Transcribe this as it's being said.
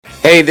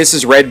Hey, this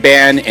is Red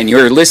Band, and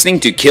you're listening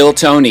to Kill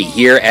Tony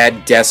here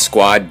at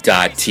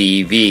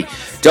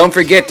DeathSquad.tv. Don't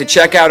forget to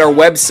check out our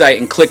website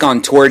and click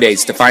on tour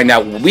dates to find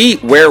out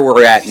where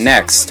we're at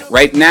next.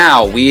 Right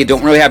now, we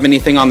don't really have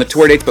anything on the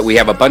tour dates, but we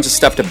have a bunch of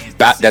stuff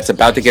that's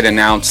about to get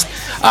announced.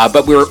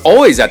 But we're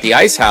always at the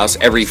Ice House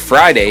every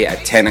Friday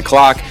at 10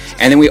 o'clock,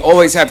 and then we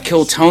always have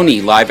Kill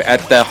Tony live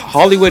at the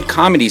Hollywood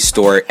Comedy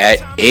Store at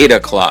 8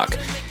 o'clock.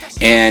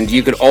 And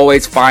you could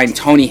always find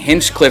Tony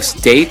Hinchcliffe's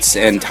dates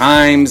and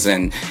times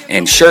and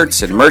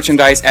shirts and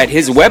merchandise at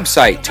his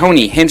website,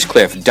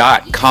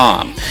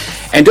 TonyHinchcliffe.com.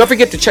 And don't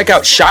forget to check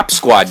out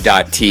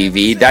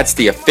ShopSquad.tv. That's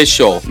the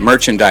official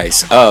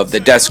merchandise of the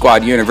Death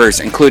Squad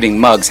universe, including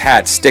mugs,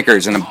 hats,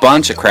 stickers, and a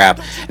bunch of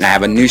crap. And I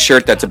have a new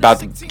shirt that's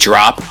about to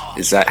drop.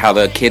 Is that how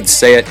the kids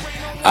say it?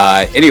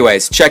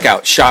 Anyways, check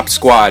out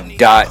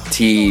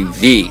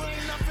ShopSquad.tv.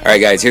 All right,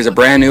 guys, here's a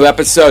brand new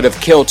episode of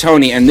Kill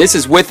Tony, and this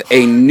is with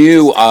a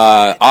new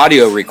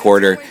audio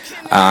recorder.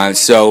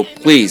 So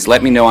please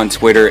let me know on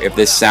Twitter if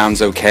this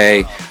sounds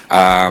okay.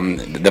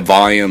 The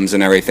volumes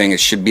and everything, it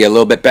should be a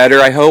little bit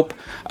better, I hope.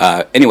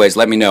 Anyways,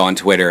 let me know on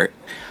Twitter.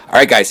 All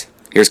right, guys,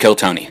 here's Kill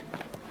Tony.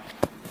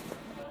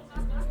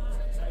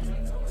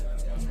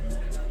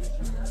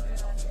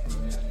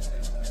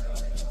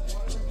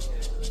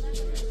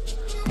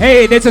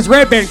 Hey, this is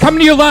Red Band coming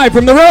to you live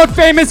from the Road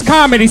Famous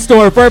Comedy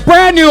Store for a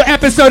brand new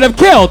episode of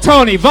Kill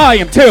Tony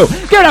Volume 2.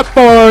 Get up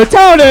for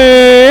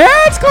Tony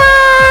Hinchcliffe!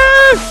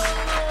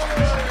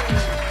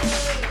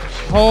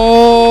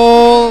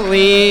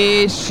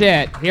 Holy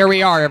shit. Here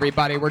we are,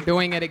 everybody. We're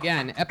doing it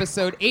again.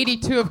 Episode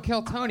 82 of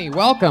Kill Tony.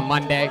 Welcome,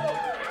 Monday.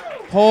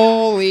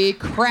 Holy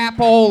crap,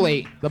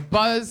 holy. The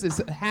buzz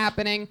is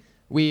happening.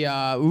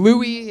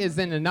 Louis is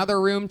in another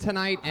room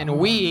tonight, and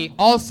we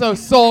also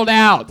sold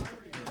out.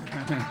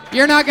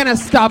 You're not going to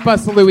stop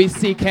us, Louis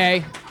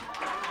C.K.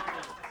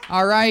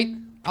 All right?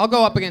 I'll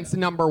go up against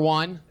number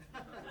one.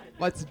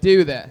 Let's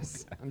do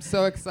this. I'm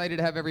so excited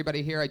to have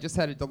everybody here. I just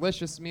had a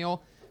delicious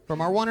meal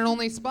from our one and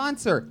only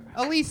sponsor,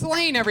 Elise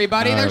Lane,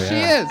 everybody. There she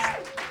is.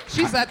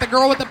 She's at the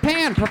girl with the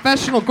pan,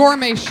 professional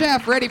gourmet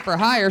chef, ready for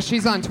hire.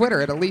 She's on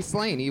Twitter at Elise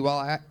Lane,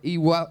 Elyse-Lain.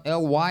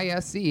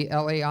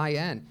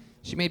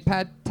 She made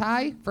pad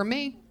thai for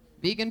me,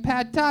 vegan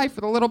pad thai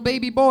for the little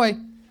baby boy.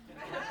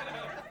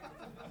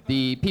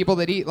 The people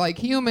that eat like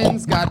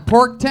humans got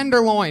pork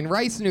tenderloin,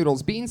 rice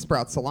noodles, bean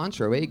sprouts,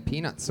 cilantro, egg,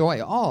 peanut,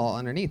 soy, all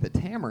underneath a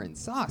tamarind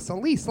sauce.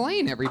 Elise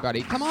Lane,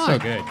 everybody, come on. So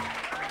good.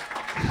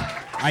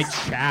 I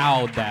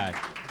chowed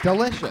that.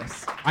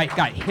 Delicious. I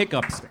got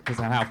hiccups because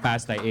of how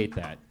fast I ate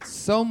that.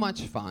 So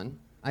much fun.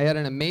 I had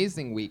an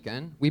amazing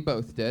weekend. We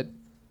both did.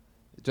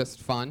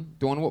 Just fun,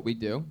 doing what we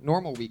do.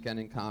 Normal weekend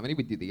in comedy.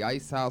 We do the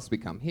Ice House. We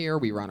come here.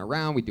 We run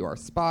around. We do our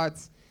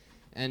spots.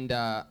 And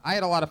I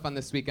had a lot of fun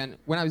this weekend.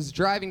 When I was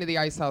driving to the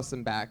Ice House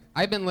and back,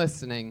 I've been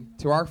listening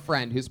to our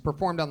friend who's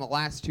performed on the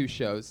last two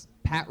shows,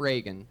 Pat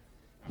Reagan.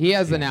 He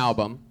has an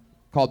album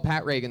called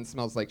Pat Reagan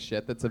Smells Like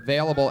Shit that's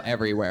available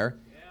everywhere.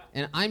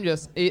 And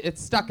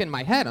it's stuck in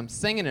my head. I'm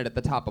singing it at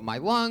the top of my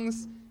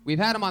lungs. We've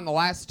had him on the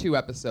last two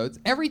episodes.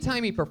 Every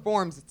time he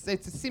performs,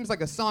 it seems like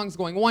a song's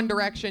going one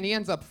direction. He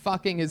ends up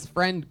fucking his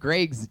friend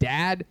Greg's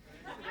dad.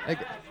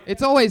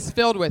 It's always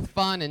filled with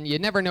fun, and you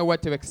never know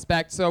what to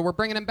expect. So we're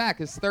bringing him back.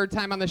 His third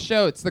time on the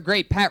show. It's the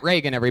great Pat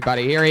Reagan,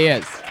 everybody. Here he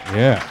is.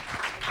 Yeah.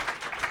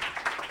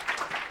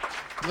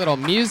 Little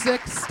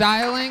music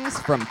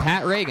stylings from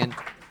Pat Reagan.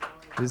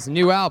 His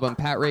new album,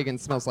 Pat Reagan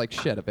Smells Like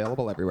Shit,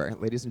 available everywhere.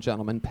 Ladies and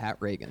gentlemen, Pat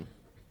Reagan.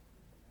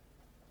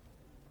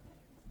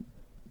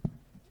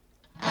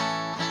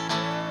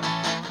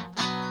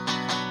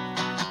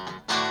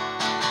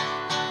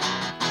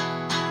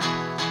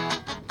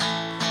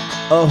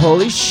 Oh,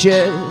 holy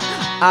shit,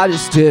 I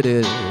just did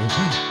it.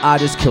 I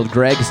just killed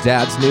Greg's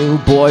dad's new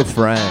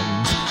boyfriend.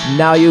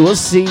 Now you will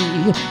see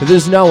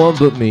there's no one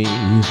but me.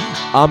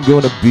 I'm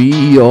gonna be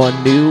your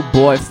new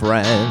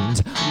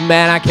boyfriend.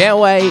 Man, I can't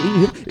wait,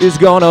 it's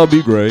gonna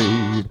be great.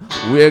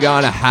 We're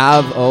gonna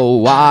have a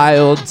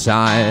wild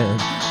time.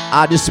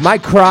 I just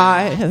might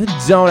cry,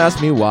 don't ask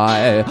me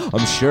why.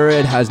 I'm sure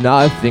it has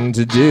nothing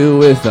to do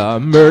with the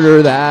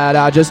murder that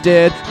I just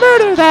did.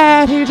 Murder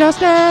that he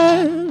just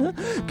did.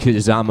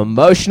 'Cause I'm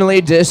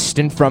emotionally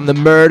distant from the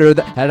murder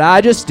that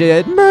I just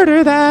did.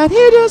 Murder that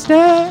he just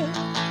did.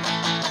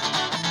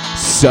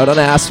 So don't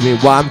ask me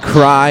why I'm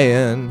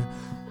crying.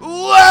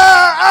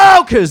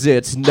 Whoa, 'cause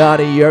it's none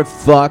of your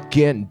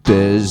fucking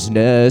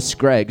business.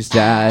 Greg's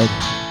dad.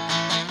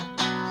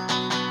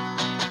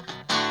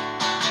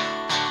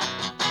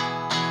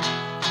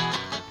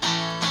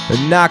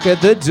 Knock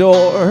at the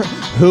door,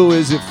 who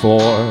is it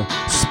for?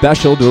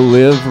 Special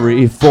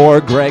delivery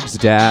for Greg's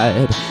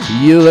dad.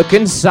 You look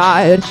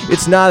inside,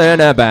 it's nothing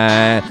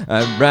bad.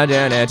 A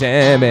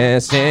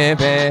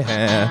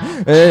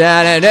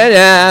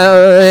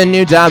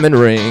new diamond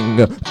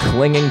ring,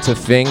 clinging to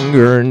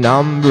finger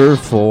number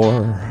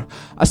 4.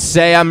 I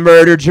say I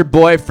murdered your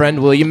boyfriend,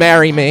 will you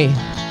marry me?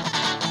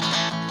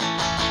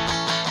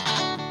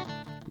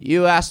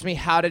 You ask me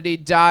how did he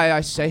die,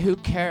 I say who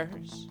cares?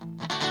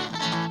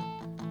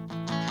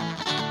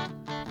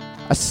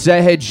 I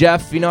say, hey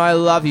Jeff, you know I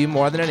love you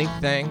more than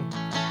anything.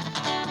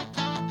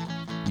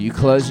 You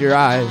close your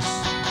eyes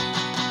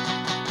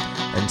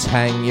and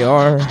hang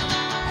your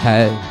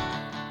head.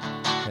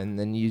 And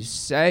then you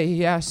say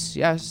yes,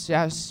 yes,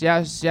 yes,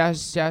 yes,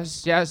 yes,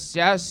 yes, yes,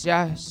 yes,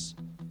 yes.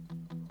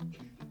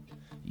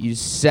 You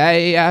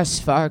say yes,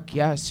 fuck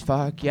yes,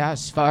 fuck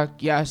yes,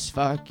 fuck yes,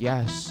 fuck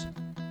yes.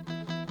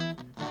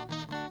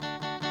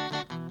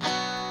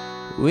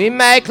 We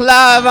make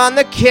love on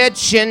the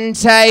kitchen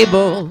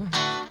table,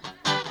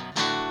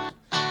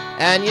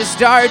 and you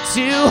start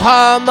to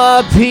hum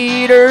a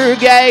Peter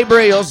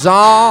Gabriel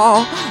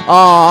song.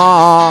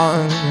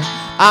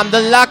 I'm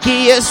the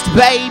luckiest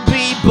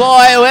baby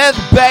boy with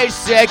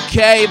basic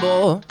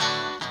cable.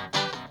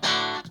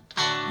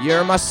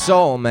 You're my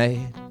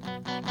soulmate.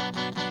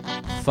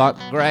 Fuck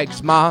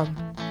Greg's mom.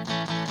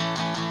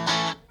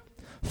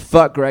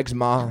 Fuck Greg's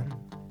mom.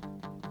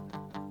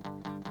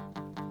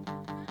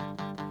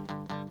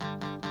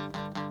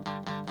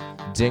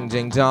 Ding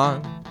ding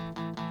dong.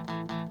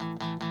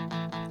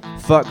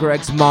 Fuck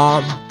Greg's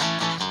mom.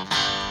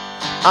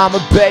 I'm a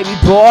baby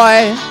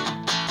boy.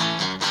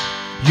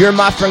 You're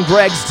my friend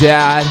Greg's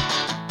dad.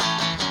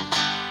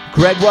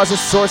 Greg was a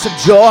source of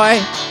joy,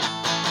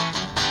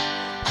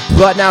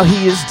 but now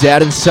he is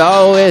dead and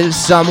so is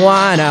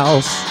someone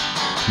else.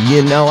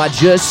 You know I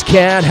just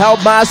can't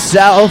help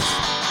myself.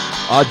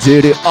 I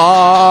did it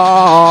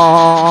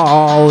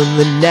all in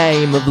the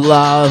name of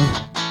love.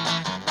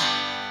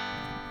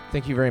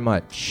 Thank you very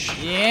much.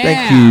 Yeah.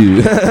 Thank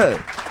you.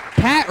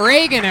 Pat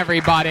Reagan,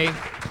 everybody.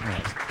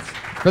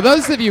 For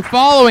those of you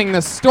following the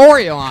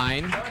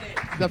storyline,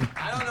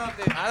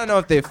 I don't know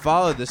if they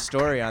followed the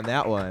story on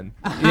that one.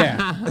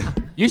 Yeah.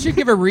 You should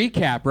give a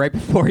recap right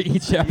before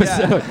each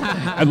episode.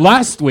 And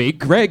last week,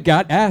 Greg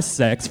got ass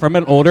sex from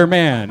an older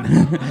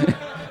man.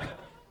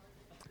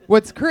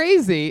 what's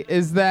crazy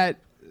is that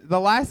the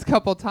last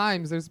couple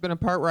times there's been a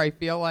part where I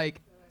feel like,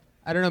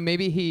 I don't know,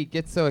 maybe he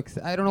gets so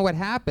excited. I don't know what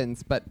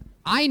happens, but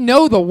I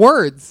know the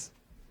words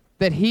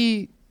that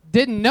he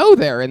didn't know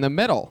there in the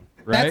middle.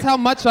 Right. That's how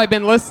much I've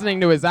been listening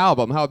to his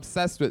album, how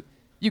obsessed with.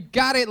 You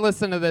gotta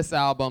listen to this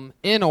album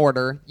in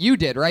order. You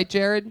did, right,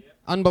 Jared? Yep.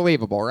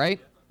 Unbelievable, right?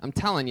 I'm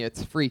telling you,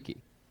 it's freaky.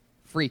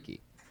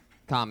 Freaky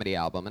comedy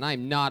album. And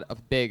I'm not a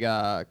big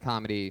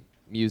comedy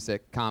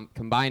music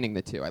combining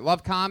the two. I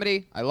love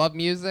comedy. I love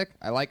music.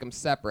 I like them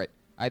separate.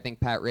 I think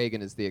Pat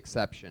Reagan is the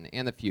exception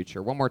and the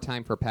future. One more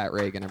time for Pat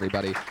Reagan,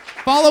 everybody.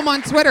 Follow him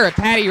on Twitter at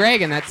Patty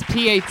Reagan. That's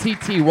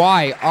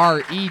PattyRegan.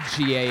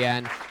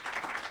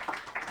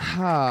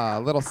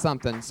 A little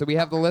something. So we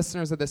have the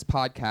listeners of this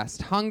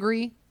podcast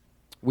hungry.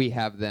 We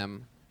have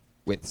them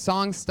with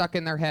songs stuck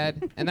in their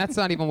head. And that's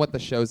not even what the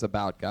show's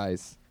about,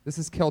 guys. This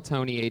is Kill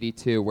Tony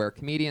 82, where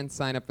comedians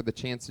sign up for the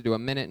chance to do a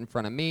minute in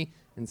front of me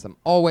and some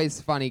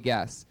always funny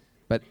guests.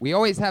 But we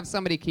always have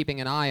somebody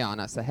keeping an eye on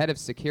us, a head of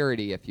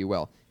security, if you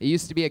will. It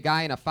used to be a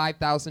guy in a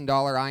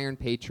 $5,000 Iron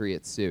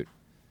Patriot suit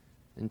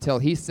until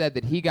he said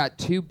that he got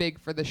too big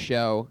for the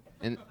show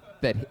and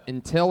that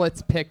until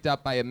it's picked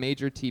up by a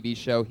major TV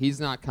show, he's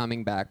not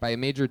coming back. By a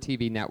major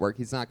TV network,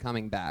 he's not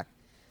coming back.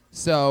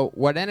 So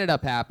what ended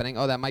up happening,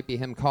 that might be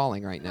him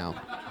calling right now.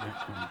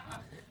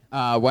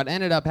 What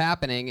ended up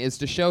happening is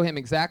to show him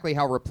exactly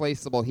how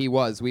replaceable he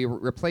was. We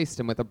replaced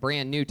him with a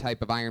brand new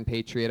type of Iron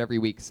Patriot every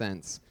week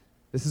since.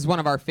 This is one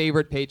of our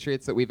favorite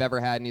Patriots that we've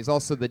ever had, and he's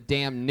also the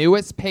damn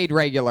newest paid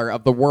regular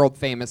of the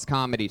world-famous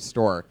Comedy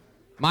Store.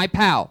 My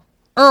pal,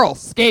 Earl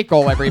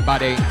Skakel,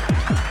 everybody.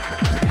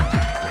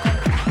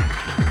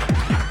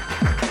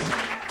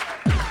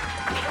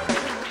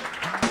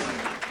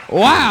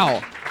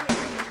 Wow.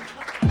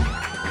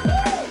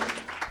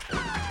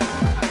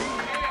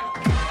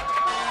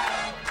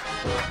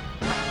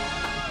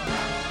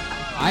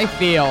 I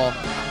feel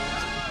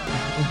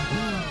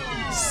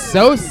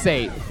so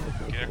safe.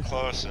 Get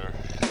closer.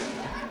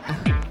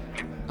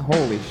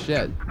 Holy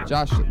shit.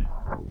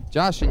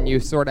 Josh and you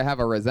sort of have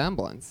a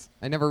resemblance.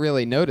 I never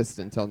really noticed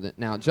until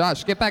now.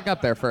 Josh, get back up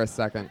there for a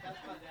second.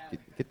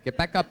 Get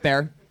back up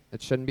there.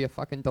 It shouldn't be a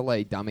fucking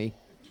delay, dummy.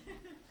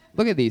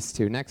 Look at these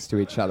two next to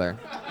each other.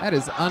 That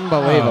is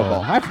unbelievable.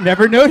 Oh, I've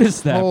never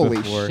noticed that Holy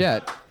before.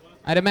 shit.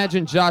 I'd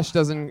imagine Josh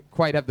doesn't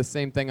quite have the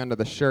same thing under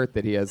the shirt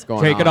that he has going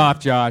on. Take it off,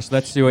 Josh.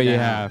 Let's see what you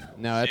have.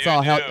 No,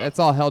 it's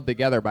all held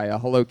together by a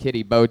Hello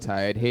Kitty bow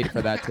tie. I'd hate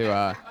for that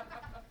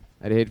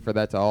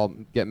to all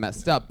get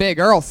messed up. Big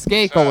Earl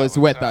Skakel is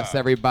with us,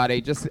 everybody.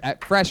 Just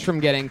fresh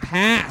from getting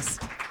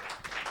passed.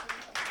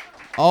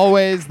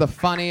 Always the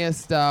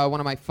funniest, one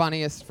of my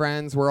funniest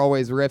friends. We're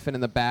always riffing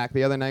in the back.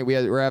 The other night we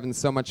were having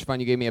so much fun.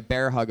 You gave me a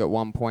bear hug at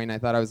one point. I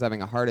thought I was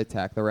having a heart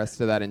attack the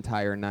rest of that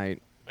entire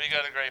night. Well, you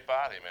got a great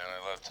body, man.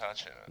 I love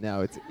touching it.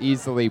 No, it's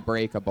easily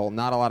breakable.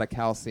 Not a lot of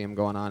calcium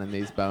going on in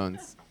these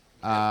bones.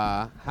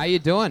 How you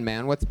doing,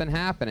 man? What's been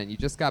happening? You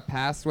just got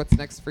passed. What's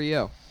next for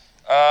you?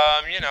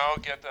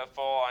 Get the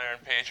full Iron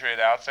Patriot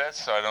outfit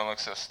so I don't look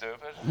so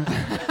stupid.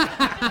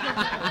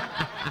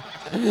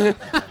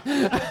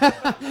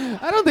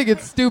 I don't think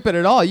it's stupid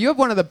at all. You have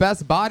one of the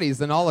best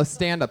bodies in all of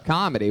stand-up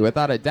comedy,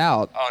 without a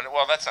doubt. Oh,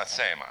 well, that's not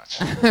saying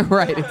much.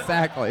 Right,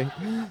 exactly.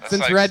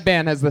 Since like- Red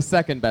Band has the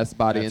second best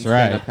body in That's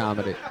right. stand-up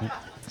comedy.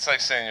 It's like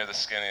saying you're the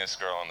skinniest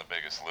girl on The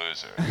Biggest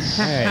Loser. It's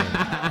Hey.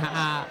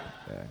 not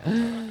a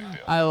big deal.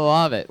 I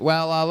love it.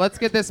 Well, let's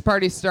get this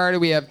party started.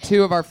 We have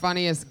two of our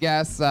funniest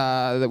guests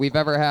that we've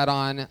ever had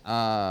on.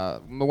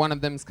 One of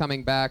them's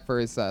coming back for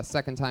his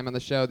second time on the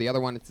show. The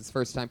other one, it's his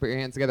first time. Put your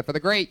hands together for the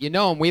great. You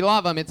know him. We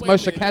love him. It's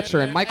Moshe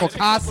Ketcher and Michael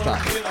Costa.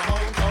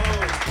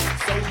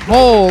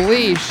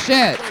 Holy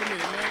shit.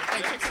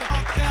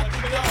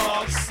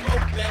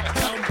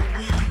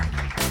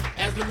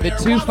 The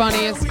two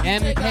funniest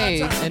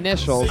MK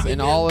initials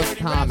in all of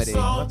comedy.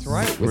 That's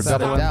right. We're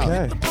Without a double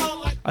doubt.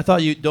 MK. I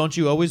thought don't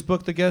you always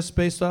book the guests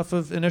based off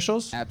of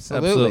initials?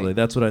 Absolutely.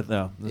 That's what I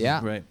know. This Yeah.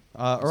 is great.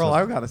 Earl,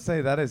 I've got to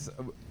say that is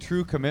a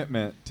true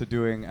commitment to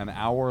doing an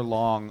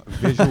hour-long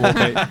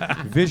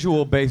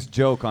visual-based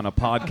joke on a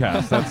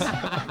podcast. That's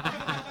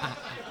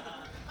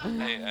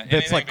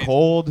Anything like beats-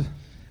 cold.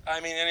 I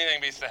mean, anything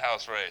beats the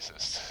house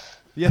racist.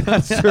 Yeah,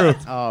 that's true.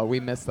 Oh, we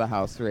miss the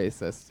house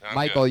racist. I'm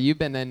Michael, good. you've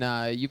been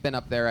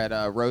up there at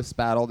a roast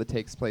battle that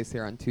takes place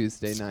here on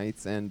Tuesday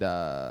nights, and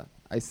I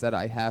said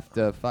I have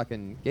to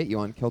fucking get you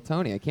on Kill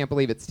Tony. I can't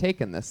believe it's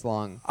taken this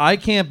long. I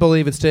can't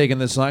believe it's taken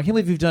this long. I can't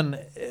believe you've done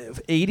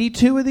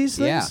 82 of these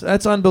things. Yeah.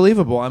 That's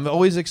unbelievable. I'm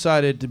always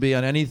excited to be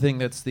on anything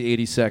that's the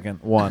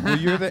 82nd one. Well,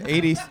 you're the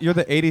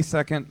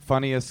 82nd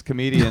funniest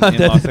comedian in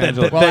That- Los that-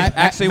 Angeles. Well,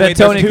 actually, that wait,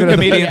 Tony there's two could've-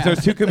 comedians. Yeah.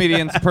 There's two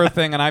comedians per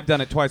thing, and I've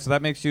done it twice, so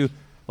that makes you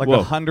like the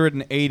Whoa.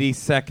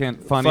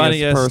 182nd funniest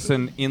Funniest.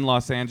 person in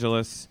Los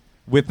Angeles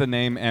with the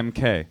name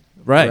MK.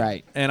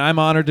 Right. And I'm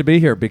honored to be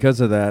here because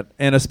of that.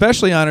 And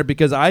especially honored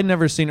because I'd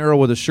never seen Earl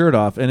with a shirt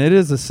off. And it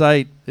is a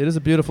sight. It is a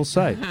beautiful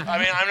sight. I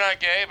mean, I'm not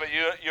gay, but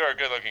you're a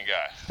good-looking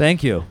guy.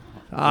 Thank you.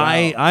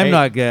 I'm Hey,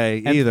 not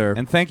gay and, either.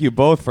 And thank you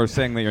both for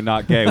saying that you're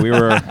not gay.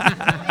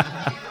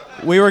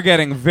 We were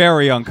getting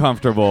very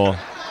uncomfortable.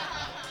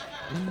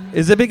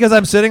 Is it because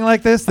I'm sitting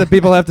like this that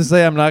people have to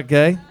say I'm not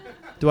gay?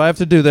 Do I have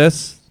to do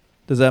this?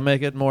 Does that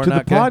make it more To the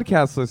not gay?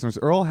 podcast listeners,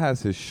 Earl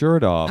has his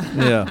shirt off.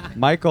 Yeah.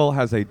 Michael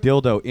has a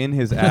dildo in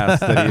his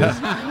ass that he is,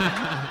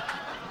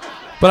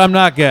 But I'm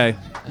not gay.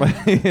 but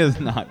he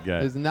is not gay.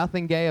 There's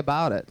nothing gay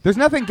about it. There's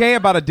nothing gay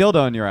about a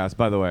dildo in your ass,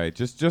 by the way.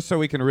 Just so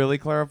we can really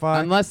clarify.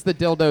 Unless the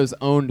dildo's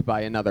owned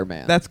by another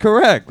man. That's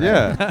correct.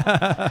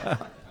 Yeah.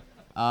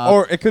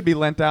 Or it could be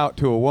lent out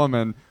to a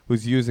woman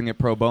who's using it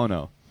pro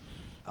bono.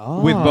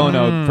 With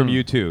Bono from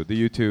U2, the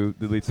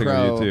lead singer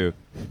of U2,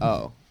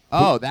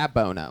 Oh, that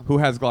Bono. who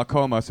has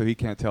glaucoma, so he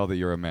can't tell that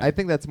you're a man. I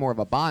think that's more of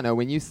a Bono.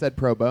 When you said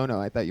pro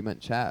bono, I thought you meant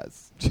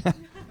Chaz.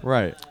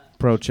 Right.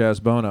 Pro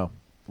Chaz Bono.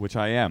 Which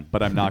I am,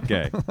 but I'm not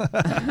gay.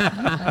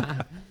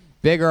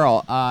 Big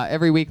Earl,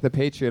 every week the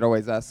Patriot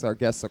always asks our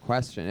guests a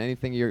question.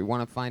 Anything you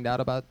want to find out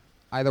about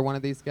either one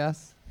of these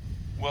guests?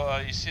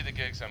 Well, you see the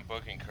gigs I'm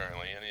booking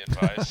currently. Any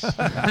advice?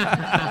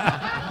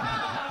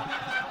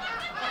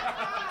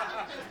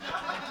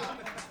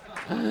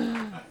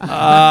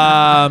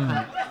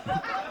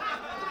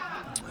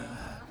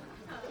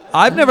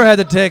 I've never had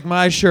to take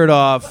my shirt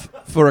off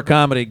for a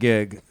comedy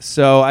gig,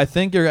 so I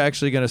think you're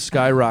actually going to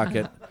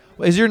skyrocket.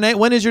 Is your name?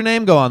 When does your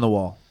name go on the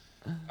wall?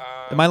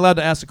 Am I allowed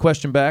to ask a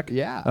question back?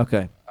 Yeah.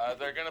 Okay.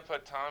 They're going to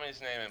put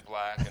Tommy's name in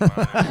black and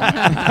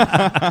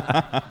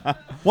mine.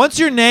 Once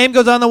your name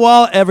goes on the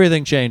wall,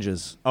 everything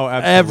changes. Oh,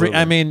 absolutely.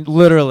 I mean,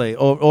 literally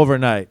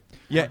overnight.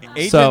 Yeah,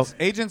 So-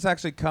 agents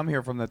actually come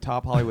here from the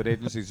top Hollywood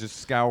agencies just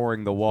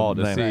scouring the wall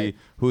to Right. see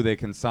who they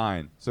can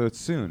sign. So it's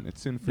soon.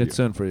 It's soon for you. It's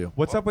soon for you.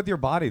 What's up with your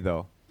body,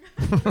 though?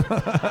 I'm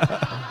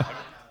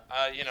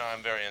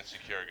a very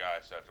insecure guy,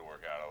 so I have to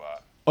work out a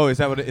lot. Oh, is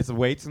that what it's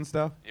weights and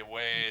stuff? Your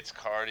weights,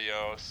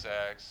 cardio,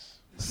 sex.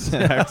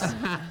 Sex.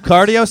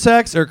 Cardio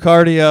sex or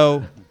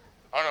cardio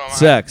Oh, no,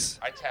 sex?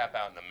 I tap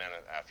out in a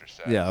minute after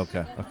sex. Yeah,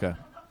 okay.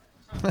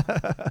 As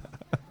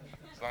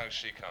long as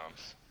she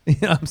comes. You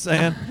know what I'm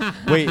saying?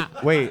 Wait.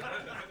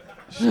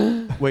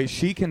 Wait,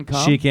 she can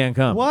come? She can't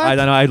come. What? I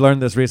don't know. I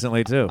learned this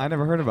recently, too. I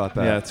never heard about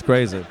that. Yeah, it's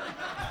crazy.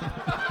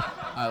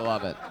 I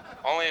love it.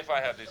 Only if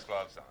I have these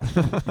gloves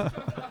on.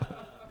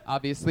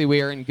 Obviously,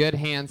 we are in good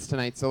hands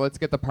tonight, so let's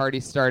get the party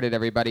started,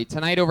 everybody.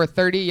 Tonight, over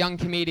 30 young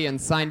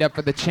comedians signed up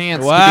for the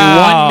chance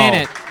Wow.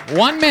 to do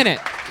 1 minute,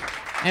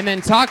 and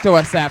then talk to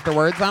us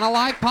afterwards on a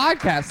live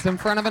podcast in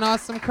front of an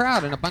awesome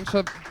crowd and a bunch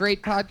of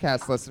great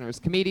podcast listeners.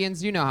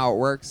 Comedians, you know how it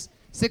works.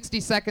 60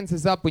 seconds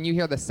is up when you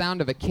hear the sound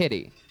of a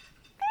kitty.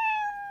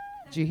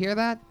 Did you hear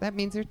that? That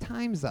means your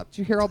time's up. Did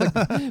you hear all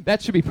the...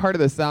 That should be part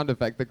of the sound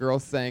effect, the girl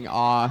saying,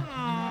 aw.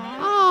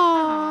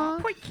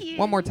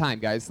 One more time,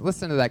 guys.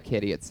 Listen to that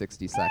kitty at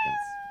 60 seconds.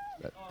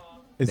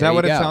 Is There that you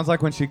what it go. sounds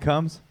like when she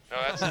comes? No,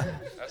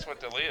 that's what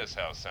Delia's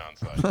house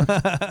sounds like.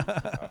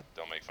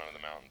 Don't make fun of the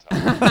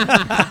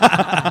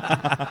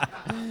mountaintop.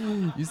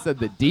 You said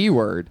the D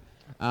word.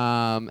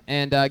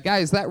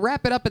 Guys,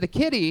 wrap it up at the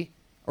kitty,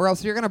 or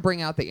else you're going to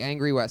bring out the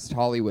angry West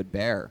Hollywood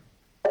bear.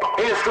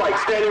 Airstrike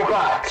standing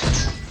by.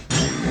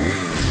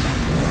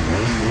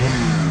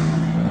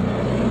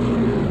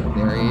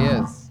 There he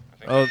is.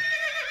 Oh,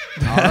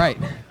 All right.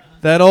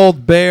 that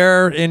old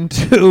bear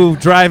into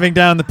driving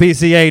down the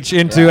PCH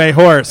into a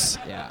horse.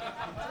 Yeah.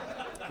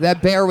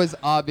 That bear was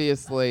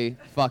obviously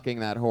fucking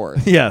that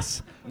horse.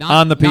 Yes.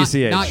 On the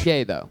PCH. Not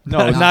gay, though.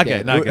 No, not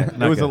gay. Not gay. It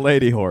Not was gay. a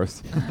lady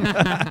horse.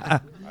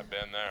 I've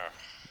been there.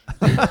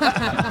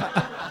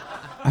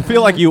 I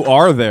feel like you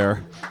are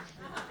there.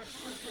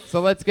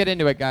 So let's get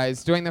into it,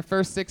 guys. Doing the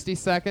first 60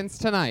 seconds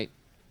tonight,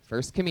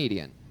 first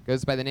comedian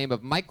goes by the name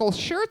of Michael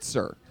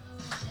Schertzer.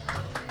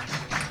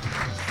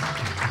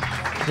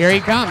 Here he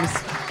comes.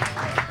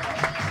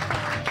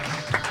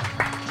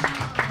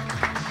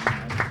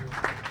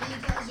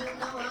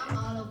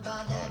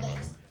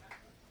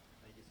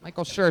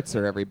 Michael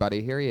Schertzer,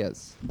 everybody. Here he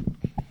is.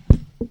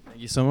 Thank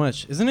you so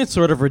much. Isn't it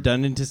sort of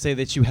redundant to say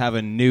that you have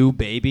a new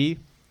baby?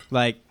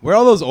 Like, where are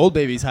all those old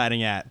babies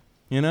hiding at?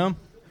 You know?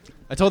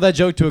 I told that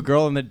joke to a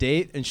girl on a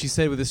date, and she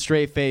said with a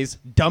straight face,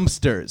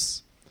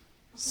 dumpsters.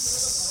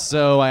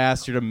 So I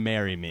asked her to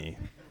marry me.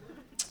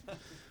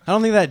 I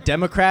don't think that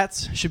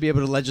Democrats should be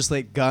able to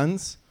legislate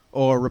guns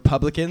or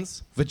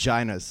Republicans,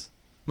 vaginas.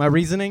 My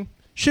reasoning?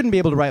 Shouldn't be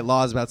able to write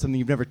laws about something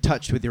you've never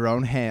touched with your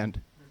own hand.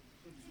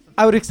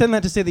 I would extend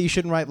that to say that you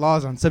shouldn't write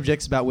laws on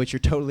subjects about which you're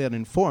totally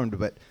uninformed,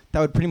 but that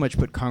would pretty much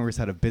put Congress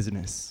out of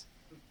business.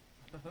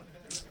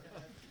 Have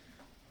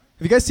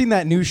you guys seen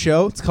that new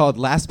show? It's called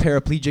Last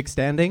Paraplegic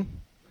Standing.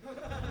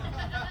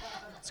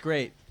 It's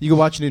great. You can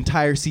watch an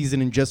entire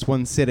season in just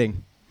one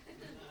sitting.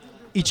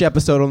 Each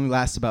episode only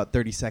lasts about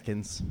 30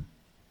 seconds.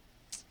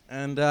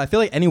 And I feel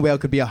like any whale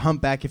could be a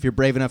humpback if you're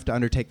brave enough to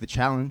undertake the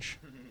challenge.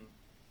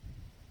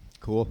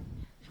 Cool.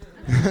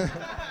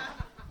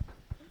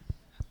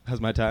 How's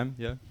my time?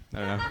 Yeah? I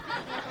don't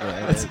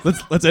know.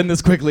 Let's end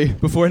this quickly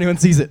before anyone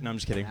sees it. No, I'm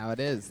just kidding. Now it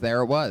is.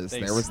 There it was.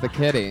 Thanks. There was the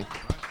kitty.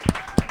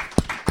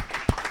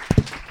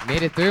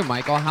 Made it through,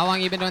 Michael. How long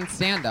have you been doing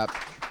stand-up?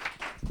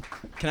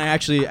 Can I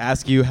actually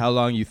ask you how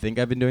long you think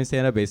I've been doing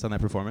stand-up based on that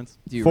performance?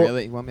 Do you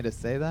really want me to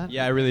say that?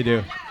 Yeah, I really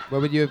do.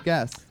 What would you have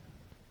guessed?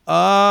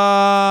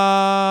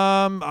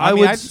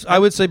 I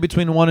would say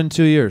between 1 and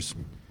 2 years.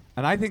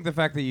 And I think the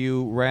fact that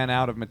you ran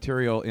out of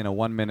material in a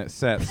 1-minute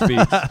set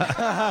speaks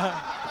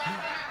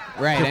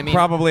Right, I mean,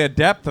 probably a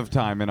depth of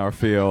time in our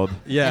field.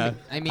 Yeah.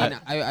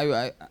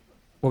 I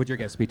What would your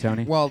guess be,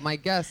 Tony? well, my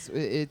guess,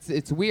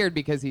 it's weird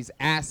because he's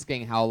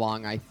asking how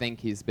long I think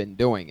he's been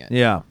doing it.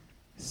 Yeah.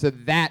 So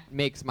that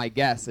makes my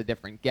guess a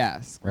different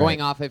guess. Right.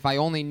 Going off, if I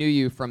only knew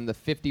you from the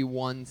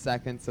 51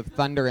 seconds of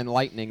thunder and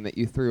lightning that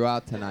you threw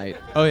out tonight,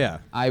 Oh, yeah.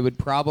 I would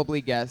probably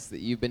guess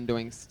that you've been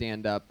doing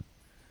stand-up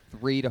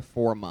 3 to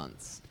 4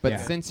 months. But Yeah.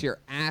 since you're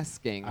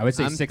asking, I would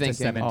say I'm 6 to thinking,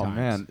 7 Oh times.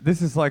 man,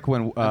 this is like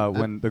when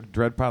the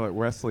Dread Pilot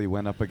Wesley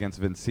went up against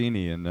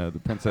Vincini in The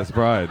Princess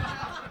Bride.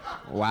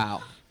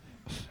 Wow.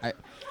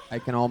 I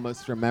can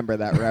almost remember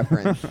that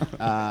reference.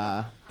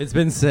 It's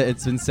been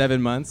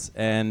 7 months,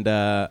 and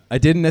I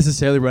didn't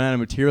necessarily run out of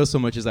material so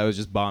much as I was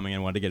just bombing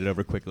and wanted to get it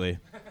over quickly.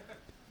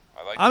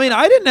 I mean,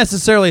 I didn't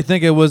necessarily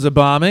think it was a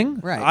bombing.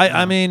 Right.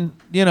 I mean,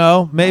 you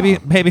know, maybe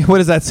what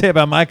does that say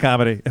about my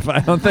comedy? If I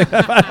don't think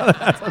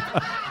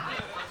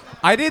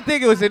I did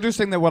think it was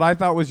interesting that what I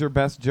thought was your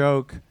best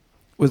joke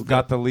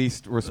got the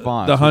least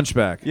response. the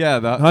hunchback. Yeah,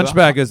 the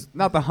Hunchback is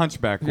not the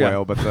hunchback Yeah.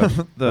 whale, but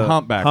the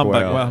humpback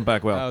whale.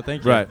 Humpback whale. Oh,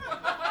 thank you. Right.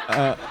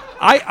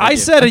 I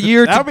said a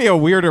year. That would be a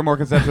weirder, more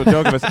conceptual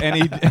joke of us.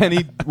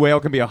 Any whale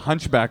can be a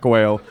hunchback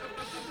whale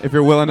if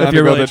you're willing to If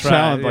you're undergo really the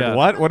challenge. trying, yeah. Like,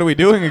 what? What are we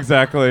doing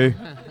exactly?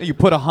 You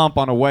put a hump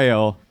on a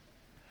whale.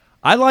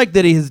 I like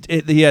that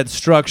he had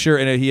structure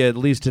and he at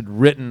least had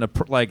written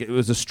like it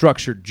was a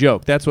structured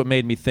joke. That's what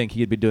made me think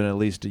he'd be doing at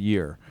least a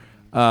year.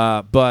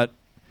 But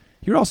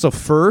you're also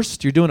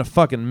first. You're doing a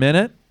fucking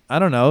minute. I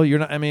don't know. You're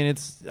not. I mean,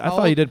 I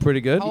thought you did pretty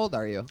good. How old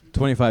are you?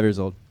 25 years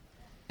old.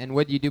 And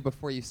what did you do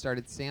before you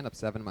started stand-up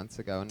 7 months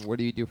ago? And what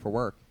do you do for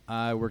work?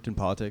 I worked in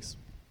politics.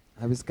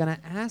 I was going to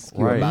ask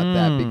you Right. about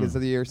that because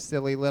of your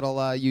silly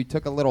little, you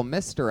took a little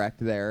misdirect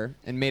there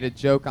and made a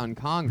joke on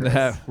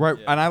Congress. Right,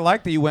 and I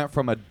like that you went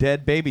from a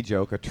dead baby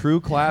joke, a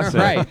true classic,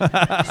 Right.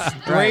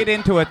 straight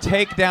into a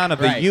takedown of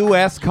the Right.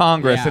 U.S.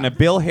 Congress Yeah. in a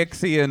Bill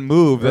Hicksian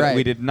move that Right.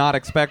 we did not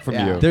expect from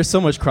Yeah. you. There's so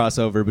much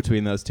crossover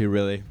between those two,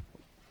 really.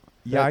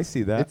 Yeah, I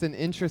see that. It's an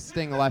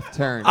interesting left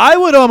turn. I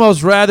would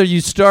almost rather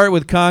you start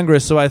with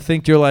Congress, so I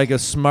think you're like a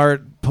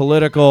smart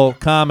political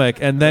comic,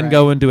 and then Right.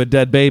 go into a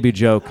dead baby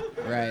joke.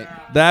 Right.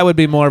 That would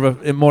be more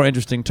of a more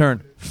interesting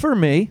turn for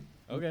me.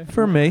 Okay.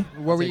 For me.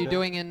 What were you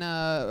doing in,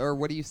 or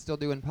what do you still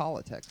do in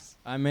politics?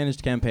 I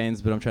managed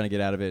campaigns, but I'm trying to get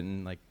out of it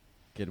and like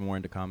get more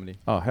into comedy.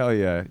 Oh hell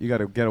yeah! You got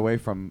to get away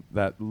from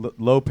that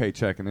low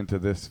paycheck and into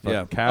this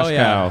fucking cash Oh,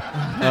 yeah.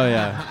 cow Oh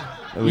yeah.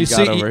 that we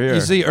got over here.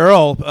 You see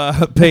Earl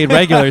paid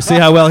regular. See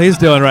how well he's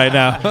doing right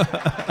now.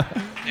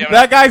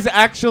 that guy's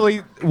actually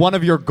one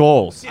of your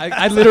goals.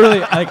 I literally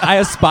like I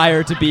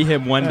aspire to be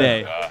him one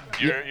day.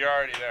 You're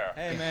already there.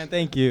 Hey man,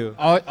 thank you.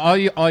 All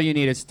you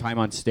need is time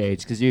on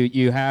stage because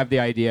you have the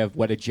idea of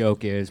what a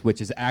joke is,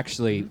 which is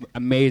actually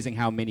amazing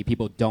how many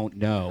people don't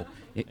know.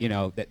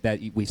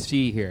 that we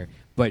see here.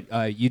 But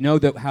you know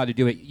how to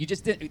do it. You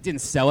just didn't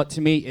sell it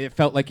to me. It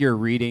felt like you're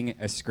reading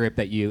a script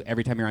that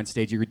every time you're on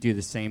stage, you would do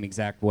the same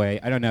exact way.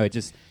 I don't know. It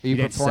just Are you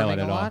didn't sell it performing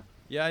at a all. lot?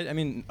 Yeah, I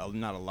mean,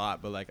 not a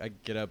lot, but like I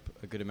get up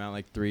a good amount,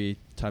 like 3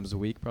 times a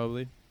week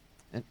probably.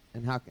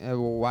 And how?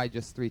 Why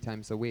just 3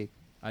 times a week?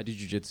 I do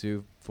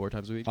jujitsu 4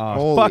 times a week. Oh,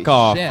 Holy fuck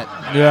off. shit.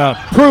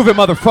 Yeah. Prove it,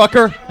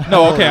 motherfucker.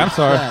 No, okay, I'm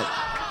sorry.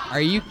 Shit.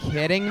 Are you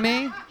kidding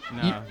me?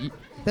 No.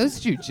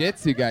 Those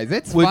jujitsu guys,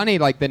 it's Would- funny,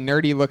 like the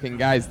nerdy looking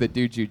guys that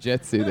do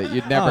jujitsu that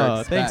you'd never Oh,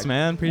 expect. thanks,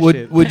 man. Appreciate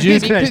it. Would you?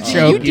 Because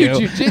you do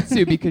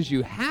jujitsu because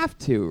you have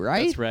to,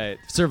 right? That's right.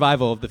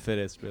 Survival of the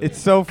fittest. Really. It's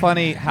so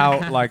funny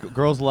how like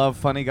girls love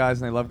funny guys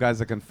and they love guys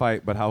that can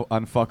fight, but how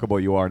unfuckable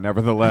you are,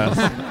 nevertheless.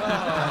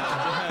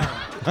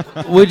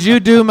 Would you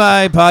do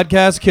my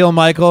podcast, Kill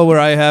Michael, where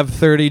I have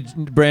 30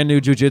 brand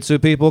new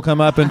jujitsu people come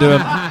up and do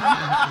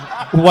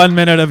a 1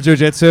 minute of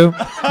jujitsu?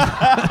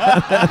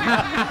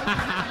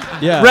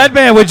 yeah.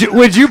 Redman,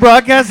 would you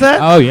broadcast that?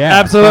 Oh yeah,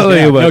 Absolutely,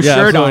 Yeah. you would. No Yeah,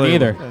 shirt on absolutely.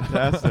 either.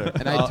 Fantastic.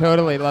 And I'd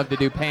totally love to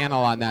do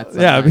panel on that.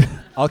 Yeah. sometime.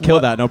 I'll kill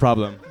that. No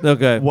problem.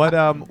 Okay.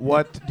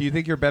 What do you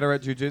think you're better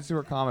at jujitsu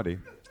or comedy?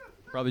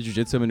 Probably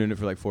jujitsu. I've been doing it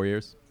for like 4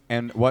 years.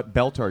 And what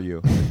belt are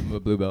you? I'm a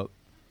blue belt.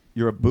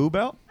 You're a boo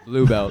belt?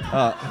 Blue belt.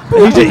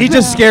 He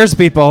just scares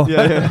people.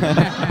 Yeah.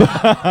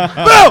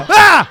 Boo!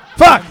 Ah!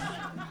 Fuck!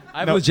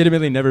 I've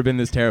legitimately never been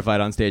this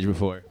terrified on stage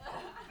before.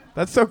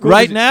 That's so cool.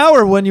 Right now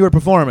or when you were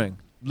performing?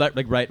 Like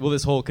right. Well,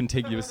 this whole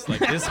contiguous, like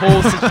this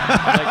whole,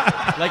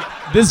 like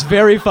this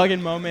very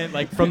fucking moment,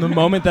 like from the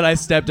moment that I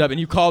stepped up and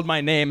you called my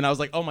name and I was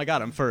like, oh my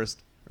god, I'm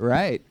first.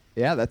 Right.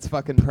 Yeah, that's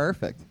fucking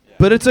perfect.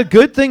 But it's a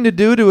good thing to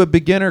do to a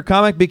beginner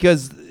comic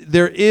because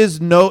there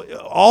is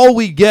all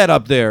we get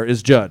up there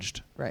is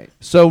judged. Right.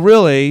 So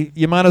really,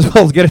 you might as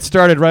well get it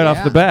started right off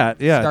Yeah. the bat.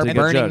 Yeah, Start to get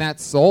burning judged.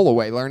 that soul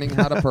away, learning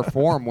how to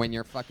perform when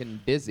you're fucking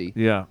busy.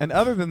 Yeah. And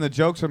other than the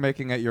jokes we're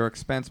making at your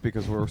expense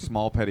because we're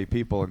small, petty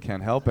people and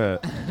can't help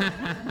it,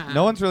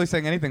 no one's really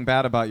saying anything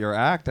bad about your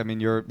act. I mean,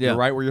 you're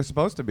right where you're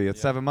supposed to be. At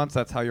 7 months,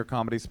 that's how your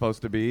comedy's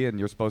supposed to be, and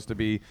you're supposed to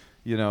be,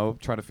 trying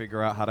to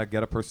figure out how to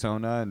get a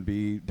persona and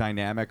be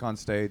dynamic on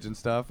stage and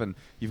stuff. And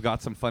you've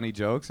got some funny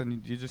jokes,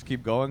 and you just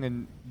keep going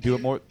and do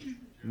it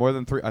more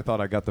than 3. I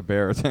thought I got the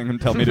bear saying and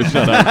tell me to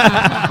shut up.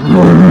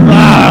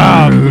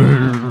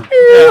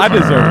 I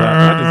deserve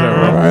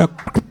that.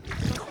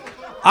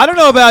 I don't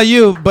know about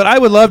you, but I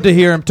would love to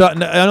hear him talk.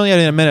 I only had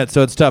it in a minute,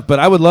 so it's tough. But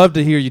I would love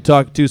to hear you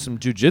talk to some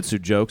jujitsu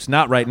jokes.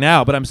 Not right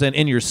now, but I'm saying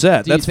in your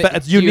set. Do you That's thi-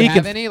 that's do you unique.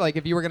 have any? Like,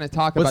 if you were going to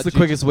talk What's about the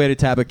quickest way to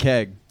tap a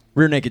keg?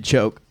 Rear naked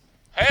choke.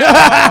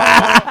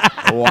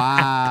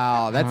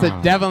 Wow, that's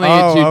definitely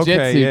Oh, a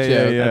okay, jujitsu yeah,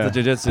 joke. yeah. That's a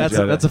jujitsu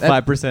joke. That's a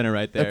 5%er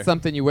right there. That's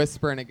something you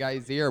whisper in a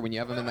guy's ear when you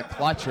have him in the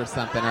clutch or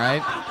something,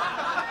 right?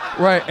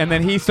 Right, and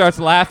then he starts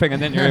laughing,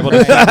 and then you're able to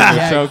sink in the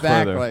Yeah, joke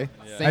exactly. further.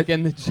 Sink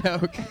in the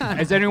joke.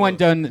 Has anyone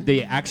done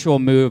the actual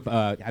move?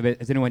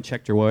 Has anyone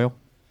checked your oil?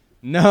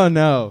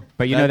 No.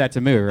 But you know that's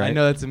a move, right? I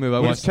know that's a move. I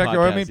When you watched check the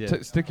your podcast,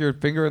 army, stick your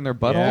finger in their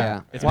butthole.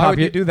 Yeah. It's Why would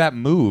popu- you do that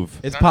move?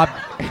 It's pop.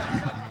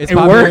 It's It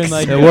popular works. In,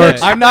 like, It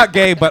works. I'm not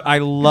gay, but I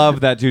love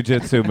that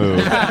jujitsu move.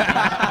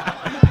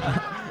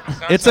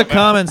 It's a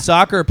common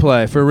soccer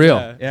play for real.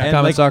 Yeah.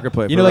 Common like, soccer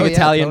play. You for know, like real. yeah,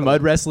 Italian totally.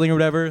 mud wrestling or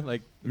whatever.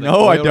 Like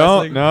No, I oil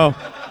don't. wrestling? No.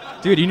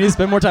 Dude, you need to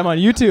spend more time on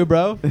YouTube,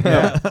 bro.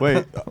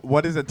 Wait,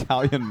 what is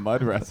Italian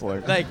mud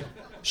wrestling? Like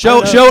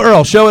show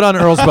Earl. Show it on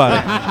Earl's body.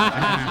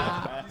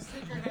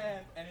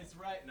 and it's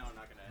right. No, I'm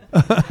not gonna.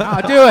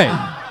 Oh, do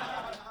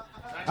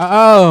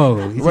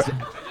it.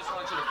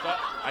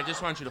 I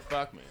just want you to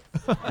fuck me.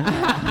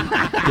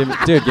 Give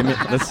me.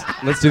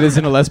 Let's do this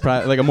in a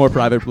a more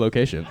private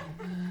location.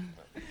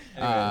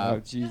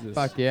 Jesus.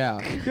 Fuck yeah.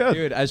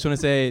 Dude, I just want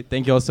to say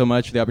thank you all so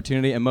much for the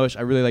opportunity. And Moshe,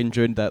 I really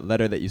enjoyed that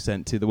letter that you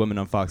sent to the women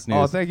on Fox News.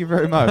 Oh, thank you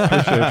very much.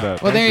 Appreciate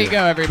that. Well, there you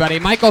go, everybody.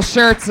 Michael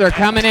Schertzer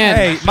coming in.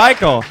 Hey,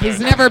 Michael. He's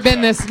never been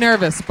this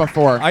nervous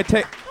before. I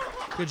take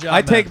Good job.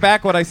 I take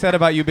back what I said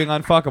about you being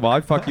unfuckable.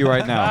 I'd fuck you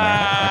right now,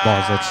 man. My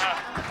balls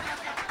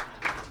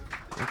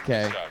itch.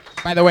 Okay.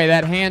 By the way,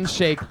 that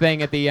handshake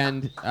thing at the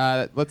end,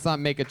 let's not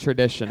make a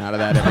tradition out of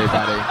that,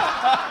 everybody.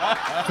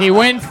 He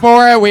went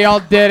for it, we all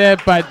did it,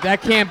 but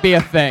that can't be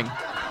a thing.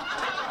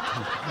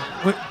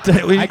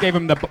 I gave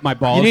him my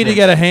balls. You need to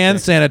get a hand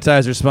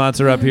sanitizer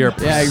sponsor up here.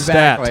 Yeah,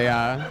 Stat.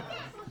 exactly.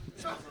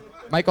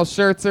 Michael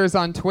Schertzer's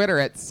on Twitter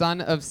at Son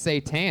of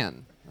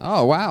Satan.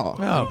 Oh, wow.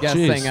 Oh, I'm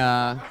guessing,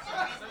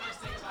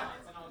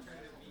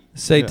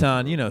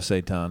 Seitan, you know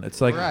Seitan.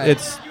 It's like Right.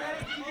 it's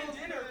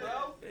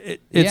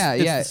Yeah,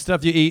 it's yeah. the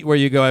stuff you eat where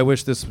you go, I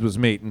wish this was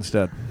meat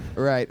instead.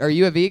 right. Are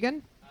you a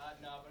vegan?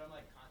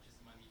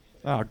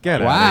 Oh, get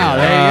it. Wow,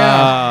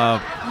 there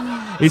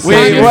He's you go.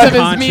 saying Conscious he's of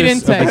his meat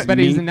conscious of intake, his but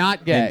he's meat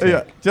not gay. intake.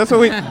 Yeah, just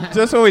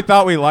when we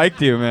thought we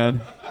liked you,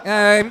 man.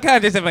 I'm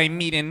conscious of my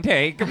meat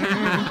intake.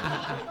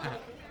 I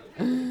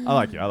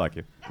like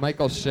you.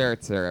 Michael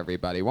Schertzer,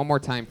 everybody. One more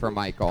time for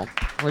Michael.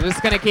 We're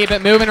just going to keep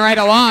it moving right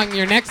along.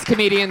 Your next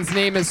comedian's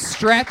name is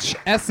Stretch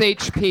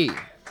SHP.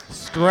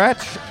 Stretch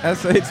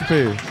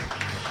SHP.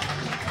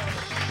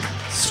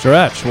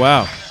 Stretch,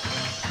 wow.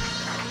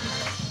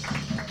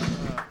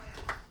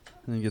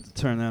 Didn't get to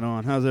turn that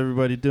on. How's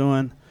everybody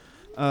doing?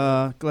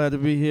 Glad to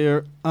be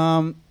here.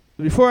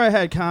 Before I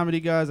had comedy,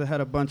 guys, I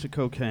had a bunch of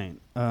cocaine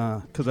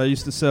because I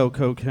used to sell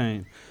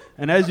cocaine.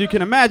 And as you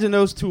can imagine,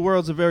 those two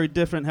worlds are very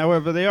different.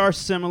 However, they are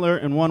similar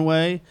in one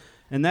way,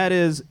 and that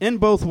is in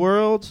both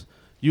worlds,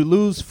 you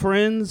lose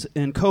friends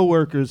and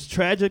coworkers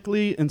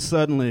tragically and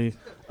suddenly.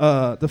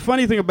 The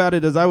funny thing about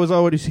it is I would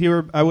always hear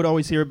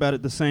about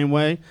it the same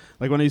way.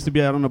 Like when I used to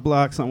be out on the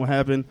block, something would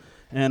happen,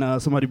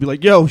 and somebody would be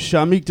like, yo,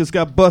 Shamik just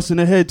got busted in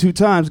the head 2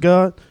 times,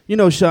 God. You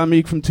know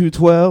Shamik from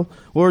 212.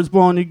 Words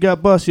born, he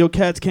got busted. Your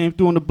cats came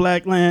through in the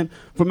black land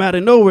from out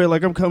of nowhere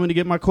like I'm coming to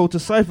get my Culture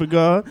Cypher,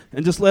 God,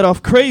 and just let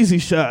off crazy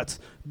shots.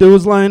 Dude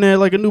was lying there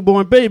like a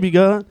newborn baby,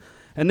 God.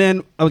 And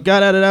then I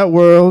got out of that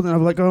world, and I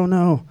was like, oh,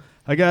 no.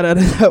 I got out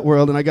of that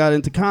world, and I got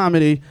into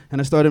comedy, and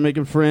I started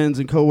making friends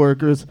and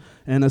coworkers,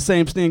 and the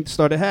same thing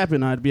started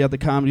happening. I'd be at the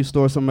Comedy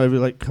Store, somebody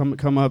would like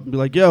come up and be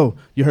like, yo,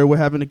 you heard what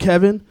happened to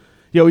Kevin?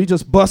 Yo, he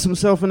just bust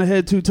himself in the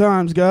head 2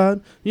 times,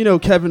 God. You know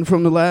Kevin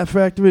from the Laugh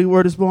Factory,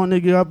 word is born,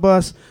 nigga got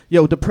bust.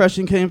 Yo,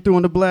 depression came through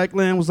in the black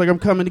land, was like, I'm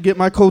coming to get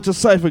my Culture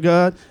Cypher,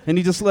 God, and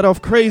he just let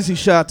off crazy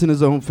shots in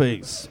his own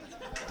face.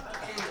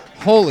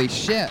 Holy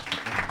shit.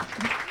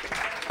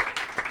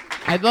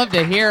 I'd love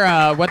to hear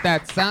what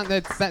that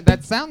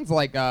sounds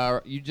like.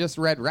 You just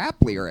read rap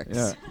lyrics.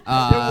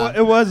 Yeah.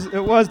 It was.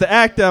 The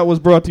act out was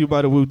brought to you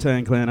by the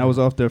Wu-Tang Clan. I was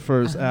off their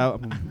first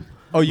album.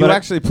 Oh, you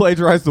actually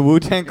plagiarized the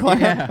Wu-Tang Clan?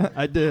 Yeah.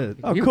 I did.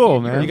 Oh,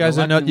 cool, man. You guys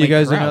didn't know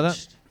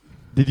that?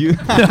 Did you?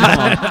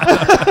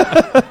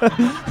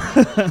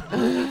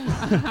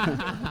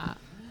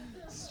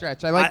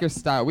 Stretch, I like your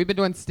style. We've been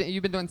doing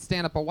you've been doing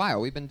stand-up a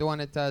while. We've been doing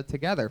it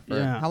together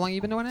for how long?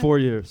 You been doing it? 4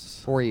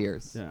 years. 4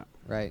 years. Yeah.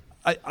 Right.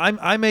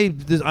 I may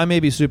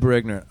be super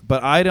ignorant,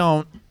 but I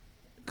don't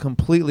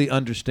completely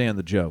understand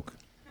the joke.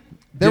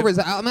 I'm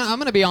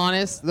going to be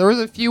honest. There was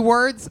a few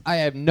words. I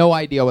have no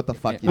idea what the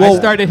fuck you I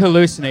started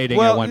hallucinating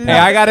at one point. Hey,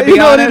 I gotta be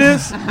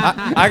honest.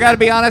 I gotta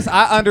be honest.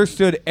 I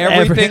understood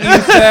everything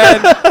you said.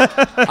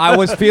 I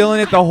was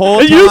feeling it the whole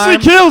time. It usually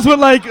kills with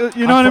like,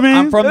 you know what I mean?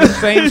 I'm from the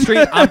same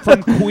street. I'm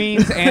from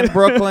Queens and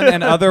Brooklyn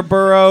and other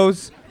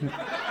boroughs.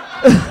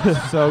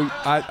 So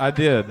I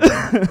did.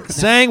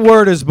 Saying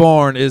word is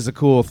born is a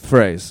cool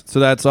phrase. So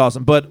that's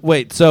awesome. But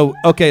wait, so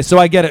I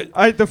get it.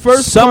 The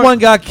first someone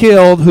got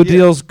killed who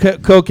deals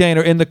cocaine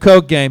or in the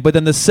coke game, but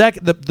then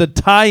the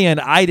tie-in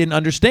I didn't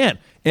understand.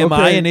 Am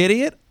I an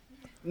idiot?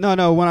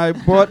 No. When I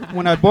brought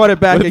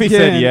it back what if again, he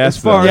said yes,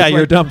 as far yeah, as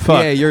you're a dumb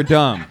fuck. Yeah, you're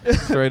dumb.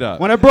 Straight up.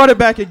 When I brought it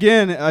back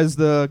again as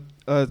the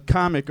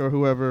comic or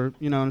whoever,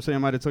 you know what I'm saying,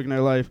 might have taken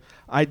their life,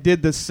 I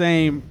did the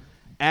same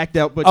act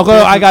out. But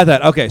I got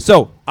that. Okay,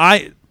 so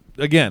I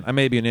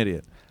may be an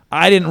idiot.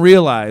 I didn't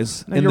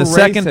realize in the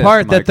second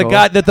part that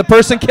the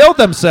person killed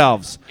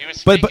themselves. He was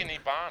speaking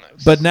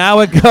Ebonics. But now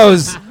it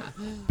goes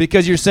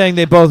because you're saying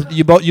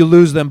you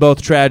lose them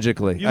both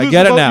tragically. I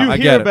get it now. You I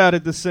hear get it. about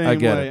it the same I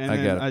get way, it. and I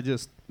get then it. I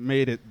just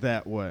made it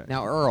that way.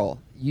 Now, Earl,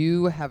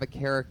 you have a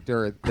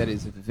character that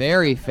is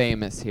very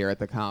famous here at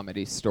the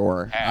Comedy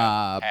Store.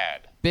 Had.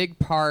 Big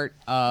part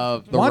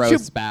of the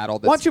roast battle.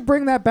 Why don't you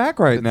bring that back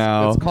right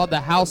now? It's called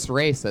the House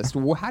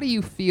Racist. How do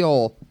you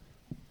feel?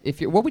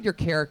 What would your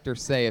character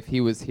say if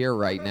he was here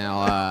right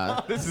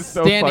now? This is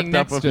so standing fucked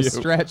up next of to you.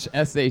 Stretch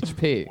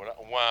SHP.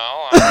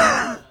 Well,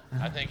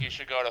 I think you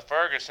should go to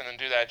Ferguson and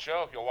do that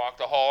joke. You'll walk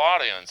the whole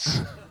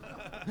audience.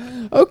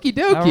 Okie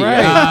dokie. All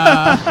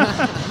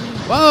right.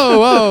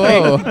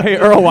 Whoa. Hey,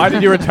 Earl, why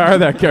did you retire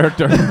that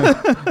character?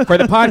 For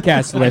the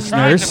podcast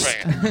listeners.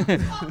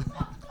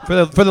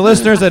 For the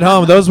listeners at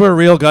home, those were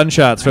real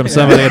gunshots from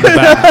somebody in the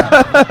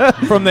back.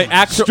 From the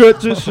actual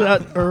Stretch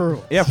shot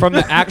Earl. Yeah, from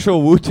the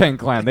actual Wu-Tang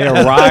Clan. They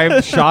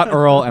arrived, shot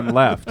Earl, and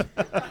left.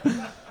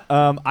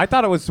 I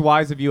thought it was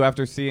wise of you,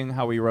 after seeing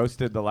how we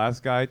roasted the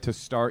last guy, to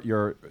start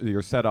your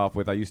set off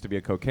with, I used to be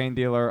a cocaine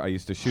dealer, I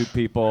used to shoot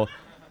people.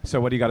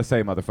 So what do you got to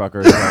say,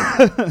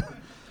 motherfucker?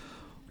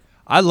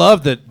 I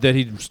love that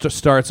he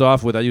starts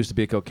off with, I used to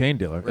be a cocaine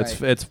dealer.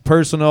 Right. It's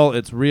personal,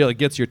 it's real, it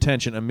gets your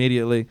attention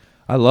immediately.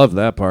 I love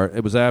that part.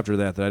 It was after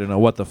that I didn't know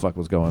what the fuck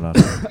was going on.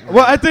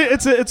 Well, I think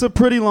it's a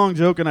pretty long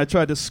joke, and I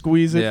tried to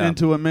squeeze it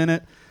into a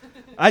minute.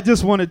 I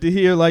just wanted to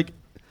hear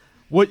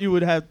what you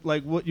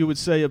would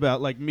say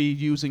about me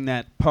using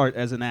that part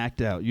as an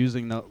act out,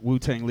 using the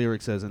Wu-Tang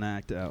lyrics as an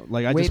act out.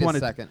 Wait a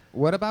second.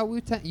 What about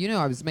Wu-Tang? You know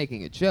I was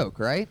making a joke,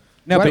 right?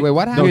 No, wait,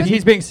 what happened? No,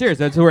 he's being serious.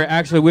 That's where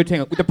actually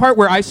Wu-Tang. The part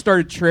where I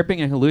started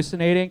tripping and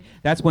hallucinating,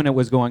 that's when it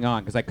was going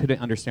on, because I couldn't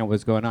understand what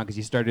was going on, because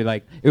you started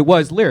it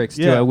was lyrics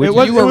to it.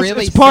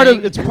 It's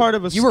part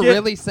of a skit. You were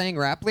really saying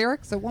rap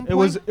lyrics at one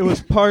point? It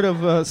was part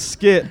of a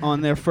skit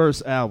on their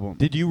first album.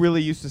 Did you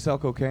really used to sell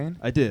cocaine?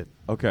 I did.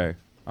 Okay.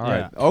 All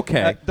right. Yeah.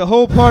 Okay. The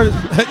whole part is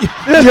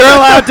You're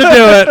allowed to do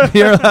it.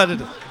 You're allowed to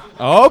do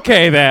it.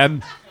 Okay,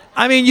 then.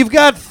 I mean, you've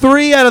got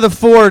 3 out of the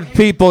 4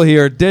 people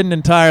here didn't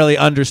entirely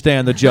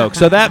understand the joke.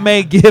 So that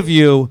may give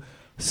you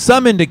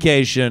some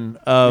indication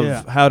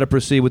of how to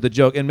proceed with the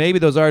joke. And maybe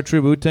those are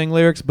true Wu-Tang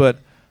lyrics, but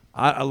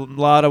a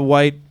lot of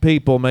white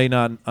people may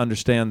not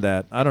understand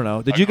that. I don't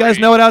know. Did you guys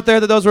know it out there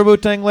that those were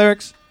Wu-Tang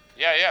lyrics?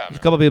 Yeah, yeah. A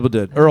couple people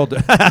did. Earl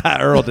did.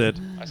 Earl did.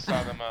 I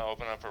saw them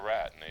open up for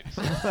Rat in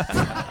 '86.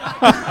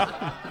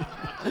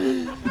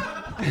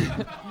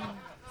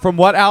 From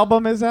what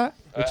album is that?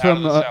 It's Out of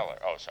from the Cellar.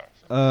 Oh,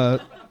 sorry.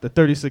 the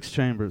 36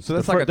 Chambers. So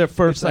that's the like their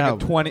first it's like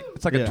album. a 20.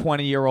 It's like a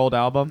 20-year-old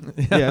album.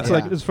 Yeah,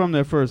 it's from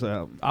their first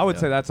album. I would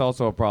say that's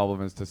also a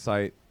problem is to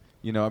cite.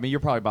 You know, I mean, you're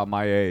probably about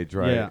my age,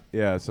 right? Yeah.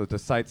 Yeah. So to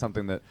cite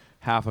something that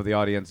half of the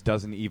audience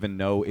doesn't even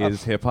know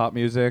is hip hop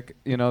music,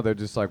 you know, they're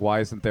just like,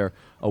 why isn't there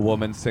a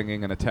woman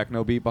singing and a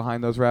techno beat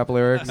behind those rap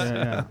lyrics?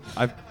 Yeah.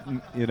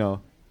 You know.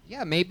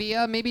 Yeah,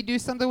 maybe do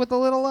something with a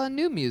little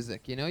new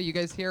music. You know, you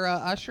guys hear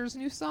Usher's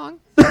new song?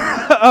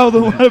 Oh,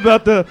 the one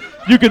about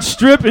you could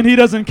strip and he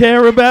doesn't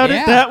care about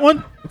Yeah. it. That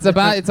one.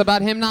 It's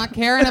about him not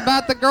caring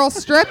about the girl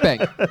stripping.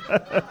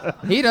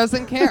 He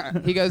doesn't care.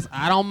 He goes,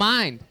 I don't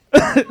mind.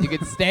 You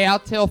could stay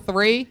out till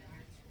 3.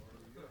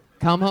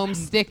 Come home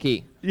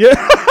sticky. Yeah.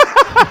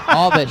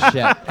 All this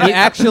shit. And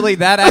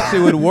that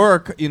actually would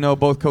work. You know,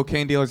 both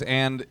cocaine dealers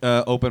and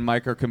open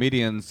micer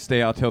comedians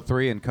stay out till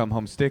 3 and come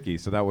home sticky.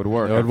 So that would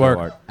work. That would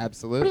work.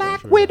 Absolutely.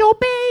 Black Widow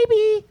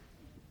baby.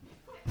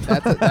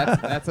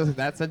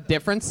 That's a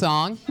different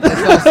song.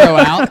 It's also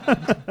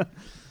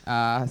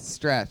out.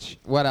 Stretch.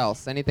 What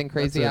else? Anything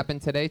crazy That's it.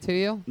 happened today to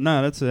you?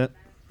 No, that's it.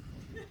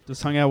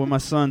 Just hung out with my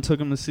son. Took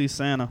him to see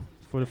Santa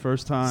for the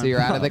first time. So you're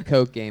out of the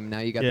coke game now.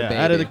 You got the baby.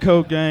 out of the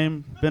coke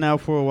game. Been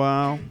out for a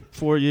while.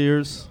 4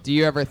 years. Do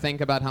you ever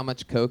think about how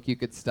much coke you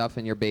could stuff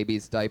in your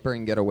baby's diaper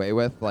and get away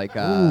with? Like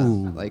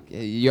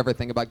you ever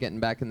think about getting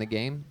back in the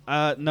game?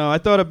 No, I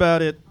thought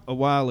about it a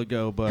while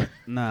ago, but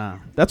nah.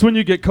 That's when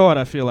you get caught,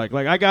 I feel like.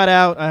 Like, I got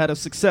out. I had a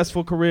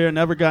successful career.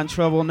 Never got in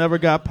trouble. Never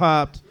got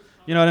popped.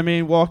 You know what I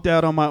mean? Walked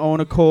out on my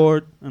own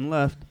accord and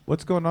left.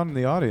 What's going on in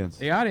the audience?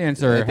 The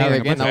audience I are think they're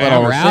having getting a bunch of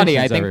little rowdy.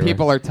 I conversations think everywhere.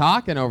 people are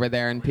talking over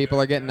there, and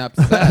people are getting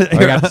upset. We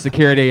got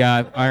security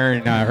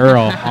Iron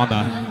Earl on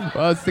the.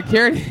 Well,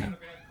 security.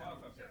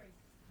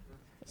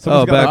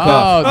 Back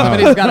off.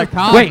 Somebody's got a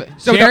cough. Wait,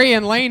 so Jerry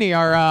and Laney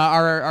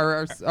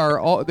are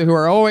who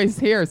are always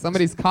here.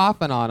 Somebody's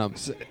coughing on them.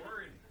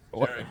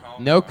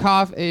 No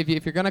cough.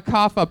 If you're gonna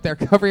cough up there,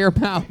 cover your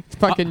mouth.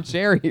 Fucking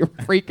Jerry, you'll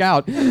freak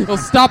out. He'll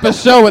stop a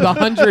show with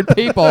 100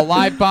 people,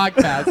 live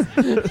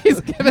podcast.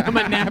 He's giving him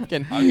a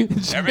napkin.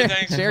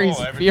 Everything's Jerry's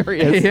cool,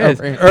 furious. He is.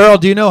 over here. Earl,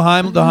 do you know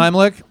the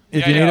Heimlich?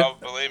 If you need it.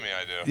 Believe me,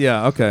 I do.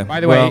 Yeah. Okay. By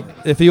the Well, way-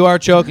 if you are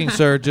choking,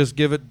 sir, just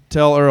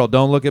tell Earl.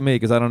 Don't look at me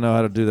because I don't know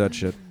how to do that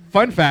shit.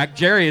 Fun fact: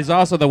 Jerry is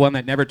also the one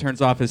that never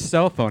turns off his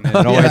cell phone, and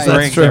it Yeah, always that's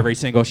rings true. every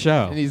single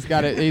show. And he's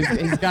got it.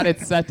 He's got it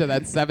set to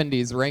that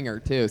 70s ringer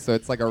too, so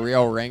it's like a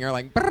real ringer,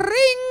 like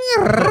ring,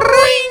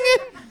 ring.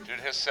 Dude,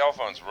 his cell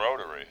phone's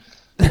rotary.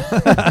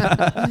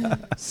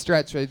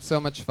 Stretch, we had so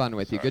much fun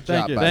with you. Good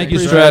Thank job, you. buddy. Thank you,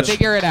 Appreciate Stretch. it.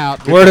 Figure it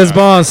out. Word is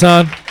bond,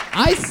 son.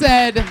 I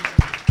said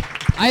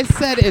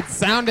it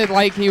sounded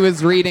like he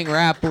was reading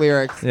rap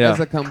lyrics Yeah. as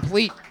a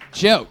complete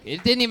joke.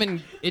 It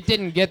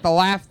didn't get the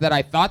laugh that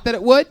I thought that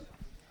it would.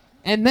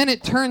 And then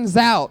it turns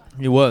out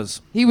He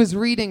was. he was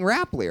reading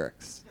rap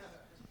lyrics.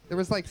 There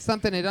was like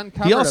something it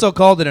uncovered. He also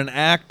called it an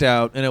act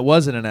out, and it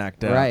wasn't an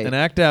act out. Right. An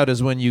act out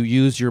is when you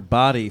use your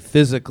body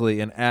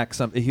physically and act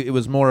something. It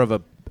was more of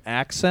a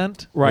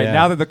accent. Right. Yeah.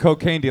 Now that the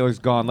cocaine dealer's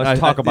gone,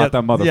 let's talk about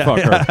that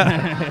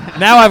motherfucker.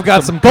 Now I've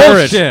got some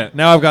courage. bullshit.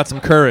 Now I've got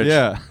some courage.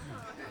 Yeah.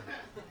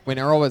 when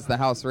Earl was the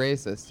house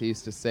racist, he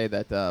used to say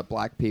that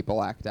black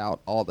people act out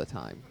all the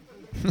time.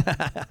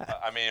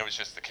 I mean, it was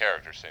just the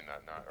character saying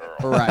that, not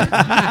Earl. Right.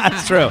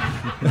 That's true.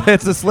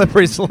 It's a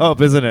slippery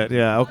slope, isn't it?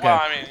 Yeah. Okay. Well,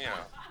 I mean,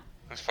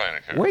 who's playing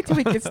a character? Wait till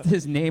he gets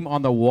his name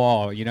on the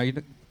wall.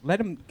 Let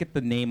him get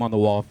the name on the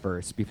wall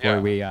first before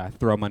we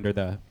throw him under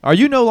the. Are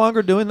you no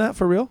longer doing that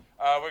for real?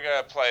 We're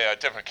going to play a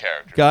different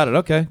character. Got it.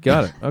 Okay.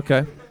 Got it.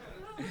 Okay.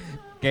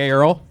 Gay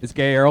Earl? Is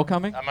Gay Earl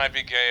coming? I might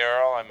be Gay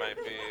Earl. I might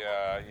be,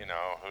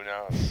 who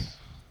knows?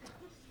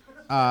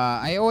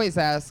 I always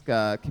ask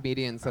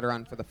comedians that are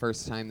on for the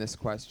first time this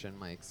question,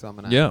 Mike, so I'm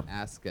going to Yeah.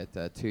 ask it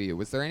to you.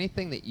 Was there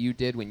anything that you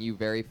did when you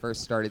very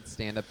first started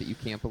stand-up that you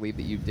can't believe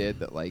that you did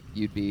that, like,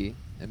 you'd be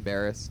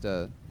embarrassed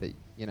that,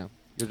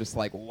 you're just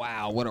like,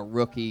 wow, what a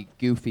rookie,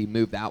 goofy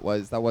move that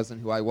was. That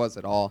wasn't who I was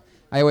at all.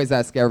 I always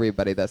ask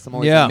everybody this. I'm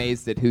always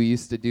amazed at who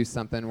used to do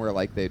something where,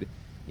 like, they'd,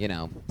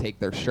 take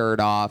their shirt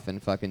off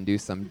and fucking do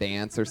some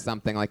dance or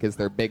something, like, as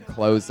their big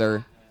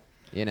closer,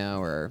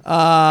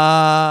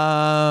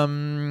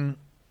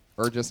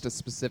 or just a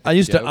specific I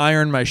used joke. to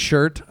iron my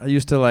shirt. I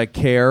used to like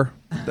care,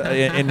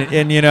 and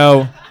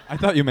I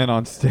thought you meant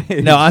on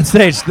stage. No, on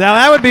stage. Now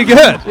that would be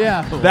good.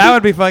 Yeah. That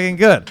would be fucking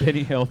good.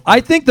 Benny Hill. I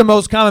think the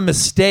most common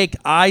mistake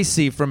I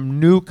see from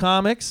new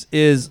comics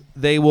is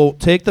they will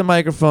take the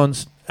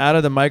microphones out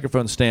of the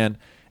microphone stand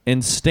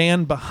and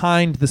stand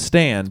behind the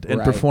stand and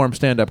Right. perform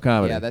stand-up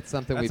comedy. Yeah, that's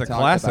something That's we've a talked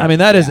classic. about. I mean,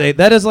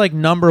 that is like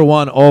number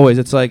one always.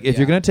 It's like if Yeah.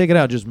 you're gonna take it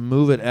out, just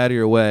move it out of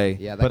your way.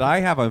 Yeah, But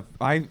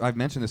I've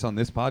mentioned this on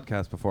this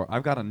podcast before.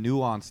 I've got a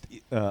nuanced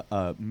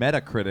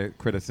meta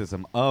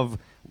criticism of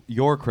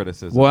your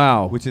criticism.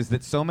 Wow. Which is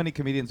that so many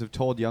comedians have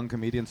told young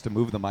comedians to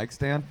move the mic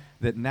stand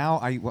that now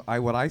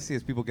what I see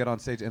is people get on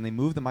stage and they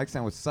move the mic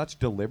stand with such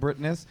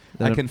deliberateness.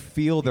 I can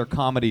feel their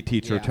comedy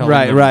teacher telling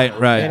them.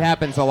 Right. It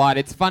happens a lot.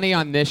 It's funny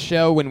on this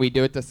show when we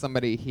do it to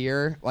somebody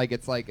here. Like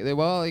it's like,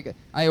 well, like,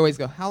 I always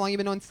go, "How long you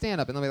been doing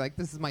stand-up?" And they'll be like,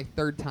 "This is my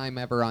 3rd time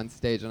ever on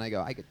stage." And I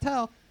go, "I could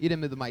tell you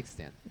didn't move the mic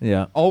stand."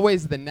 Yeah.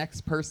 Always the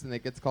next person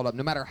that gets called up,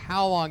 no matter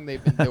how long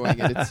they've been doing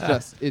it.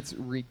 It's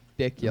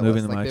ridiculous.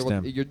 Moving the like mic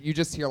stand. You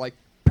just hear like,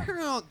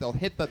 "Pow!" They'll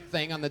hit the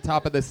thing on the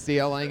top of the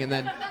ceiling, and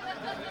then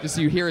just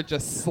you hear it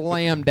just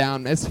slam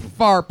down as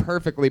far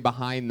perfectly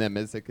behind them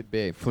as it could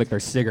be. Flick their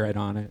cigarette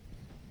on it.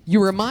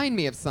 You remind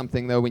me of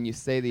something though when you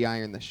say the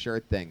iron the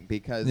shirt thing,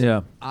 because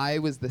I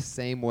was the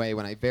same way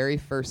when I very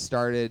first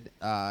started.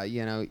 I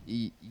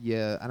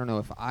don't know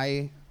if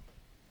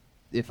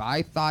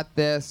I thought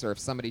this or if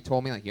somebody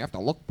told me like you have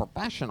to look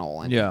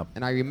professional.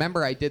 And I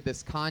remember I did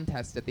this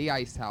contest at the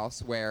Ice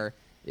House where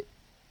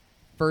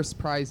first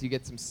prize you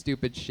get some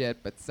stupid shit,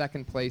 but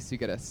second place you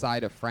get a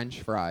side of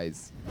French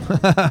fries.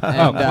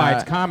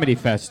 It's Comedy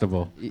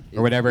Festival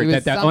or whatever.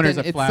 That owners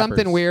of It's Flappers.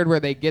 something weird where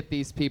they get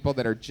these people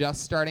that are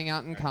just starting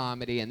out in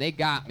comedy, and they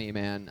got me,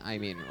 man. I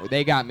mean,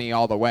 they got me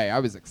all the way. I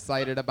was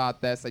excited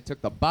about this. I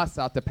took the bus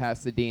out to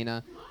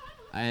Pasadena.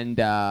 And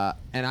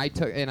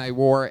I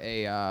wore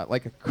a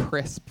like a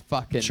crisp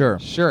fucking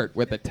shirt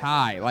with a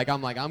tie. Like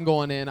I'm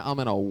going in. I'm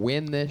gonna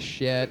win this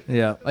shit.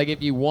 Yeah. Like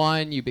if you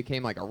won, you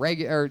became like a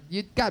regular.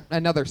 You got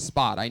another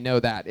spot. I know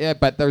that. Yeah,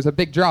 but there's a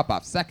big drop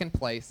off. Second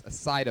place, a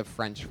side of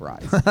French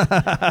fries.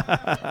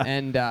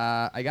 And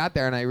I got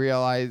there and I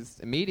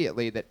realized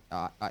immediately that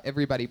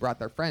everybody brought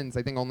their friends.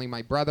 I think only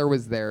my brother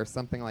was there,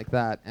 something like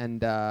that.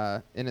 And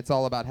it's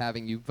all about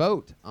having you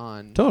vote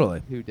on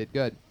who did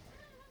good.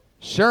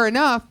 Sure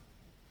enough.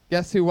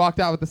 Guess who walked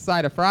out with a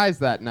side of fries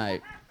that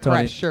night?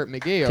 Tony. Fresh Shirt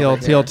McGee.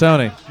 Kill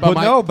Tony.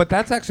 But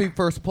that's actually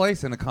first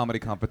place in a comedy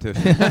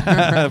competition.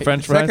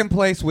 French fries. Second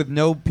place with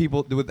no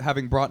people, with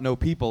having brought no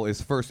people, is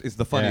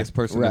the funniest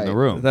person in the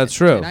room. That's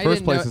true.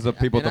 First place is the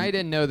people. And I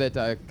didn't know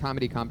that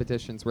comedy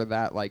competitions were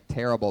that like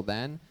terrible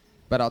then,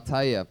 but I'll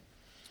tell you,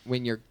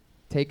 when you're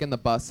taking the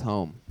bus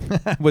home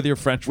with your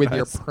French fries. with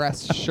your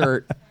pressed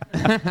shirt.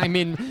 I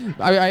mean,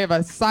 I have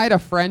a side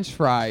of French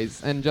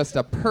fries and just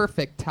a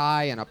perfect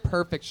tie and a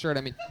perfect shirt.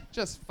 I mean,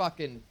 just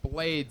fucking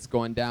blades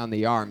going down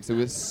the arms. It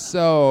was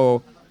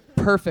so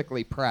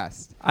perfectly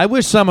pressed. I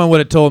wish someone would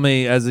have told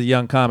me as a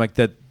young comic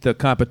that the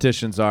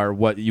competitions are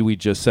what we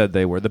just said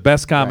they were. The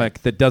best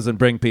comic that doesn't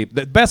bring people.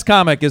 The best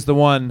comic is the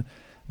one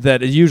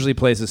that usually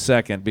places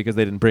second because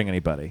they didn't bring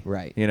anybody.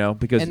 Right. You know,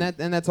 because and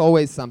that's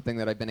always something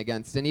that I've been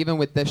against. And even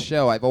with this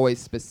show, I've always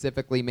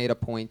specifically made a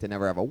point to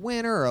never have a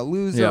winner or a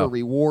loser or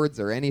rewards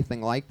or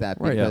anything like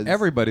that. Right, because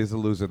everybody's a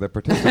loser that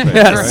participates.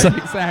 Yes. Right?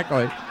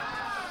 Exactly.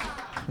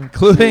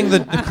 including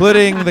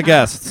the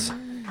guests.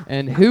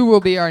 And who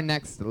will be our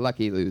next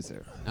lucky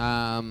loser?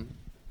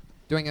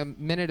 Doing a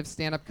minute of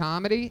stand-up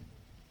comedy,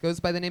 goes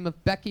by the name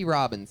of Becky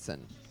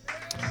Robinson.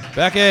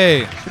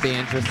 Becky. Should be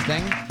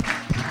interesting.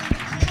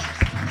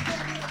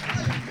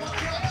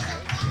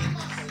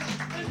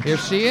 Here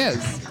she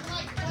is.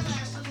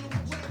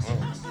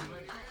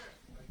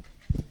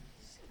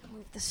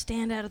 Move the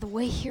stand out of the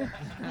way here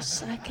for a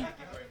second.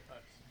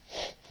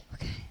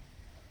 Okay.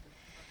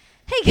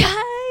 Hey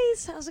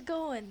guys, how's it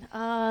going?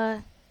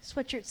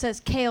 Sweatshirt says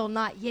Kale,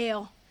 not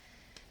Yale.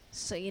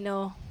 So you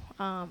know.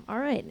 All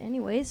right.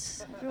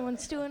 Anyways,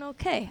 everyone's doing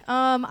okay.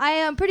 I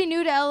am pretty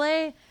new to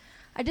LA.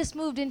 I just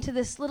moved into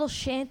this little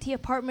shanty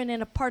apartment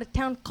in a part of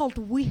town called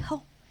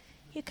WeHo.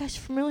 You guys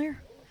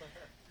familiar?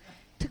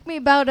 Took me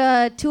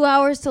about 2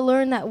 hours to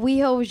learn that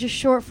WeHo was just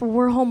short for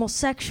we're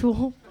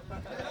homosexual.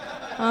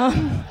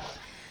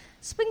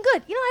 It's been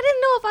good. You know, I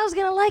didn't know if I was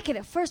gonna like it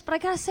at first, but I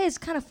gotta say it's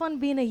kind of fun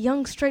being a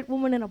young straight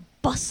woman in a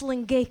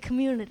bustling gay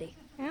community.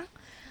 Yeah,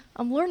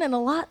 I'm learning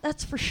a lot,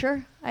 that's for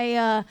sure.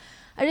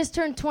 I just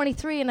turned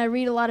 23 and I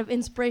read a lot of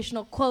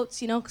inspirational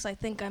quotes, you know, because I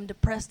think I'm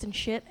depressed and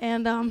shit.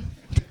 And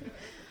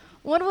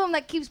one of them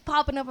that keeps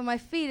popping up on my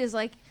feed is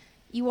like,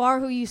 "You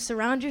are who you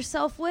surround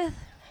yourself with,"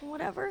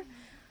 whatever.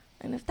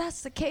 And if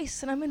that's the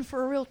case, then I'm in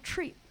for a real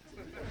treat.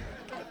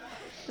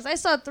 Because I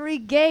saw 3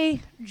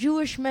 gay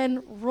Jewish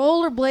men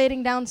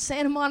rollerblading down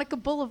Santa Monica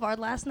Boulevard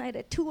last night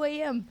at 2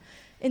 a.m.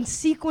 in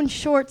sequin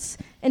shorts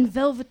and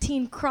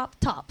velveteen crop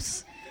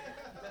tops.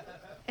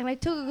 And I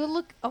took a good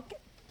look. Okay.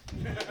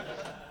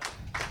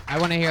 I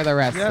want to hear the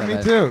rest of it. Yeah,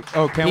 me too.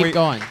 Oh, Keep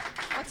going.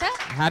 What's that?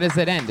 How does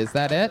it end? Is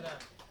that it?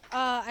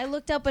 I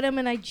looked up at him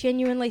and I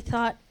genuinely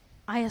thought,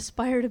 I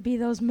aspire to be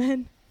those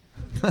men.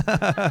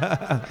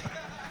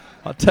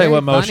 I'll tell you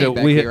what, Very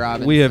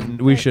Moshe,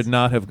 funny, we should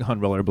not have gone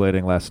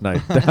rollerblading last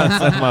night.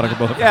 Santa Monica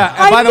Boulevard. Yeah,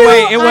 and I by the knew-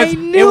 way, I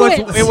knew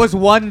it was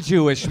one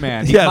Jewish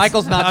man. Yes,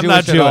 Michael's not I'm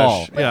Jewish not at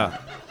all. Yeah.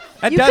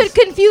 That You does-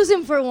 could confuse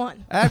him for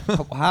one.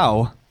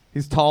 How?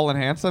 He's tall and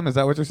handsome. Is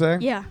that what you're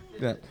saying? Yeah.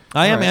 Yeah.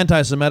 I am All right.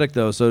 anti-Semitic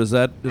though, so does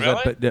that?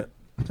 Really? Yeah.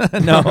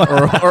 No.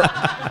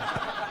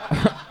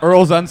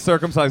 Earl's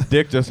uncircumcised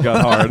dick just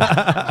got hard.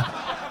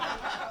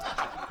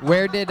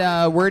 Where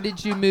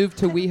did you move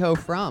to WeHo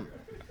from?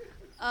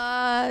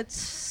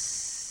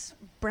 It's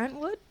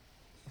Brentwood.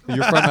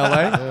 You're from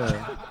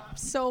LA?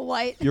 So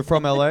white. You're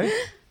from LA?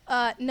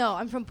 No,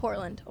 I'm from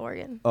Portland,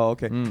 Oregon. Oh,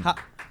 okay.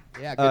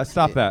 Yeah,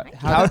 Stop that.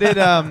 How did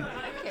you?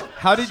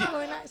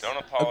 Really nice. Don't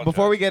apologize.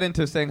 Before we get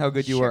into saying how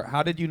good you were,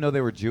 how did you know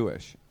they were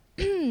Jewish?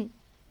 They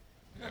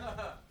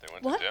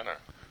went What? to dinner.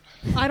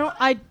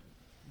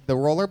 The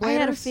rollerbladers? I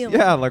had a feeling.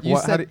 Yeah, like You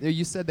what? How said,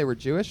 you said they were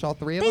Jewish, all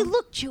three of They them?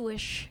 look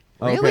Jewish.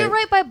 Okay. We were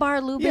right by Bar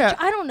Lubitsch. Yeah,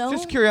 I don't know.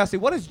 Just curiosity.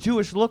 What does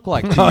Jewish look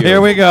like to Oh, you?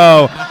 here we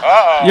go.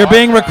 Uh-oh. You're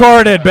being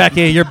recorded,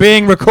 Becky. You're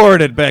being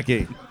recorded,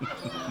 Becky.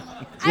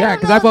 Yeah,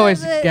 because I've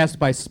always guessed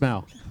by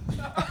smell.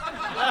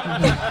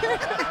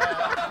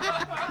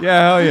 Yeah,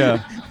 hell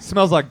yeah.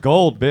 Smells like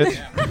gold, bitch.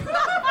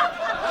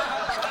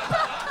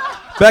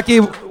 Becky,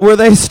 were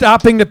they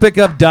stopping to pick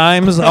up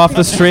dimes off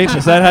the street?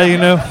 Is that how you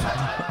knew?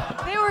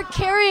 They were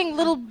carrying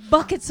little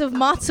buckets of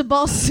matzo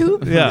ball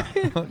soup. Yeah.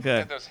 Okay.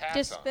 Get those hats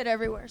Just on. spit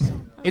everywhere.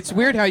 So. It's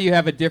weird how you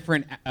have a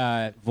different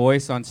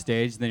voice on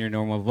stage than your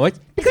normal voice.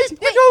 Because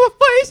your normal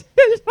voice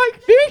is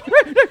like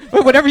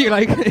or whatever you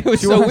like. It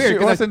was so weird. She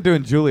 'cause I- wasn't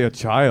doing Julia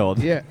Child.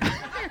 Yeah.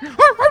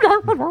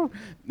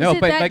 No, Is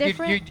it but that like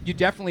different? you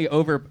definitely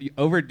you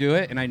overdo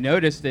it, and I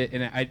noticed it.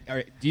 And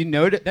do you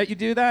know that you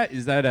do that?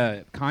 Is that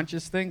a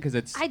conscious thing? Because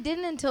it's I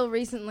didn't until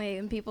recently,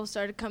 and people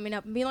started coming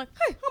up and being like,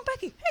 "Hey, I'm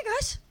Becky. Hey,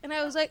 guys." And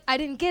I was like, I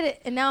didn't get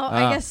it, and now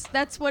I guess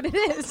that's what it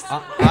is.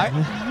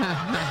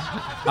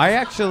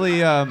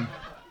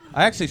 I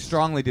actually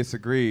strongly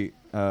disagree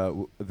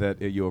that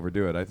you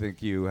overdo it. I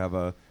think you have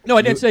a. no,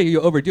 I didn't say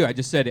you overdo it. I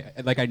just said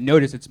like I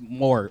noticed it's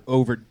more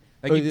over.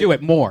 Like you do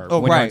it more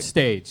when you're on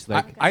stage.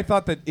 Like I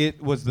thought that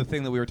it was the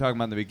thing that we were talking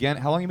about in the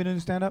beginning. How long have you been doing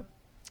stand-up?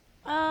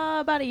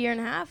 About a year and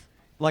a half.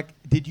 Like,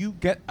 did you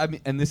get? I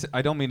mean, and this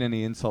I don't mean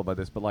any insult by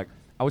this, but like,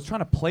 I was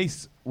trying to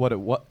place what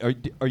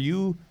are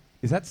you?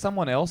 Is that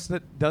someone else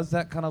that does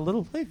that kind of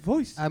little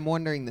voice? I'm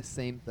wondering the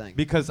same thing.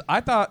 Because I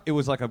thought it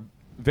was like a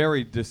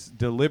very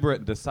deliberate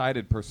and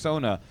decided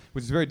persona,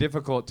 which is very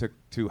difficult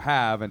to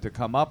have and to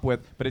come up with,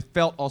 but it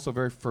felt also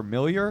very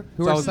familiar.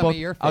 Who So are I was some both, of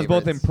your I was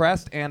both favorites?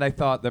 impressed, and I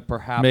thought that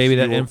perhaps Maybe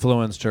that you-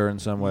 influenced her in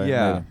some way.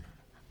 Yeah. Maybe.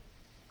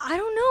 I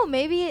don't know.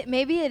 Maybe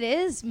it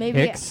is. Maybe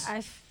Hicks?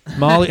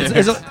 Molly,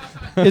 is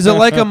it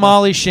like a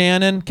Molly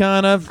Shannon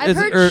kind of? I've Is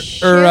heard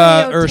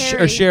it, or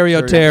Sherry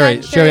O'Terry?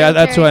 I've done Sherry, Sherry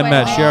that's what I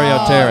meant. O'Terry Sherry quite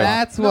a O'Terry. Oh,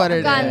 that's what it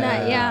is. Gotten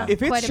that, yeah. If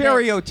quite it's a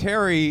Sherry bit.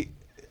 O'Terry,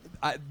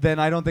 then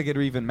I don't think it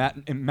even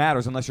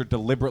matters unless you're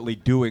deliberately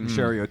doing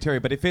Sherry O'Terry.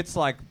 But if it's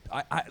like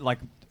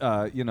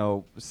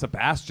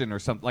Sebastian or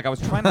something, like I was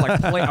trying to like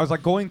play. I was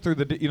like going through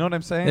you know what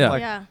I'm saying? Yeah.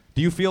 Like, Yeah.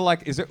 do you feel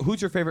like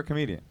who's your favorite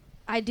comedian?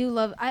 I do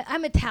love.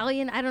 I'm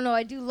Italian. I don't know.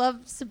 I do love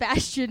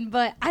Sebastian,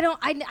 but I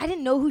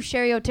didn't know who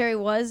Sherry O'Terry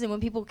was. And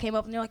when people came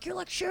up and they're like, "You're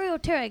like Sherry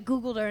O'Terry," I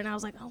googled her and I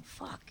was like, "Oh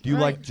fuck." Do you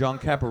right. like John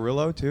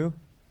Caparulo too?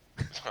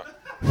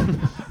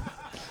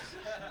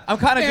 I'm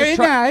kind of Very just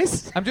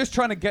nice. I'm just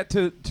trying to get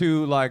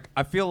to like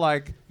I feel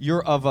like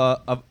you're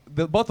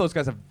both those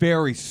guys have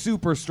very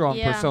super strong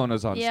Yeah.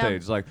 personas on Yeah.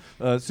 stage, like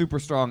super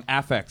strong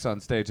affects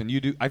on stage, and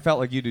you do. I felt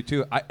like you do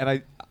too.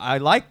 I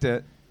liked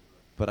it,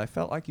 but I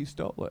felt like you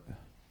stole it.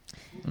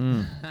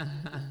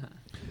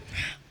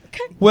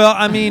 Well,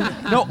 I mean,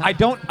 No, I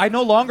don't. I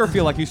no longer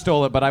feel like you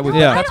stole it, but I was.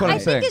 Yeah. That's what I I'm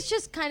saying. think it's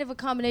just kind of a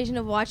combination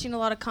of watching a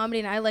lot of comedy,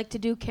 and I like to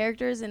do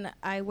characters, and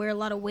I wear a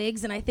lot of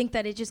wigs, and I think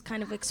that it just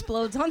kind of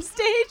explodes on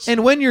stage.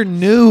 and when you're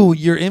new,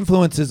 your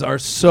influences are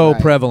so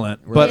Right.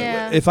 prevalent. But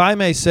Yeah. if I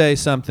may say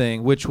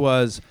something, which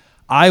was,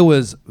 I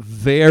was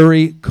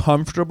very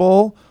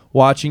comfortable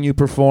watching you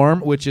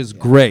perform, which is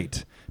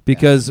great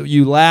because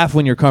you laugh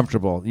when you're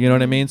comfortable. You know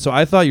what I mean? So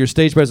I thought your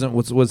stage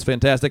presence was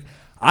fantastic.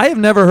 I have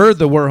never heard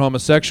the word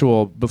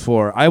homosexual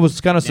before. I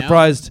was kind of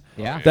surprised.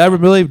 Yeah. That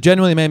really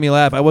genuinely made me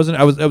laugh. It was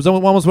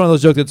almost one of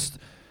those jokes that's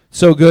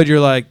so good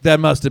you're like, that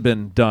must have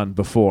been done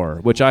before,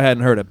 which I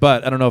hadn't heard it.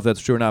 But I don't know if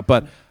that's true or not.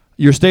 But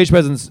your stage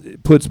presence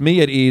puts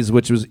me at ease,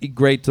 which was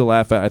great to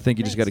laugh at. I think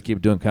you just got to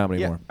keep doing comedy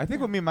Yeah, more. I think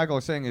what me and Michael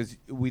are saying is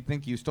we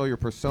think you stole your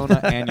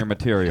persona and your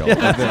material.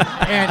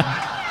 And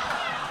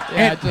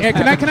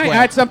can I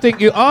add something?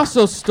 You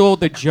also stole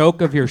the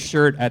joke of your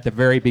shirt at the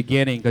very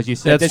beginning because you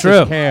said That's this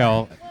true. is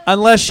kale.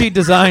 Unless she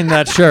designed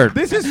that shirt.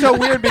 This is so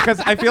weird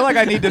because I feel like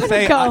I need to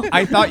say go.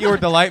 I thought you were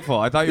delightful.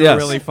 I thought you Yes, were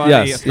really funny,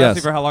 yes, especially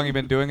yes. for how long you've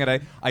been doing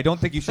it. I don't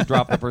think you should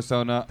drop the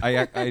persona.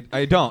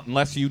 I don't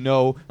unless you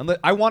know.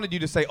 I wanted you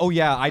to say, "Oh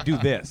yeah, I do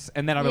this,"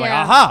 and then I'll be like,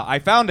 Yeah. "Aha, I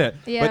found it."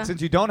 Yeah. But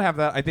since you don't have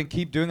that, I think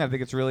keep doing it. I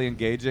think it's really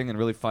engaging and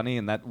really funny.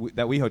 And that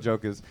WeHo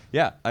joke is,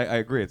 yeah, I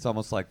agree. It's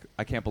almost like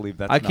I can't believe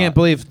that. I can't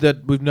believe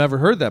that we've never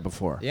heard that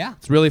before. Yeah.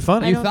 It's really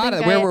funny. I You don't thought of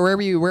think that. I-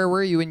 Where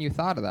were you when you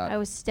thought of that? I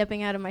was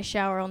stepping out of my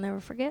shower. I'll never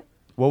forget.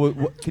 What,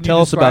 can you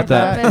Tell us about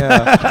describe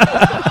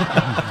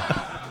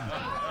that.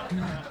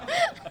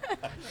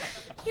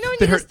 You know when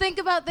you just think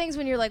about things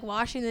when you're like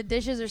washing the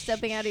dishes or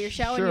stepping out of your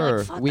shower and you're Sure.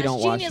 like, fuck, We that's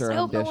don't wash genius. our I own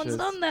hope no one's dishes.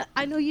 done that.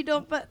 I know you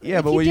don't, but Yeah,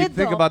 if but when you did,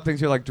 think though. about things,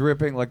 you're like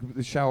dripping, like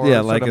the shower, Yeah,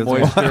 sort like of it's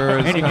moisture.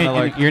 is And kinda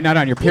like, you're not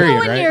on your you know period,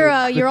 when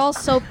right? you're all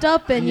soaped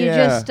up and Yeah. you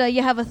just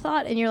you have a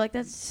thought and you're like,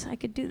 I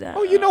could do that.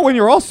 oh, you know when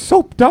you're all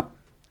soaped up.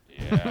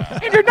 Yeah.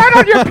 And you're not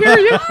on your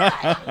period.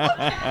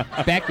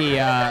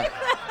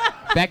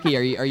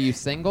 Becky, are you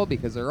single?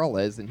 Because Earl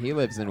is, and he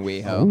lives in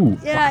WeHo.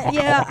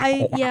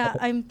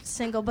 I'm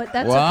single, but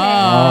that's Whoa.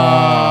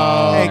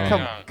 okay.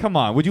 Hey, come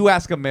on. Would you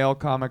ask a male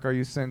comic, are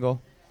you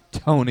single?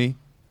 Tony.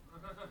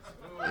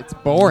 It's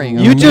boring.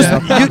 You just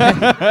I'm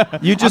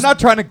not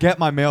trying to get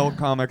my male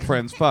comic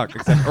friends fucked,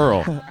 except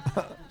Earl.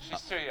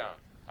 She's too young.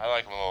 I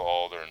like him a little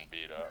older and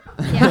beat up.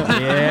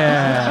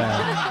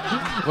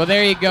 Yeah. Well,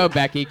 there you go,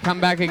 Becky. Come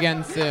back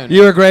again soon.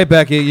 You were great,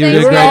 Becky. You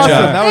did a great awesome.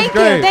 job. That was Thank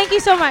great. you. Thank you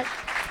so much.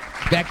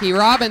 Becky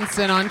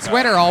Robinson on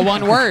Twitter, all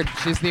one word.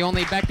 She's the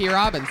only Becky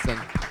Robinson.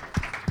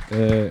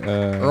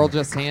 Earl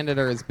just handed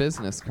her his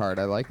business card.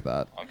 I like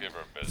that. I'll give her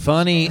a business.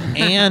 Funny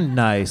and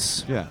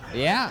nice. Yeah.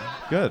 Yeah.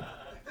 Good.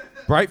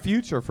 Bright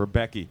future for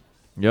Becky.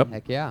 Yep.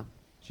 Heck yeah.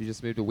 She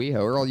just moved to WeHo.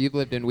 Earl, you've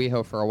lived in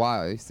WeHo for a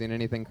while. You seen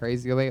anything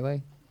crazy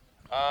lately?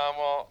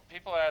 Well,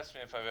 people ask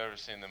me if I've ever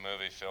seen the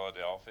movie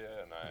Philadelphia,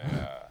 and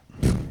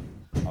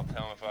I'll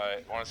tell them if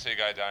I want to see a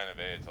guy dying of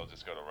AIDS, I'll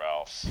just go to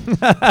Ralph's.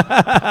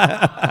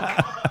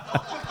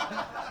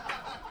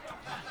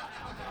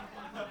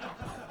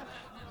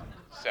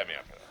 Set me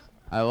up for that.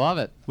 I love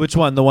it. Which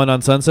one? The one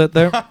on Sunset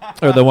there,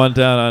 or the one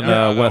down on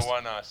No, West? the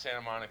one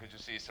Santa Monica,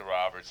 just east of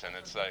Robertson.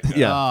 It's like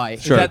Yeah. Oh, I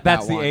Sure. hate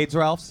That's that the one. AIDS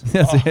Ralph's?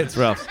 It's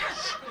Ralph's.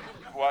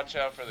 watch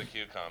out for the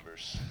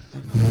cucumbers.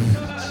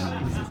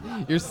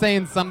 You're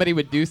saying somebody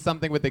would do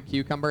something with the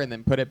cucumber and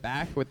then put it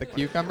back with the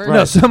cucumber?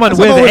 No, someone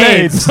with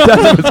AIDS.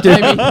 That's what's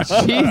I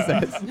mean,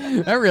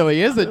 Jesus. That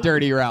really is a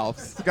dirty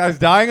Ralph's. This guy's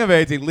dying of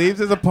AIDS. He leaves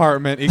his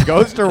apartment. He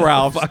goes to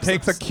Ralph's,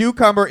 takes a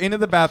cucumber into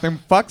the bathroom,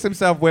 fucks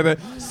himself with it,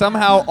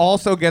 somehow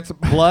also gets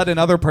blood and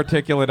other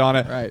particulate on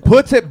it, Right.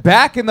 puts it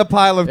back in the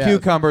pile of Yes.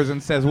 cucumbers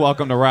and says,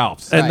 "Welcome to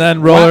Ralph's." And Right.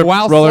 then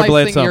while rollerblades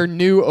slicing your home.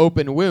 new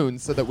open wound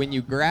so that when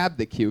you grab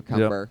the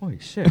cucumber, Holy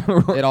shit.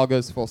 it all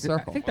goes full I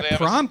circle. think Well, the they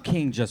have a prom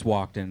king just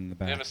walked in the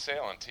They have back. a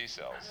sale on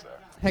T-cells there.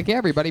 Heck yeah,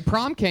 everybody.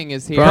 Prom King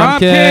is here. Prom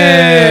King.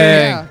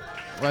 Yeah.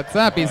 What's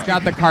up? He's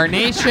got the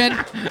carnation.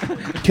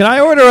 Can I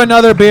order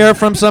another beer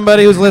from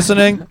somebody who's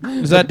listening?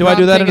 Is that? Do I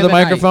do that Prom into King the of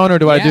night. microphone, or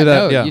do I Yeah, do that?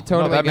 no, Yeah. you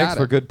totally that got makes it.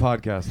 for good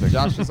podcasting.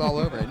 Josh is all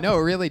over it. No,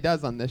 it really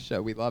does on this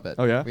show. We love it.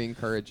 Oh, yeah? We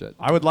encourage it.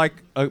 I would like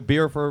a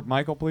beer for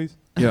Michael, please.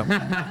 Yeah.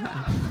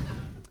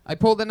 I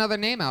pulled another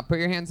name out. Put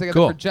your hands together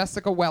Cool. for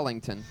Jessica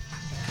Wellington.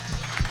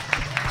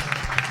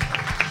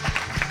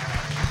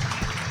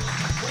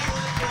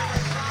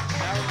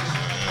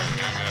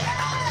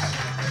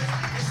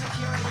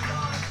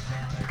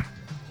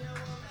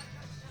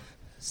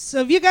 So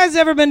have you guys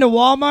ever been to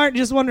Walmart and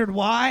just wondered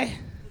why?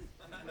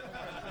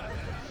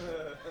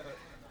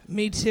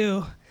 Me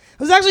too.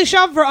 I was actually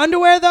shopping for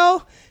underwear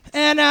though,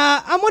 and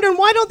I'm wondering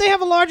why don't they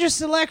have a larger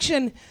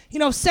selection,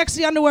 of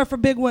sexy underwear for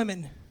big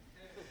women?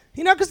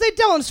 Because they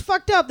don't. It's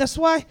fucked up. That's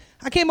why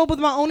I came up with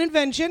my own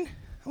invention.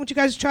 I want you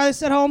guys to try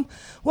this at home.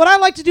 What I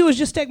like to do is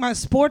just take my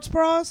sports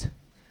bras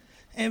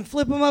and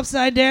flip them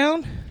upside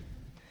down.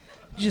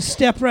 Just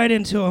step right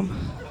into them.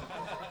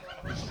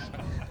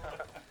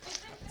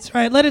 That's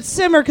right. Let it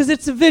simmer because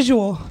it's a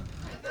visual.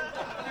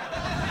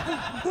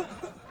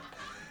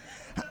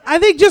 I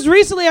think just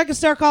recently I could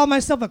start calling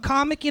myself a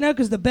comic,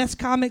 because the best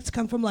comics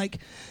come from like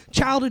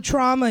childhood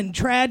trauma and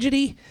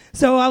tragedy.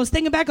 So I was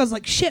thinking back, I was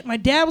like, shit, my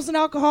dad was an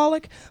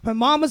alcoholic, my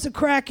mom was a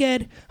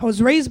crackhead, I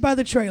was raised by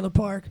the trailer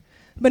park.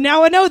 But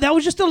now I know that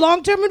was just a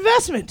long-term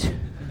investment.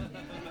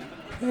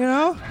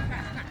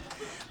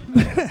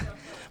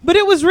 But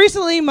it was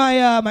recently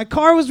my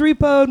car was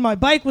repoed, my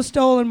bike was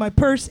stolen, my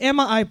purse and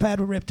my iPad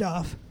were ripped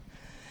off.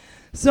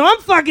 So I'm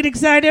fucking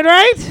excited,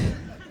 right?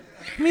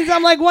 Means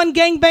I'm like one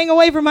gangbang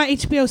away from my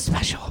HBO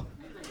special.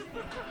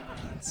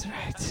 That's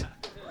right.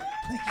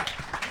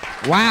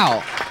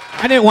 Wow.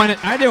 I didn't want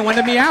it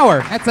in the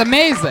hour. That's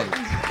amazing.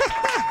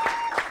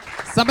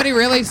 Somebody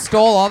really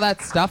stole all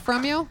that stuff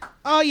from you?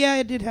 Oh yeah,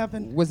 it did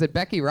happen. Was it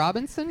Becky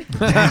Robinson?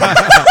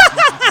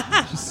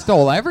 She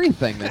stole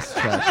everything, this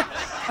chick.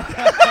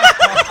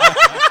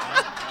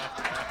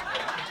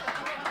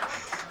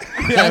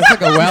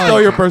 Jessica Wellington.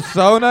 Stole your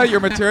persona, your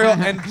material,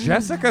 and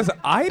Jessica's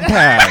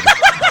iPad.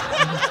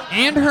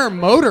 And her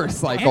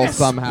motorcycle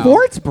somehow.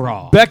 Sports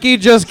bra. Becky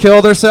just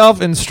killed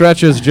herself in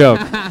Stretch's joke.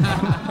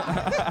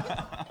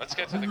 Let's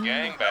get to the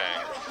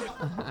gangbang.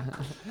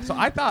 So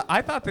I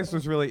thought this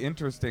was really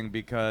interesting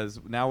because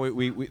now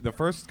we the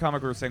first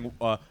comic we were saying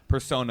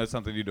persona is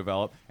something you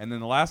develop, and then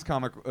the last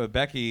comic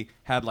Becky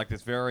had like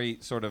this very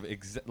sort of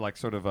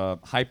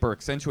hyper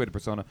accentuated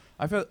persona.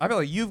 I feel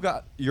like you've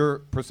got your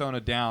persona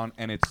down,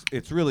 and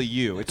it's really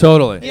you. It's,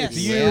 Totally. Yes. It's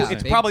you. Yeah,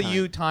 it's big probably time.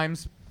 you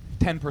times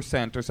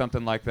 10% or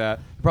something like that.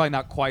 Probably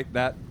not quite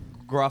that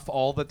gruff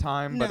all the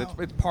time, but No.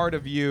 it's part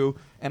of you.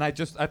 And I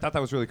thought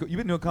that was really cool. You've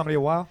been doing comedy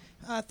a while?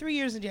 3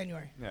 years in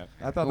January. Yeah.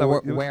 I thought that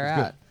was Where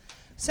good. at?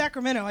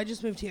 Sacramento. I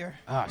just moved here.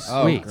 Ah,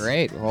 Oh, Sweet.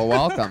 great. Well,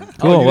 welcome.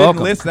 Cool, you welcome.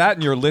 didn't list that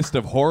in your list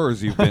of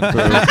horrors you've been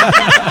through.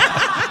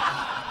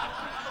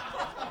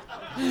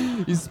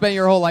 You spent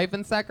your whole life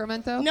in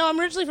Sacramento? No, I'm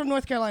originally from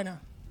North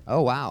Carolina.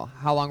 Oh, wow.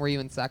 How long were you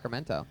in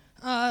Sacramento?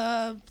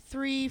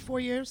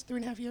 3-4 years,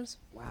 3.5 years.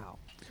 Wow.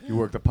 You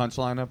work the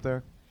punchline up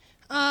there?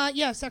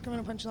 Yeah,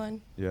 Sacramento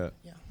Punchline. Yeah.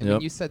 And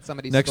then you said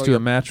somebody next stole to your a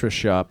mattress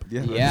shop.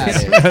 Yeah, it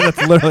is.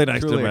 That's literally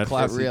next to Truly a a mattress.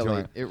 classy It really,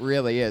 joint. it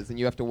really is, and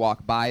you have to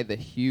walk by the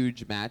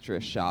huge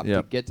mattress shop to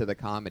Yep. get to the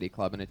comedy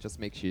club, and it just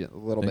makes you a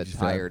little Makes bit you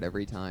sad. tired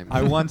every time.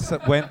 I once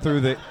went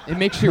through the. It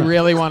makes you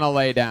really want to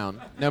lay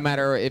down, no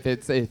matter if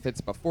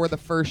it's before the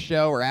first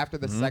show or after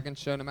the second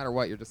show. No matter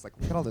what, you're just like,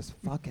 look at all this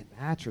fucking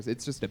mattress.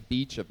 It's just a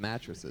beach of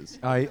mattresses.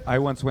 I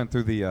once went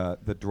through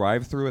the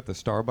drive-through at the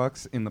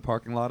Starbucks in the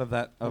parking lot of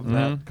that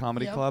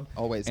comedy Yep. club.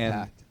 Always And-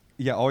 packed.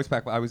 Yeah, always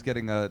packed. I was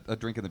getting a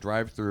drink in the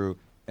drive-through,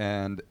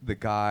 and the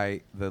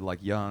guy, the like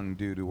young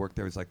dude who worked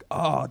there, was like,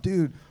 "Oh,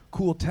 dude,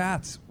 cool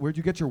tats. Where'd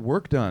you get your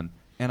work done?"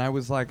 And I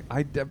was like,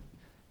 I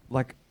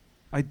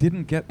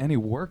didn't get any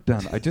work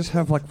done. I just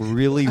have like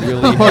really,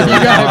 really hairy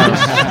arms.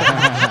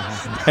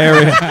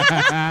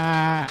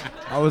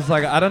 I was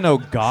like, I don't know,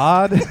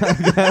 God, I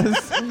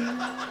guess.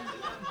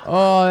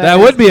 Oh, That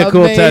would be a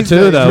cool amazing.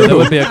 tattoo, though. That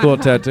would be a cool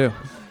tattoo.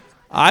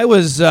 I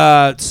was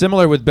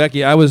similar with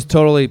Becky. I was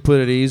totally put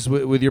at ease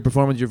with your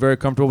performance. You're very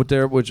comfortable with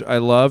there, which I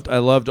loved. I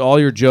loved all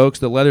your jokes.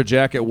 The leather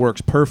jacket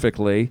works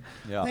perfectly.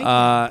 Yeah.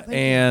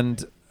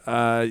 Thank you.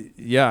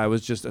 Yeah, I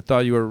thought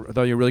you were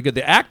really good.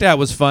 The act out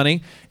was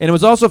funny, and it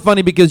was also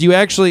funny because you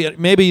actually,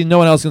 maybe no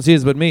one else can see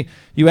this but me,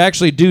 you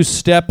actually do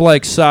step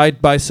like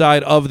side by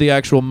side of the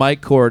actual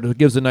mic cord. It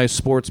gives a nice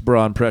sports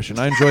bra impression.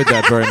 I enjoyed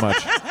that very much.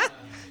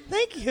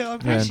 Thank you. I I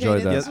appreciate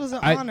enjoyed it. that. This was an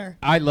honor.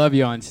 I love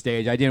you on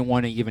stage. I didn't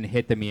want to even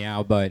hit the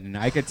meow button.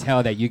 I could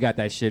tell that you got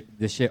the shit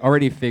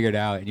already figured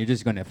out, and you're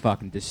just going to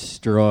fucking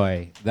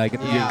destroy. Like,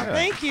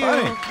 Thank you.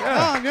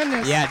 Oh,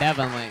 goodness. Yeah,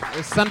 definitely.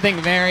 There's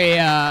something very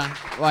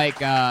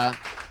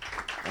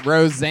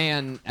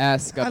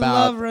Roseanne-esque I about.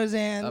 love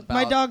Roseanne. My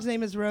about- dog's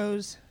name is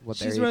Rose. Well,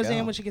 there She's you Roseanne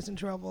go. when she gets in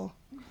trouble.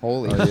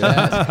 Holy shit.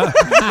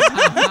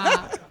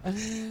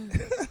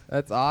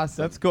 That's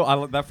awesome. That's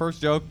cool. That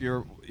first joke,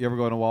 you ever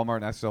go to Walmart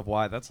and ask yourself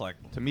why? That's like,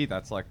 to me,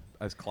 that's like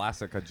as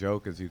classic a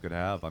joke as you could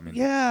have. I mean,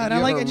 Yeah, and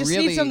you I have a just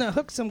really- need something to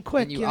hook some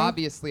quick. And you know?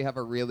 obviously have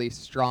a really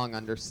strong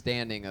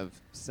understanding of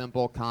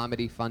simple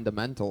comedy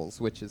fundamentals,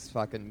 which is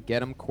fucking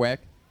get them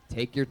quick,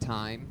 take your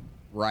time,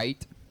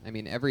 write. I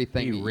mean,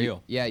 everything. Be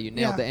real. Yeah, you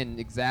nailed Yeah. it. And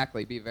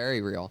exactly, be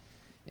very real.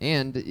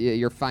 And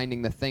you're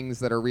finding the things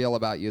that are real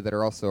about you that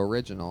are also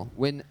original.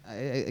 When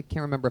I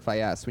can't remember if I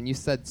asked, when you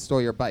said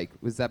stole your bike,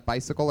 was that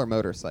bicycle or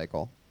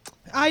motorcycle?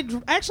 I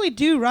actually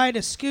do ride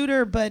a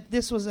scooter, but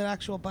this was an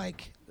actual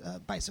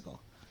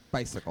bicycle.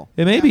 Bicycle.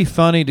 It may be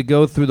funny to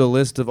go through the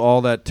list of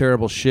all that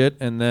terrible shit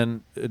and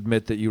then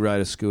admit that you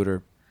ride a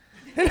scooter.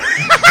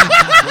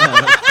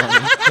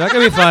 That could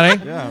be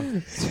funny. yeah.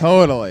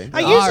 Totally.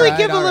 I usually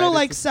give a little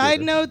side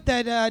note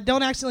that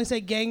don't accidentally say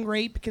gang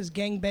rape because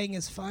gang bang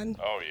is fun.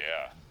 Oh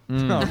yeah.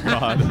 Oh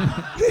God.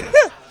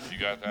 You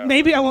got that.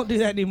 Maybe I won't do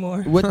that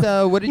anymore. What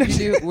did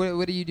you do?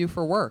 What do you do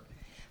for work?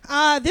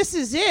 This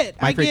is it.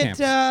 I free get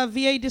camps.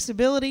 VA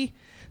disability,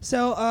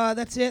 so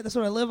that's it. That's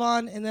what I live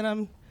on, and then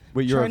I'm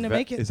Wait, you're trying a to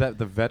make it. Is that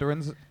the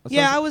Veterans?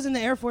 Yeah, I was in the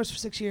Air Force for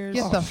 6 years.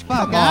 Get the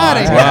fuck out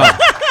of here!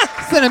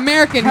 It's an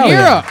American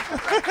hero.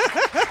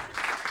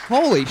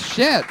 Holy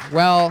shit!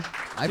 Well,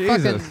 I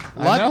Jesus.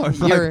 fucking I know, love it's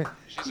you.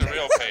 She's a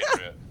real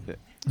patriot.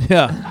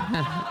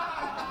 Yeah.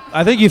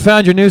 I think you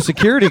found your new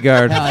security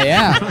guard. Hell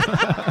yeah!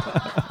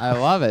 I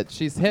love it.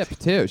 She's hip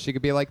too. She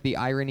could be like the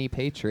irony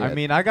patriot. I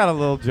mean, I got a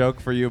little joke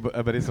for you,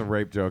 but it's a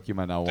rape joke. You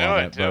might not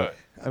want Do it.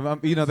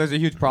 You know, there's a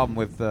huge problem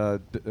with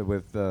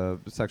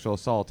sexual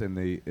assault in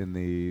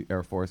the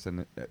Air Force,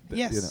 and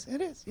Yes, you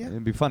know, it is. Yeah.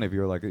 it'd be funny if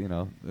you were like, you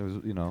know, there was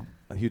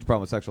a huge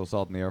problem with sexual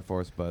assault in the Air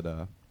Force, but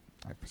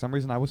for some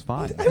reason I was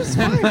fine.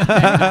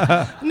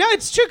 No,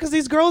 it's true because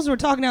these girls were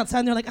talking outside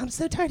and they're like, I'm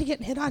so tired of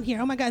getting hit on here.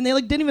 Oh my God. And they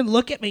like didn't even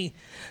look at me.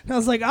 And I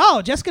was like,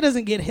 oh, Jessica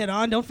doesn't get hit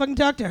on. Don't fucking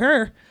talk to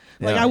her.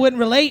 Like Yeah. I wouldn't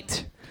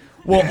relate.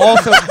 Well,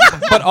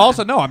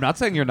 also, no, I'm not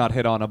saying you're not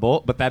hit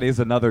onable, but that is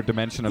another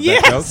dimension of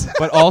Yes. that joke.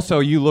 But also,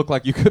 you look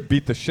like you could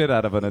beat the shit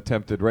out of an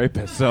attempted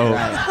rapist. So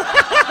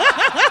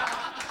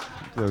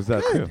there's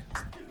that too.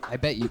 I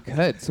bet you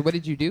could. So what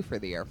did you do for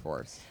the Air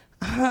Force?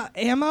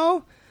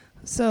 Ammo.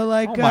 So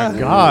like. Oh my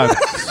God!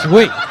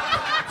 Sweet.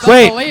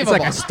 Wait, Unbelievable. It's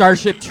like a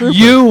Starship Trooper.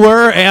 you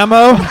were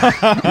ammo?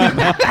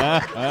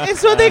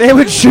 It's what They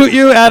would shoot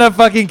you out of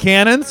fucking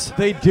cannons?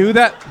 They do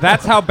that.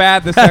 That's how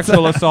bad the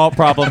sexual assault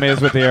problem is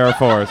with the Air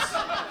Force.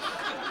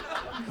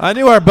 I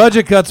knew our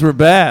budget cuts were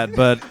bad,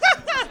 but...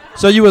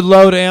 So you would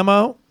load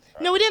ammo?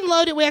 No, we didn't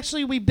load it.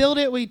 We build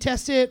it, we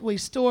test it, we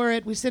store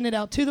it, we send it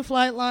out to the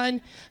flight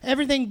line.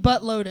 Everything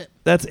but load it.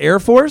 That's Air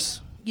Force?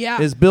 Yeah.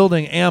 Is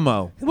building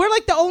ammo. We're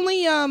like the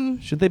only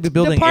Should they be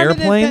building department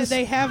airplanes? that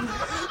they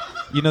have.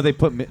 You know,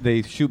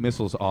 they shoot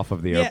missiles off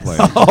of the Yes.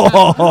 airplane.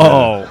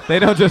 Oh. They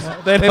don't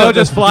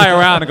just fly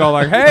around and go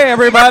like, "Hey,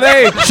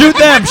 everybody, Shoot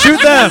them!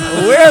 Shoot them!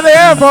 we're the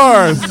Air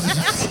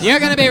Force." You're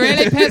gonna be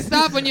really pissed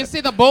off when you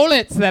see the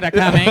bullets that are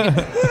coming.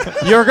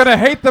 You're gonna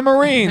hate the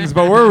Marines,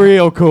 but we're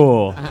real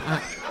cool.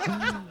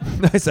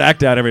 Nice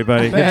act out,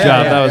 everybody. Good Yeah,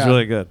 job. yeah, That was yeah.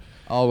 really good.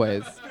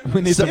 Always.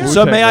 We need some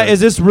So Wu-Tang may I? lyrics. Is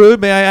this rude?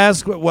 May I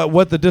ask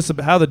what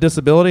the how the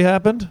disability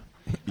happened?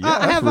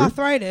 I have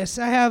arthritis.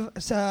 I have.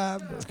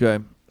 Okay.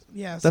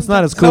 Yeah. That's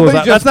not as sometimes-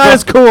 cool. That's not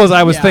as cool as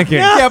I was Yeah. thinking.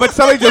 Yeah, but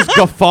somebody just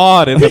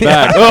guffawed in the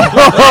back.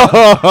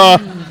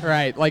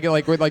 Right,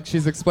 like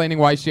she's explaining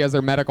why she has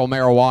her medical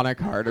marijuana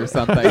card or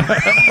something.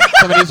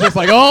 Somebody's just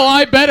like, "Oh,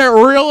 I bet it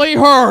really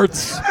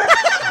hurts."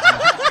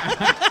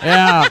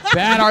 Yeah,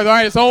 bad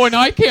arthritis. Oh, and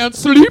I can't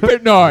sleep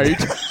at night.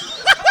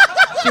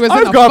 She was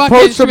I've got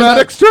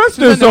post-traumatic stress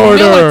in the disorder.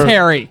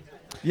 military.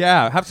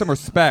 Yeah, have some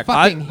respect.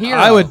 Fucking hero.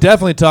 I would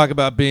definitely talk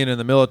about being in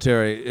the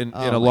military in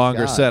Oh a my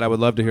longer God. set. I would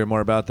love to hear more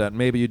about that.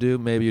 Maybe you do,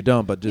 maybe you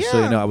don't. But just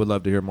so you know, I would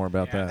love to hear more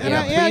about that.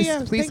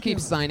 Please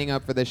keep signing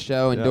up for this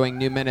show and Yeah. doing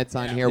new minutes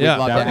on here. Yeah, We'd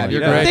love to have definitely. you.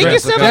 You're great, Thank you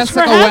so much for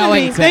Jessica having me.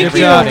 Wellington. Thank Good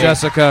you. job,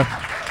 Jessica.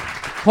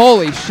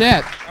 Holy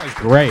shit. That was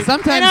great.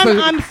 Sometimes And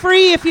the- I'm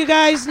free if you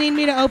guys need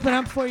me to open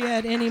up for you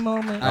at any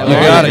moment. I You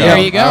got it. There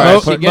Yeah. you go. All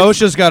right, She gets-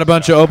 Moshe's got a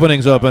bunch of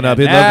openings open up.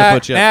 He'd love to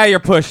put you. Now you're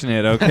pushing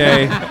it,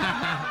 okay?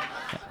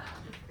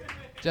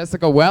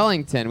 Jessica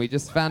Wellington. We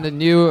just found a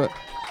new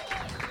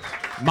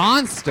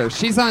monster.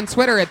 She's on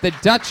Twitter at the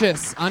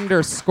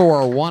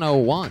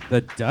Duchess_101.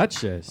 The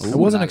Duchess. I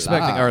wasn't la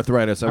expecting la.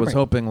 arthritis. I was Alright.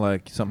 hoping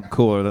like something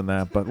cooler than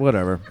that, but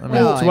whatever. I mean,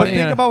 Well, it's I what- mean-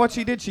 Think about what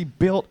she did. She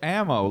built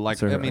ammo, like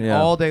Sure, I mean, yeah.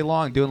 all day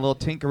long, doing little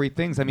tinkery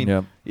things. I mean,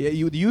 Yep.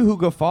 you who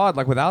guffawed,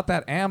 like without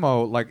that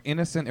ammo, like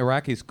innocent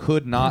Iraqis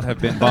could not have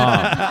been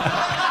bombed.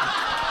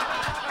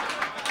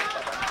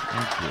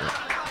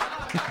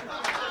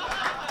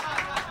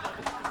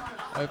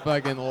 I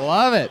fucking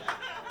love it.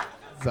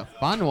 It's a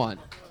fun one.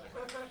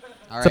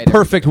 All It's right, a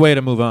perfect way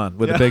to move on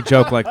with a big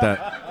joke like that.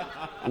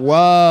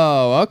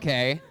 Whoa,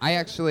 okay. I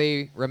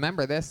actually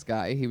remember this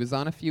guy. He was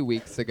on a few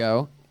weeks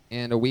ago,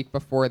 and a week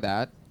before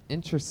that.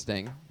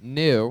 Interesting.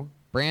 New,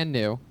 brand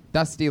new.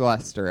 Dusty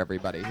Lester,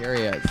 everybody. Here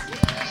he is.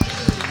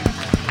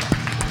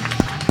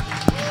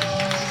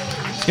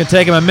 It's gonna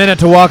take him a minute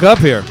to walk up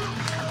here.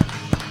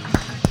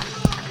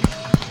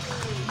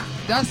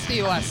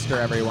 Dusty Lester,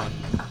 everyone.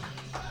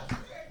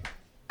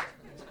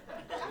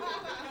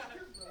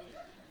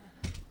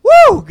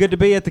 Woo! Good to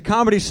be at the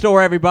Comedy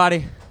Store,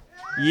 everybody.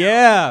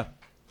 Yeah.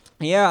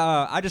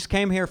 Yeah, I just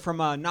came here from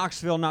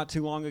Knoxville not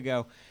too long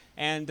ago.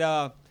 And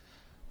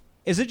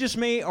is it just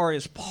me, or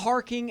is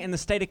parking in the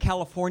state of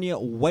California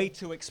way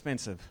too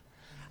expensive?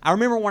 I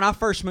remember when I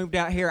first moved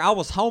out here, I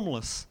was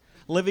homeless,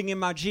 living in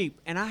my Jeep,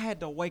 and I had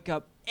to wake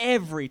up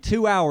every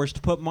 2 hours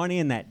to put money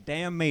in that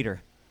damn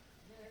meter.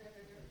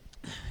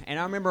 And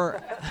I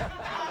remember...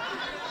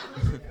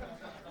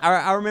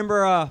 I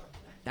remember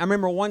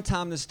one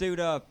time this dude...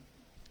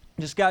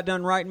 just got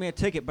done writing me a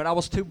ticket, but I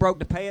was too broke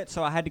to pay it,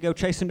 so I had to go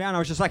chase him down. I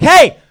was just like,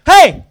 hey,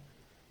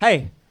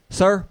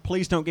 sir,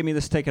 please don't give me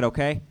this ticket,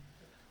 okay?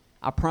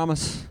 I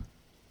promise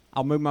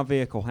I'll move my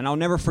vehicle. And I'll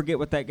never forget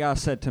what that guy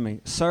said to me.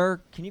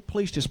 Sir, can you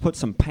please just put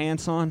some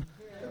pants on?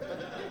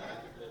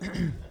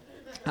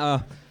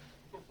 I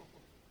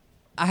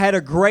had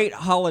a great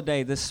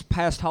holiday. This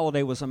past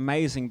holiday was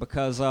amazing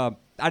because I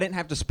didn't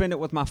have to spend it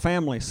with my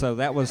family, so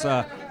that was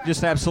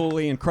just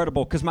absolutely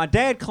incredible. Because my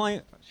dad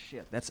claimed...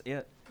 Shit, that's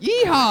it.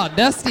 Yeehaw,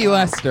 Dusty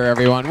Lester,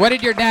 everyone. What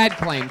did your dad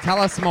claim?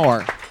 Tell us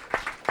more.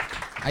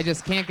 I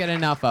just can't get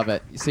enough of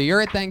it. So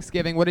you're at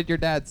Thanksgiving. What did your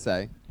dad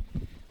say?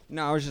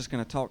 No, I was just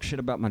going to talk shit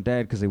about my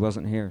dad because he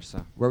wasn't here,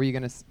 so... Where were you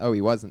going to... Oh,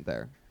 he wasn't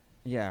there.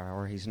 Yeah,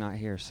 or he's not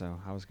here, so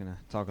I was going to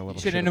talk a little You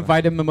shit should about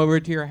invite him over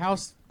to your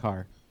house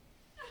car.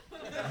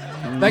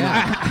 Like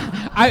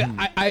I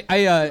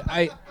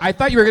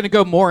thought you were gonna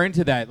go more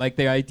into that, like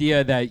the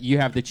idea that you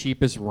have the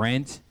cheapest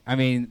rent. I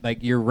mean,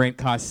 like your rent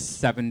costs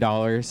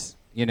 $7,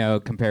 you know,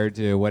 compared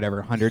to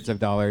whatever hundreds of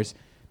dollars.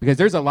 Because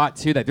there's a lot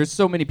to that. There's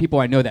so many people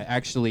I know that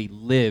actually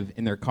live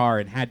in their car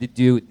and had to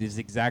do this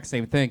exact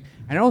same thing.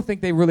 And I don't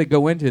think they really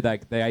go into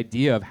like the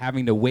idea of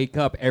having to wake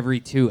up every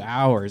 2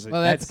 hours.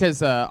 Well, that's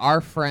because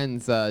our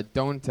friends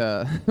don't,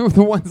 the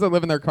ones that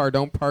live in their car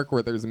don't park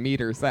where there's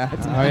meters at.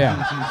 Oh, yeah.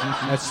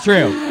 That's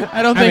true.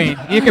 I don't think...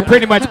 I mean, you can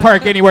pretty much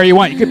park anywhere you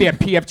want. You could be at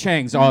P.F.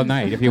 Chang's all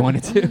night if you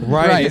wanted to.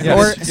 Right. Right.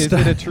 Or is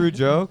it a true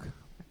joke?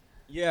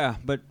 Yeah,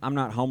 but I'm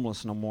not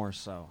homeless no more,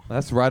 so.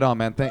 That's right on,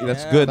 man.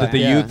 That's Yeah, good that the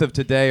yeah. youth of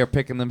today are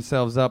picking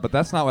themselves up, but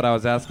that's not what I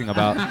was asking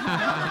about.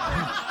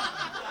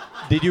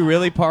 Did you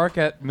really park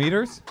at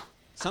meters?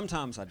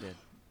 Sometimes I did.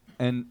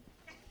 And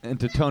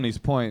to Tony's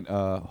point,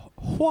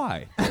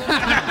 why?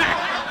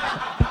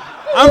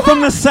 I'm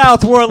from the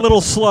South. We're a little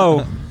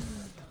slow.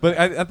 But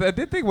I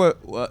did think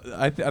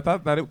I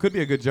thought that it could be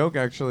a good joke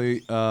actually,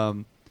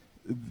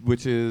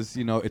 which is,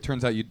 you know, it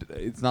turns out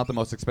it's not the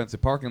most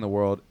expensive parking in the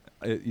world.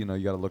 You know,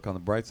 you got to look on the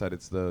bright side.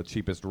 It's the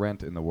cheapest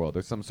rent in the world.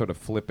 There's some sort of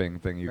flipping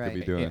thing you could be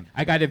doing.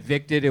 I got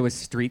evicted. It was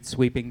street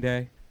sweeping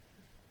day.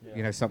 Yeah.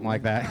 You know, something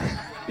like that.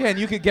 Yeah, and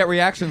you could get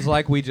reactions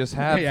like we just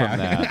had from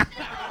that.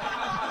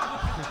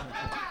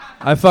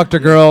 I fucked a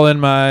girl in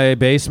my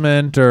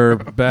basement or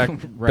back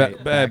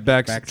Right,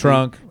 back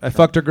trunk. I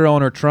fucked a girl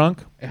in her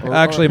trunk.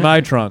 Actually,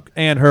 my trunk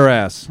and her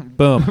ass.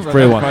 Boom,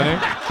 free one.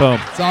 Boom.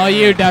 It's all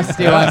you,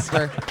 Dusty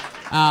Lester.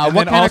 And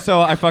What then kind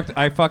also, I fucked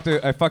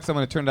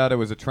someone. It turned out it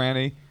was a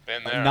tranny,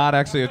 Been there. Not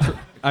actually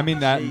I mean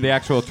the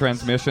actual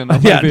transmission.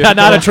 Of Yeah, the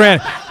not a vehicle.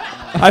 tranny.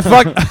 I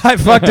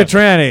fucked a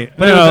tranny.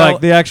 But No, it was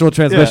like the actual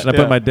transmission. I Yeah,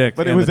 put my dick.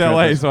 But it in was the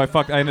L.A., transmission.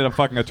 so I ended up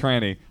fucking a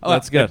tranny. Oh,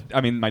 that's good.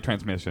 I mean, my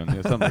transmission.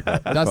 Yeah, something like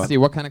that. That's Dusty,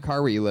 fun. what kind of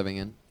car were you living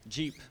in?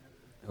 Jeep.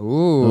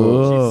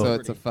 Ooh. So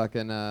it's a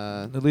fucking.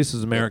 At least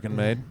it's American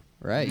made.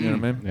 Right. You know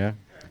what I mean? Yeah.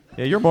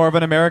 Yeah, you're more of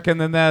an American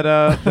than that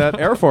that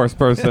Air Force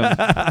person.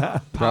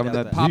 Driving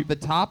that Pop Jeep. the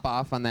top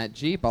off on that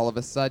Jeep, all of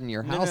a sudden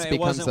your No, house it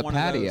becomes wasn't a one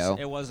of those. patio.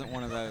 It wasn't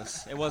one of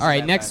those. It wasn't All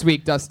right, that next bad.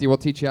 week, Dusty, we'll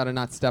teach you how to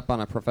not step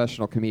on a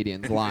professional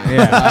comedian's line.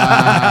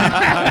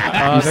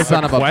 Yeah. You There's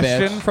son a of a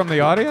question bitch. from the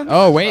audience?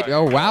 Oh, wait.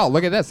 Oh, wow.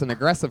 Look at this. An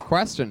aggressive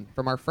question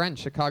from our friend,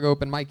 Chicago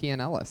Open Mike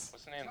Ian Ellis.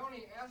 What's the name?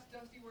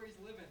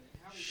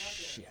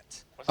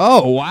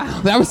 Oh,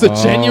 wow. That was a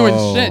genuine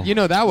Oh. shit. You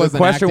know that The wasn't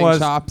question acting was,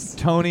 chops.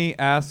 Tony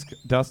asked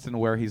Dustin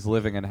where he's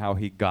living and how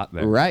he got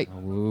there. Right.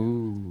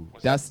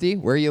 Dusty,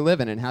 where are you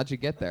living and how'd you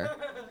get there?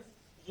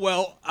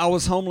 Well, I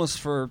was homeless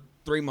for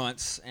 3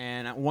 months,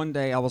 and one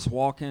day I was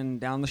walking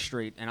down the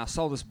street, and I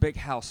saw this big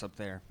house up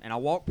there, and I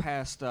walked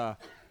past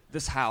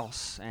this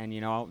house, and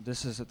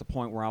this is at the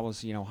point where I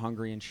was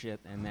hungry and shit,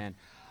 and then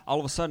all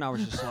of a sudden I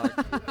was just like.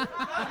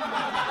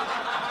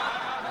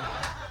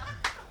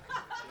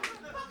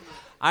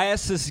 I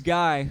asked this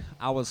guy,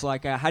 I was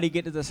like, how do you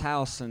get to this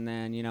house? And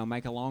then,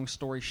 make a long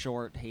story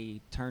short, he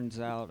turns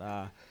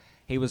out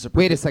he was a...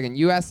 Wait a second.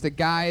 You asked a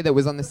guy that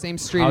was on the same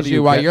street How as do you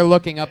you while get- you're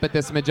looking up at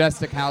this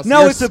majestic house.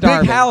 No, You're it's a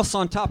starving. big house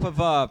on top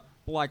of,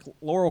 like,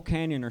 Laurel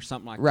Canyon or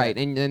something like Right,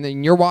 that. and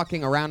then you're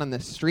walking around on the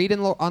street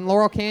on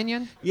Laurel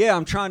Canyon? Yeah,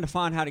 I'm trying to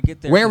find how to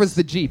get there. Where was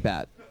the Jeep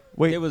at?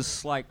 Wait, It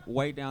was, like,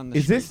 way down the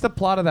is street. this the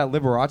plot of that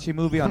Liberace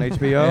movie on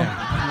HBO?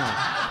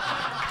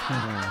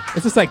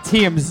 It's just like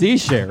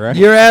TMZ shit, right?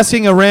 You're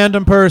asking a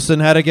random person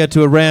how to get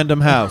to a random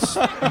house.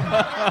 I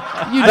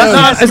That's was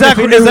not- asking is that, if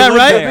he is knew that who lived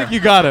right? there. I think you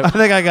got it. I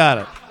think I got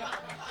it.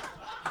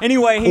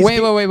 Anyway, he's...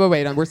 Wait.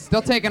 We're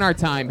still taking our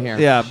time here.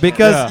 Yeah,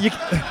 because you.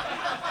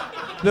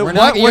 You're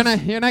not going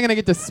to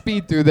get to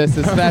speed through this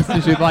as fast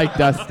as you'd like,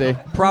 Dusty.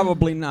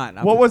 Probably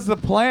not. What was the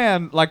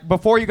plan? Like,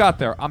 before you got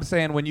there, I'm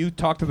saying when you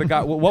talked to the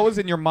guy, what was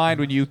in your mind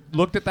when you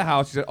looked at the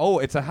house? You said, oh,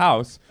 it's a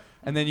house.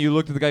 And then you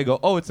looked at the guy and go,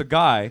 oh, it's a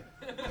guy.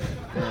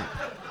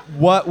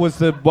 What was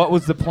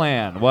the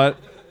plan? What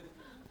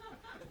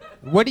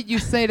did you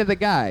say to the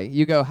guy?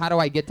 You go, how do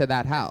I get to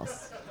that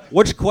house?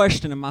 Which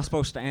question am I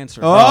supposed to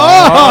answer? Okay.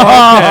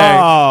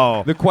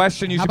 The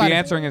question you How should be about-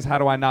 answering is, how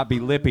do I not be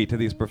lippy to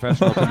these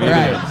professional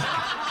comedians?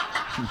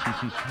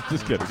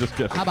 Just kidding.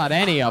 How about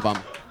any of them?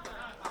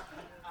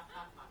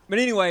 But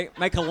anyway,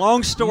 make a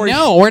long story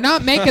No, we're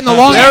not making the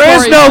long There story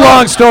is no short.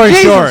 long story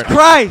Jesus short.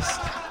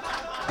 Christ!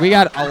 We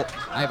got. I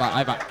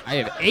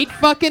have 8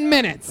 fucking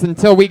minutes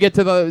until we get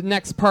to the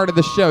next part of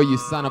the show. You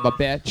son of a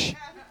bitch.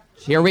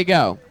 Here we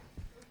go.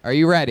 Are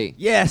you ready?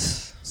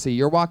 Yes. So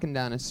you're walking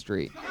down a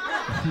street.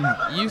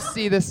 You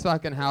see this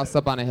fucking house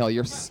up on a hill.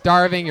 You're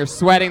starving. You're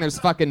sweating. There's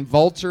fucking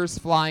vultures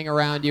flying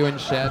around you and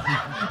shit.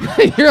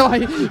 You're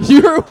like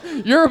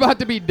you're about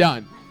to be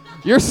done.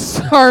 You're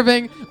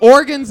starving.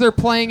 Organs are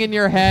playing in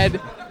your head.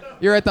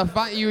 You're at the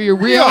you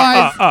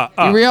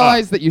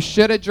realize that you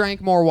should have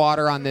drank more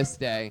water on this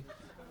day.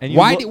 And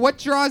you What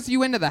draws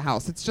you into the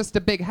house? It's just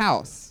a big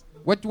house.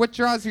 What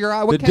draws your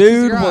eye? What The catches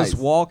dude your was eyes?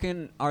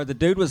 walking, or the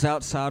dude was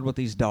outside with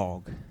his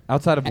dog.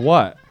 Outside of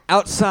what?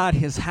 Outside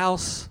his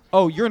house.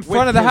 Oh, you're in with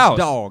front of the his house.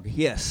 dog.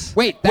 Yes.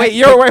 Wait,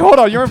 Wait, hold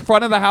on. You're in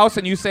front of the house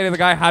and you say to the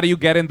guy, how do you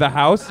get in the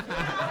house?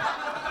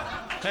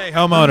 Hey,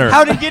 homeowner.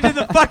 How to get to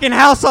the fucking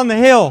house on the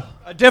hill?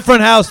 A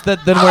different house than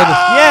where the.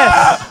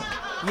 Yes.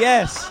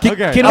 Yes. Can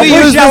I we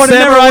wish use I this would've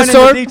never samurai went into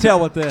sword? detail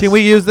with this. Can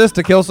we use this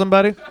to kill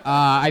somebody?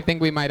 I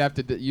think we might have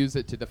to use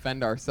it to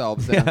defend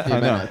ourselves in a few I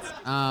know.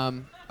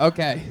 minutes.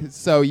 Okay,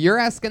 so you're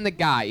asking the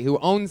guy who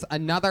owns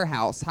another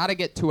house how to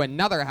get to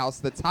another house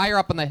that's higher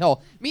up on the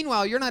hill.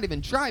 Meanwhile, you're not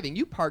even driving.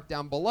 You park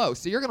down below,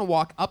 so you're going to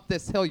walk up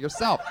this hill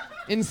yourself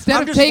instead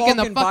I'm of just taking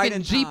the walking fucking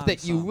Biden Jeep time,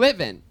 that you so.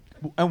 live in.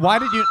 And why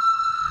did you?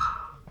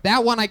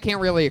 That one I can't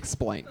really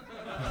explain.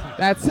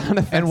 That's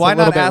And why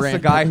not ask the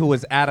guy who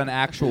was at an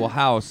actual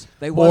house?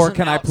 Or wasn't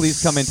can I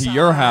please come into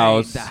your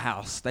house? The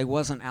house. They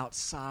wasn't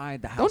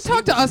outside the Don't house.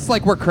 talk to us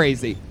like we're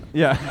crazy.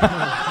 Yeah.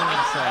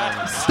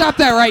 Stop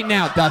that right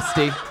now,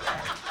 Dusty.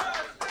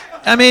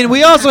 I mean,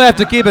 we also have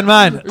to keep in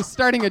mind. We're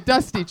starting a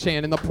Dusty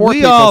chant in the poor We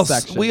people all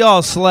section. we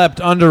all slept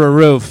under a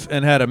roof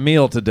and had a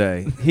meal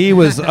today. He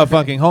was a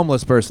fucking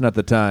homeless person at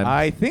the time.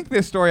 I think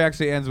this story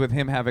actually ends with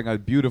him having a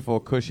beautiful,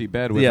 cushy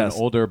bed with Yes.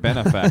 an older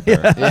benefactor.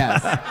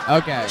 Yes.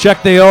 Okay.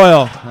 Check the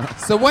oil.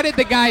 So what did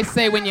the guy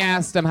say when you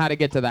asked him how to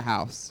get to the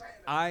house?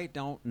 I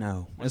don't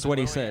know. Is what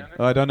he said.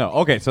 Oh, I don't know.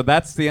 Okay, so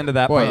that's the end of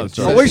that Boy, part of the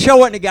story. I wish I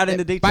wouldn't have got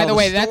into detail. By the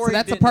way, that's story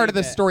a didn't part of need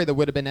the that. story that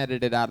would have been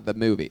edited out of the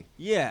movie.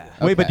 Yeah.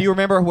 Wait, but Okay. do you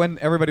remember when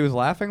everybody was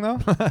laughing, though?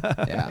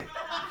 Yeah.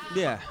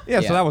 Yeah. Yeah,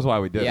 so that was why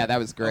we did Yeah, it. that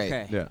was great.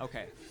 Okay. Yeah.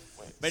 Okay.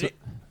 But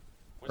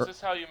Was this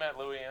how you met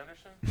Louis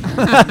Anderson? no, this is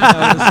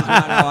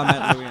not how I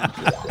met Louis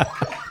Anderson.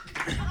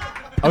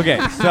 Okay,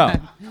 so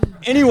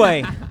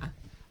Anyway,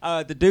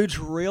 The dude's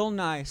real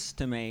nice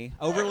to me,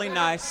 overly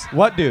nice.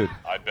 What dude?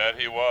 I bet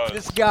he was.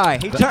 This guy.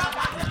 He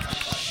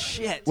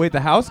Shit. Wait, the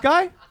house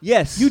guy?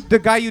 Yes. The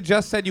guy you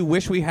just said you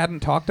wish we hadn't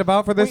talked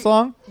about for this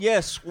long?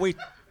 Yes, we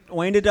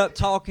ended up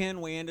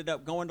talking. We ended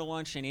up going to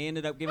lunch, and he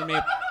ended up giving me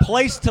a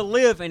place to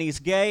live. And he's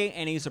gay,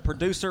 and he's a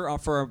producer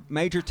for a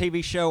major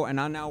TV show, and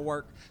I now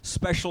work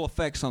special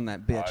effects on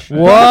that bitch.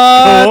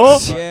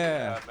 What?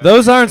 Yeah.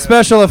 Those aren't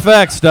special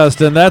effects,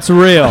 Dustin. That's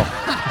real.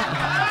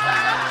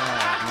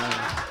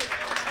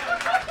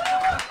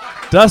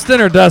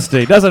 Dustin or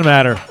Dusty? Doesn't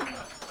matter.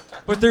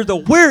 But they're the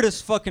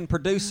weirdest fucking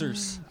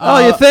producers. Oh,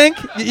 you think?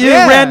 You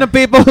random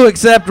people who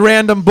accept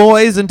random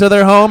boys into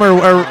their home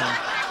or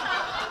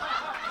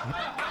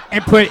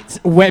and put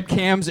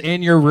webcams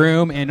in your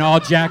room and all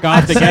jack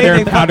off together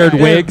in powdered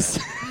wigs.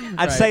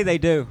 I'd say they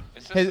do.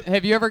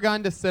 Have you ever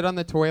gone to sit on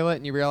the toilet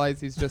and you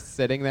realize he's just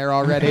sitting there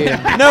already?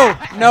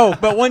 No.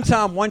 But one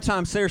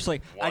time,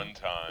 seriously.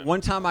 One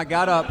time I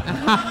got up.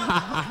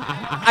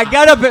 I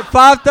got up at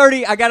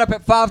 5:30. I got up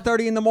at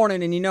 5:30 in the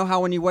morning, and you know how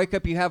when you wake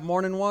up you have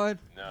morning wood?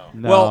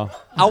 No.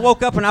 Well, I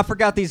woke up and I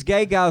forgot these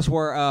gay guys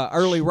were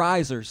early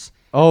risers.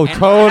 Oh, And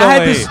totally. I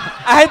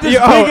had this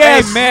big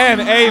ass. Amen.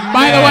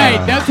 By the way,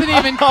 doesn't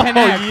even connect.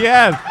 Oh,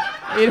 yes.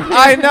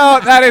 I know.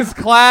 That is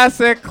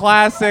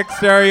classic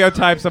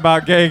stereotypes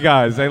about gay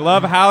guys. They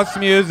love house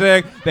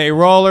music. They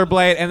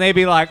rollerblade, and they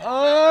be like,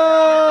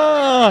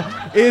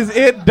 oh, is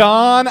it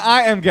dawn?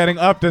 I am getting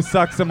up to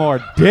suck some more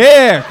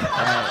dick.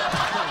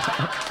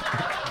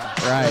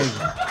 Right.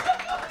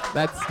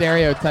 That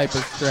stereotype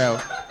is true.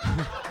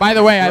 By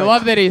the way, I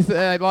love that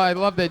I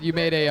love that you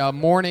made a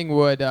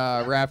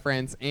Morningwood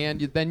reference,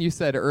 and then you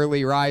said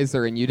early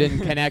riser, and you didn't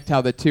connect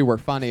how the two were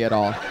funny at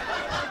all.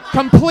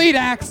 Complete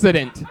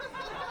accident.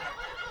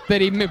 That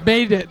he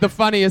made it the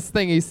funniest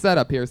thing he's said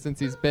up here since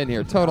he's been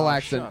here. Total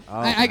accident.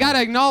 I gotta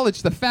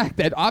acknowledge the fact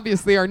that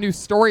obviously our new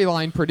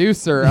storyline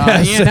producer,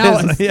 Ian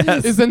Ellis,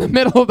 is in the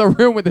middle of the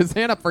room with his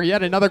hand up for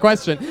yet another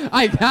question.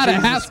 I gotta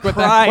ask what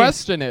that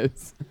question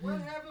is.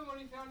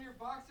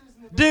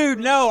 Dude,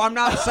 no, I'm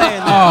not saying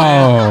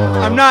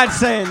that. I'm not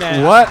saying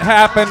that. What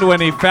happened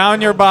when he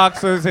found your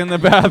boxers in the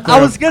bathroom? I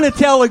was gonna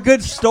tell a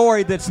good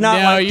story that's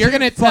not. No, you're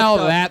gonna tell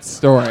that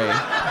story.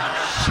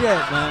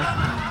 Shit,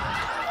 man.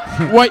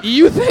 What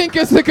you think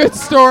is a good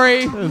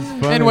story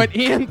and what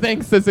Ian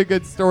thinks is a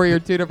good story are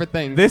two different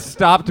things. This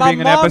stopped being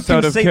an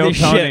episode of Kill Tony.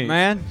 Shit,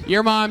 man.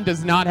 Your mom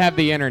does not have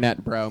the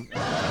internet, bro.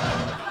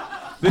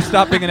 This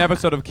stopped being an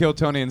episode of Kill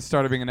Tony and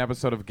started being an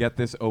episode of Get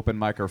This Open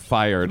Micer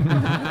Fired.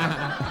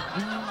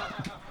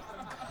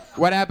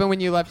 What happened when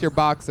you left your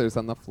boxers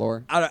on the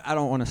floor? I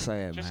don't want to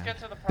say it, Just man. get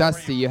to the part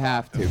Dusty, you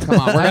have to. Come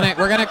on,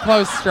 we're gonna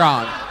close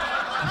strong.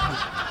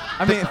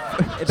 I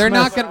mean, They're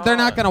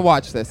not gonna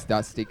watch this,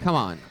 Dusty. Come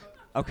on.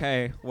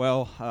 Okay,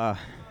 well,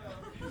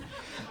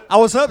 I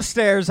was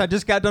upstairs. I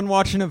just got done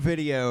watching a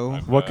video.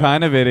 What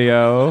kind of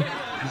video?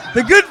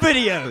 The good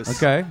videos.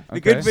 Okay. The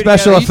good videos.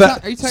 Special Are you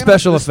talking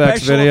special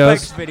effects Special videos.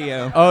 effects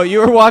video. Oh, you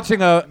were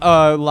watching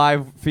a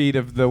live feed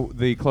of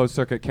the closed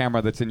circuit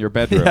camera that's in your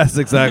bedroom. Yes,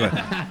 exactly.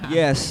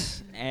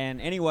 Yes. And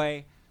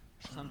anyway,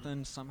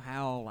 something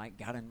somehow like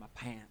got in my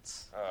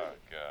pants. Oh,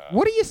 God.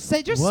 What do you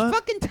say? Just What?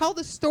 fucking tell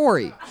the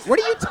story. What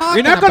are you talking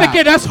You're not about? gonna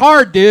get us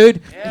hard,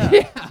 dude.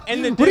 Yeah.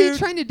 And the What are you dude-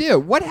 trying to do?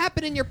 What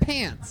happened in your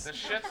pants? The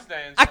shit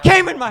stains. I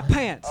came in my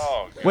pants.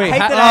 Oh, God. Wait, I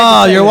hate ha- that I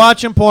had to say you're that.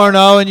 watching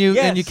porno and you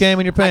Yes. came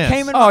in your pants. I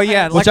came in Oh, my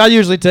yeah, pants. Which I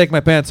usually take my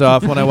pants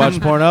off when I watch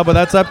porno, but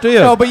that's up to you.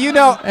 No, but you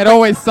know, It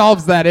always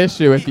solves that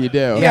issue if you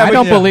do. Yeah, I but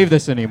don't yeah. believe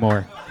this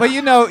anymore. but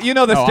you know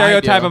the Oh, I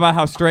stereotype do. about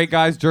how straight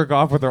guys jerk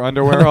off with their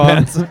underwear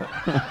on.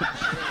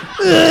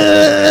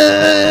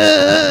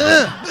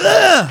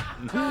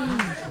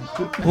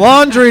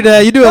 Laundry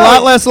day. You do a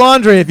lot less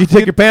laundry if you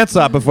take your pants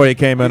off before you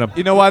came in them.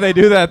 You know why they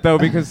do that though?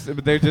 Because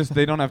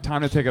they don't have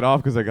time to take it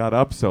off because they got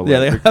up so late. Yeah,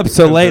 they're up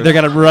so late. They're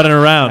gonna running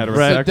around. Heterosexual.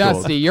 Right. So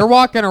Dusty, you're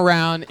walking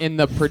around in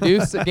the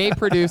gay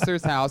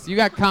producer's house. You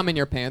got cum in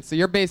your pants, so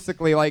you're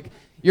basically like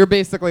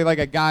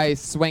a guy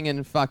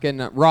swinging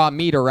fucking raw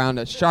meat around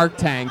a Shark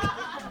Tank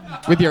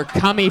with your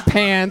cummy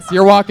pants.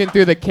 You're walking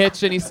through the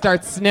kitchen. He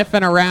starts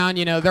sniffing around.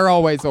 You know they're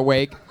always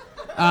awake.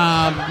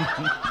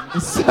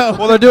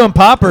 Well, they're doing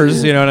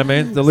poppers. You know what I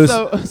mean? The loose.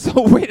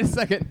 So wait a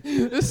second.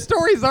 This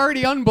story's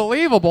already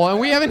unbelievable, and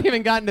we haven't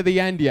even gotten to the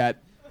end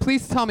yet.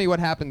 Please tell me what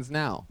happens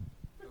now.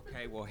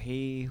 Okay, well,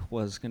 he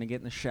was going to get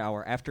in the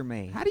shower after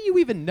me. How do you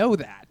even know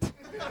that?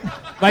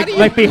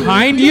 Like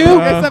behind you?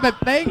 Is that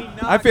a thing?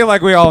 I feel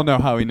like we all know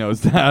how he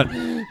knows that.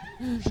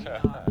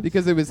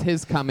 Because it was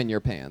his cum in your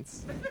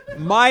pants.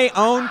 My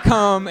own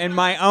cum in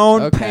my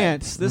own Okay.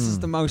 pants. This is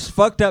the most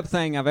fucked up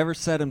thing I've ever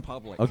said in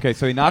public. Okay,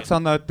 so he knocks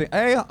on the thing.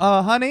 Hey,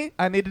 honey,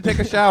 I need to take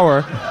a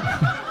shower.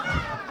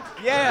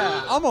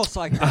 Yeah, almost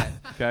like that.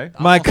 Okay.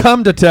 My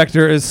cum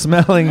detector is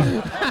smelling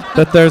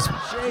that there's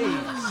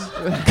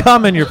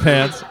cum in your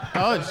pants.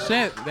 Oh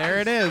shit! There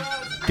it is.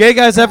 Gay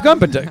guys have gum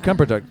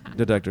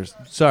detectors.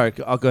 Sorry,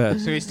 I'll go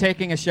ahead. So he's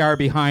taking a shower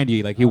behind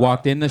you, like he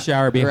walked in the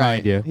shower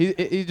behind you.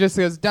 He just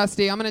goes,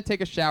 Dusty, I'm going to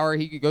take a shower.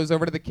 He goes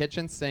over to the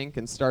kitchen sink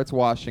and starts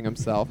washing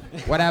himself.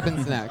 What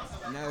happens next?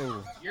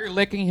 No. You're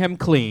licking him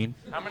clean.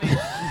 How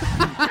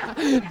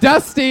many?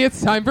 Dusty,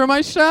 it's time for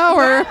my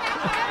shower.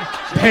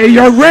 Pay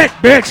your rent,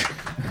 bitch.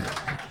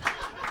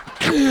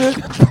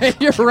 Pay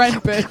your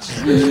rent,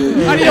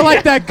 bitch. How do you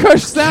like that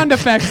Kush sound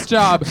effects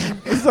job?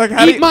 He's like,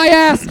 Eat my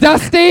ass,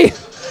 Dusty.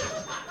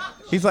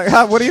 He's like,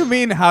 what do you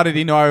mean? How did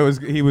he know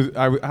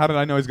how did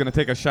I know he's gonna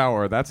take a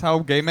shower? That's how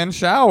gay men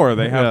shower.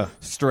 They have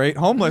straight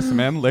homeless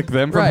men lick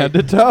them from head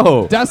to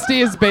toe. Dusty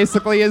is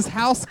basically his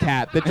house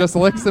cat that just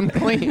licks him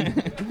clean.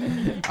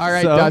 All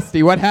right, So?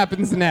 Dusty, what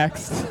happens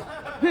next?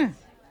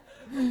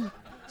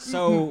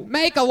 So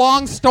Make a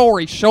long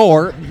story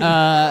short.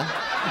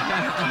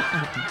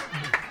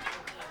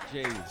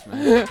 Jeez,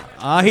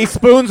 man. He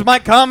spoons my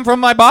cum from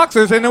my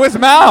boxers into his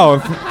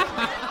mouth.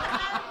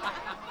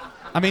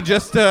 I mean,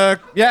 just to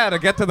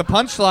get to the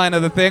punchline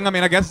of the thing. I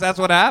mean, I guess that's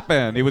what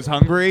happened. He was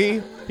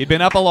hungry. He'd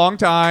been up a long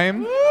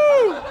time.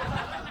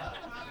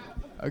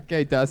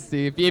 Okay,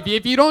 Dusty,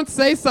 if you don't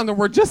say something,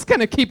 we're just going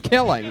to keep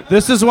killing.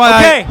 This is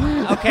why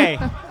Okay.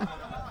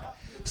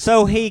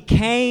 So he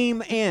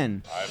came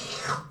in.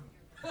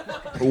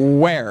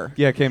 Where?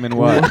 Yeah, came in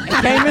what?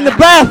 Came in the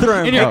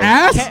bathroom. In your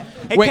ass?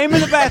 He came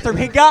in the bathroom.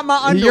 He got my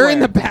underwear. You're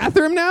in the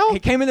bathroom now? He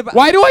came in the bathroom.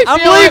 Why do I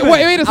feel like,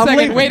 wait a I'm second,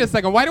 leaving. wait a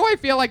second. Why do I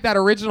feel like that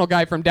original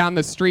guy from down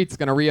the street's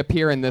going to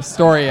reappear in this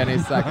story any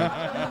second?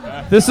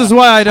 This is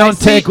why I don't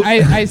take.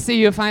 I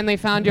see you finally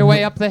found your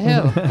way up the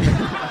hill.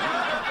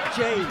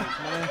 Jeez,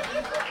 man.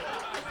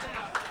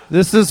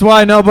 This is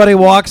why nobody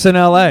walks in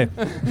L.A.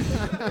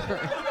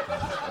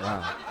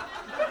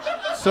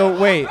 So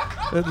wait,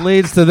 It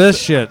leads to this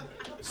shit.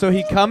 so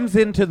he comes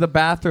into the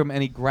bathroom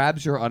and he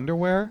grabs your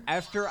underwear,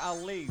 After I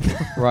leave.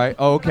 right?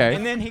 Oh, okay.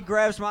 And then he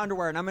grabs my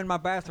underwear, and I'm in my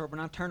bathrobe,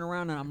 and I turn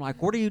around, and I'm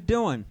like, what are you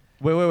doing?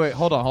 Wait.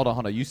 Hold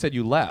on. You said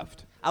you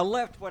left. I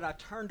left, but I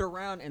turned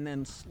around and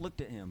then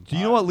looked at him. Do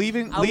you know what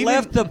leaving? I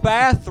left the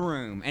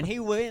bathroom, and he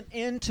went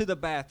into the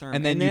bathroom,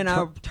 And and then then,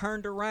 you I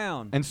turned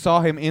around. and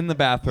saw him in the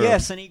bathroom.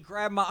 Yes, and he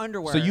grabbed my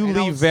underwear. So you and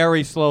I leave was-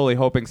 very slowly,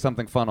 hoping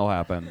something fun will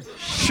happen.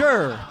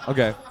 Sure.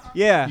 Okay.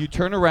 Yeah. You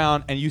turn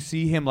around and you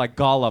see him like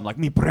Gollum, like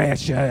me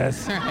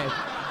precious. Pretty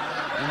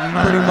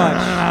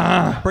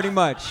much. Pretty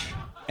much.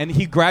 And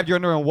he grabbed your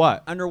underwear and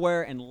what?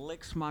 Underwear and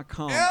licks my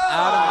cum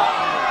out of my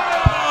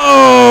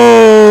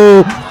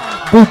Oh!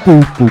 Boop,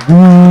 boop,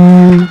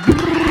 boop,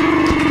 boop.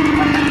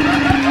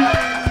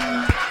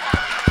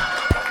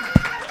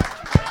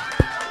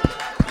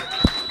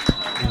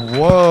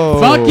 Whoa.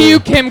 Fuck you,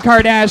 Kim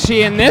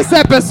Kardashian. This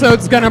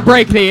episode's going to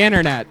break the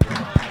internet.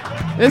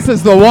 This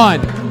is the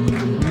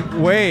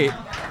one. Wait.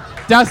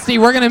 Dusty,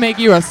 we're going to make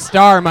you a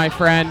star, my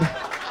friend.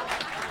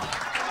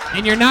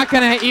 And you're not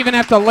going to even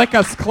have to lick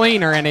us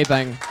clean or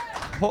anything.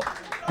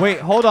 Wait,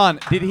 hold on.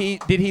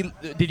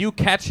 Did you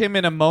catch him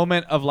in a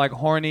moment of like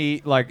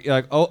horny, like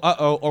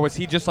or was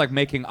he just like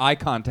making eye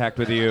contact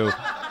with you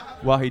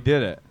while he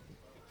did it?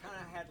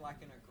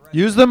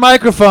 Use the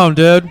microphone,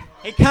 dude.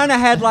 He kind of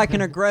had like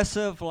an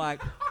aggressive,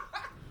 like.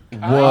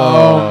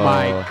 Oh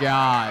my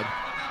God.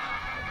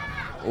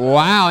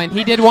 Wow, and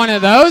he did one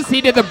of those?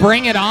 He did the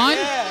Bring It On?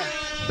 Yeah.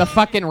 The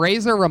fucking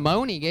Razor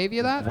Ramon, he gave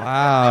you that?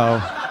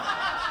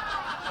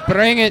 Wow.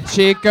 Bring it,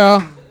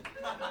 Chico.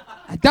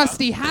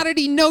 Dusty, how did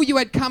he know you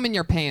had cum in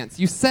your pants?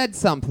 You said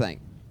something.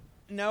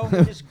 No,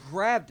 he just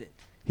grabbed it.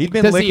 He'd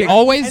been Does licking. he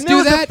always And do there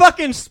was that? a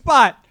fucking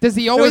spot. Does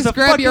he There always was a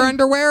grab your fucking-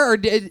 underwear, or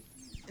did?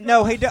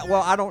 No, he does.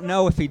 Well, I don't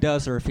know if he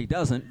does or if he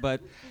doesn't,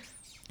 but.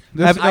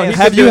 He's have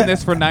been you- doing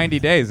this for 90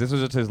 days. This was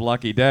just his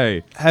lucky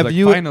day. He's Have like,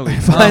 you finally?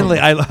 Finally,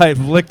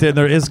 I've licked it and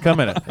there is cum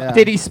in it. Yeah.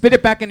 Did he spit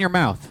it back in your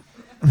mouth?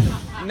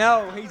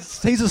 No,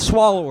 he's a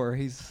swallower.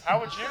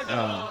 How would you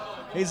know?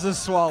 He's a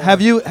swallower.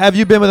 Have you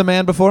been with a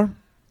man before?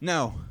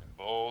 No.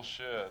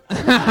 Bullshit.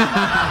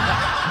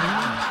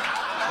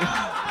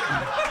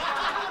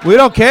 We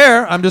don't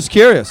care. I'm just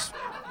curious.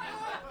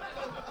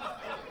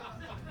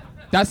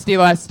 Dusty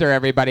Lester,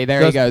 everybody.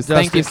 There he goes.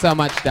 Thank Dusty. you so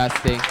much,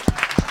 Dusty.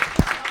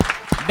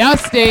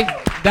 Dusty.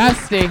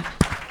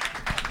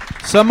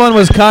 Someone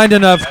was kind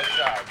enough.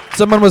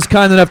 Someone was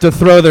kind enough to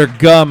throw their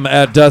gum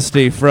at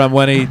Dusty from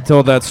when he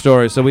told that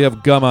story. So we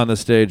have gum on the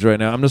stage right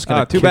now. I'm just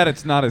gonna. Too bad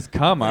it's not his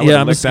cum. I Yeah, would I'm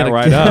have licked just that gonna-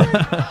 right up.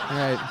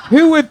 Right.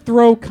 Who would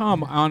throw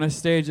cum on a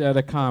stage at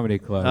a comedy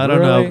club? I don't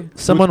Really? know.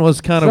 Someone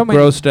was kind of Somebody-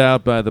 grossed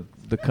out by the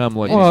cum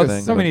licking Well,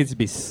 thing. somebody but- needs to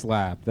be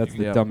slapped. That's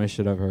the Yeah. dumbest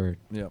shit I've heard.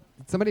 Yeah.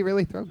 Did somebody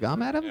really throw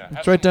gum at him? Yeah,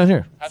 It's right down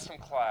here. Have some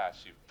class,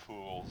 you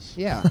fools.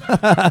 Yeah.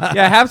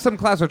 Yeah, have some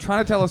class. We're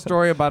trying to tell a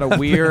story about a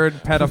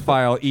weird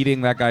pedophile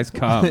eating that guy's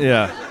cum.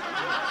 Yeah.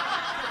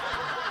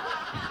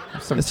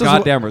 Some This is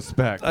goddamn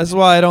respect. That's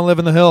why I don't live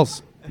in the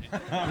hills. I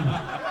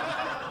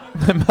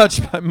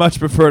much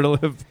prefer to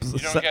live. You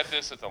don't get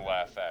this at the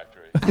Laugh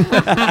Factory.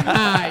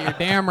 You're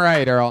damn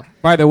right, Earl.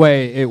 By the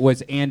way, it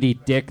was Andy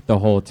Dick the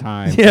whole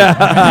time.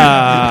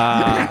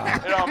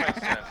 Yeah. It all makes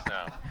sense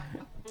now.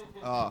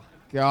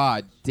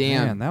 God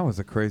damn. Man, that was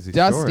a crazy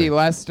Dusty story.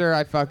 Lester,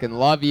 I fucking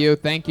love you.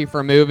 Thank you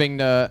for moving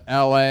to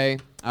L.A.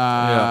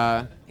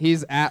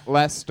 He's at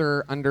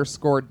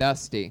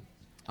Lester_Dusty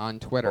on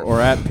Twitter. Or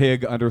at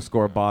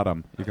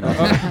pig_bottom. You can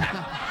also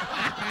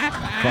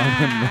find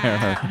him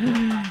there.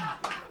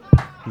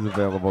 He's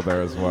available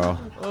there as well.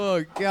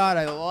 Oh, God,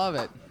 I love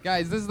it.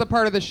 Guys, this is the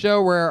part of the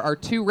show where our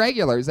two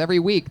regulars every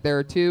week, there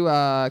are two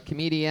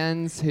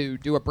comedians who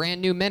do a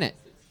brand new minute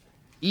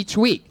each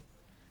week,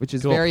 which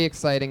is very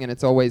exciting and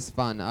it's always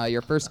fun.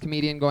 Your first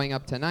comedian going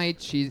up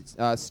tonight, she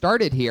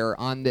started here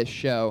on this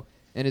show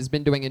and has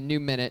been doing a new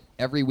minute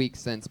every week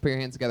since. Put your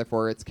hands together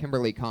for her. It's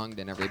Kimberly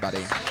Congdon,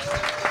 everybody.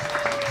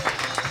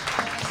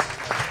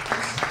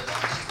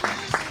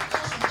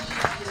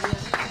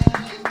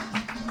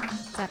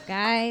 What's up,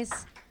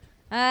 guys?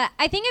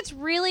 I think it's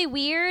really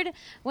weird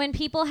when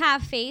people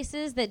have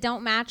faces that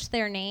don't match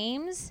their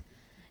names.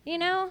 You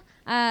know,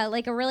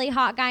 like a really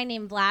hot guy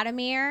named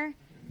Vladimir.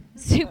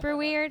 Super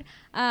weird.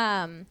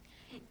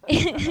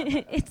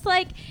 It's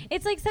like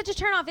such a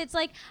turnoff. It's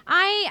like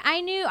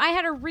I knew I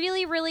had a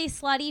really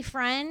slutty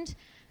friend,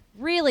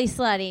 really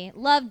slutty,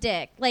 loved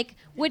dick. Like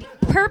would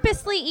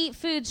purposely eat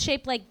foods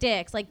shaped like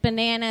dicks, like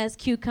bananas,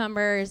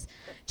 cucumbers,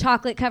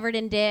 chocolate covered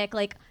in dick,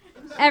 like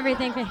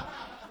everything.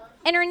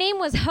 And her name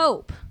was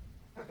Hope,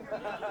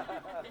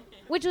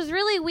 which was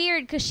really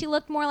weird because she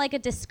looked more like a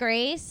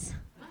disgrace.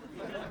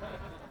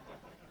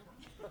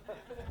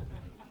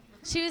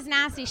 She was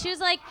nasty. She was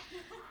like,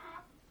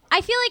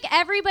 I feel like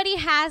everybody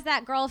has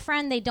that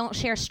girlfriend they don't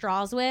share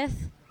straws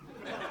with.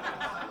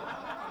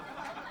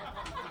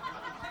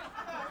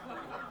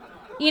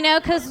 You know,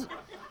 because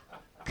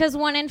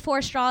 1 in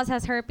 4 straws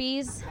has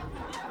herpes.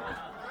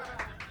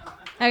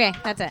 Okay,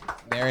 that's it.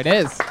 There it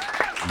is.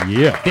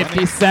 Yeah.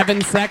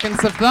 57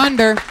 seconds of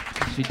thunder.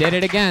 She did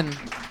it again.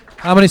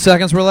 How many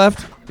seconds were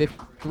left?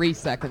 3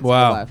 seconds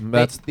Wow, left.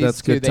 that's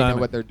These two, good they know timing.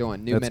 what they're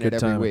doing. New That's minute good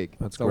every timing. week.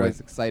 That's It's always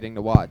great. exciting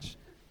to watch.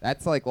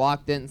 That's like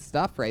locked in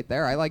stuff right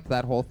there. I liked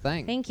that whole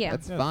thing. Thank you.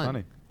 That's Yeah, fun.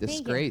 funny. Thank you.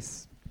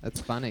 Disgrace.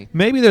 That's funny.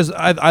 Maybe there's.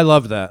 I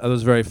love that. That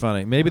was very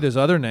funny. Maybe there's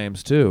other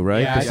names too,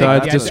 right? Yeah, I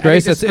Besides think-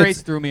 disgrace. I think It's-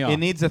 disgrace threw me off. It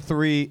needs a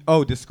 3.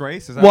 Oh,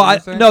 disgrace? Is that well, what you're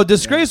saying? no,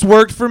 disgrace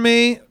worked for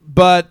me,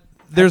 but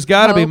there's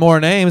got to be Hope. more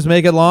names.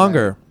 Make it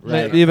longer.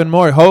 Right. Even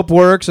more. Hope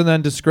works, and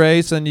then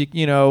disgrace, and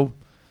you know,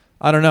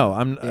 I don't know.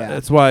 Yeah.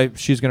 That's why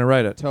she's gonna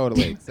write it.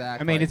 Totally. I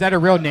Exactly. mean, is that a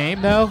real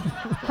name though?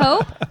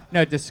 Hope?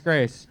 No,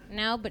 disgrace.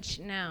 No, but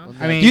no.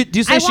 I mean, Do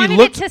you say I she wanted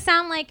looked? it to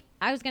sound like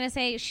I was gonna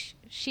say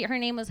her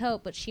name was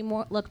Hope, but she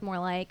looked more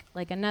like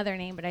another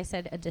name. But I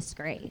said a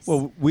disgrace.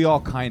 Well, we all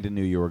kind of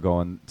knew you were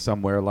going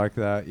somewhere like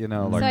that, you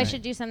know. Like so I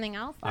should do something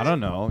else. I don't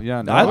know.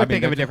 Yeah, no, I would mean,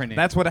 think of a that- different name.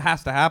 That's what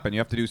has to happen. You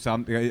have to do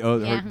something.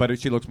 Yeah. But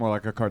she looks more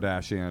like a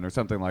Kardashian or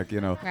something like,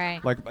 you know.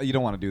 Right. Like you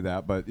don't want to do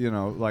that, but you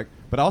know, like.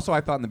 But also,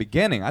 I thought in the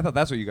beginning, I thought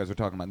that's what you guys were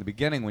talking about in the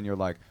beginning when you're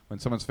like, when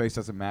someone's face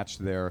doesn't match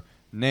their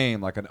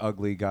name, like an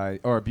ugly guy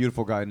or a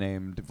beautiful guy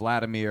named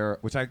Vladimir,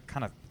 which I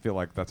kind of feel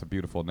like that's a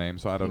beautiful name,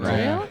 so I don't know.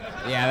 Right.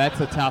 Yeah,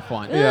 that's a tough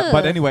one. Yeah,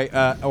 but Ugh. anyway,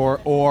 and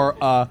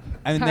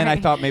then I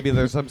Sorry. thought maybe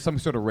there's some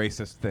sort of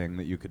racist thing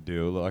that you could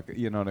do, like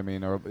you know what I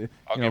mean, or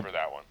I'll you know, give her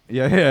that one.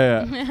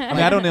 yeah. I mean,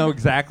 I don't know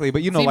exactly,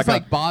 but you know, Seems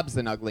like Bob's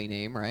an ugly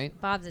name, right?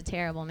 Bob's a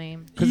terrible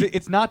name. because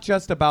it's not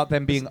just about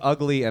them being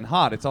ugly and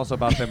hot. It's also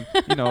about them,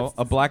 you know,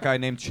 a black guy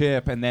named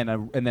Chip, and then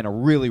a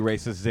really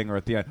racist zinger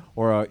at the end,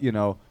 or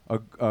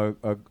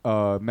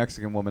a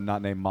Mexican woman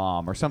not named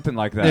Mom, or something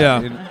like that.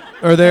 Yeah.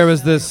 Or there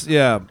was this.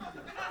 Yeah.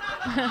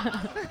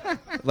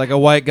 Like a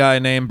white guy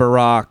named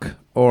Barack,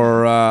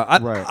 or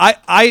Right.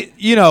 I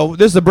you know,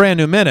 this is a brand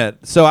new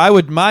minute, so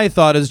my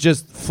thought is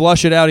just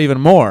flush it out even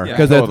more Yeah,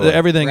 because totally.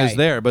 everything is Right.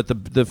 there, but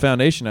the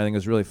foundation I think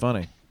is really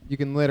funny. You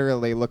can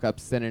literally look up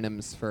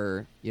synonyms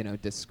for, you know,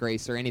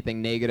 disgrace or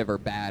anything negative or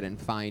bad and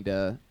find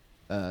a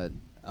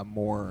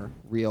more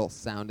real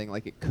sounding,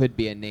 like it could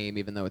be a name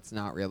even though it's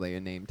not really a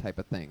name type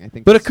of thing. I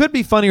think But it that's- could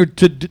be funnier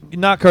to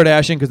not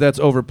Kardashian because that's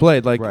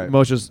overplayed, like Right.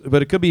 Moshe's.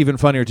 But it could be even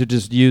funnier to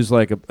just use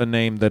like a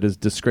name that is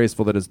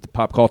disgraceful, that is the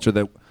pop culture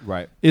that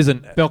Right.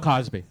 isn't Bill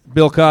Cosby.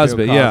 Bill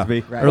Cosby, Bill yeah,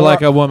 Cosby. Right. or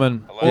like a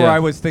woman. Or yeah. I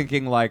was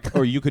thinking like,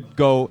 or you could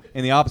go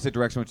in the opposite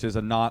direction, which is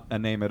not a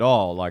name at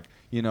all. Like,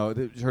 you know,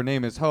 her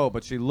name is Hope,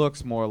 but she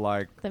looks more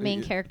like The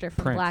main character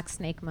from Prince. Black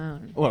Snake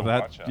Moan. Well,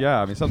 Watch out.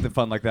 I mean, something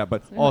fun like that,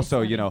 but really also,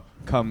 funny. you know,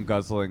 cum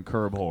guzzling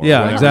curb whore. Yeah,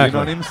 whatever, exactly.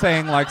 You know what I'm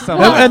saying? Like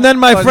some. And then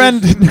my But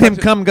friend it's-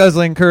 named Cum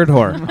Guzzling Curd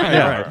Whore.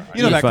 Right.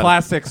 You know He's that funny.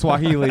 classic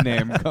Swahili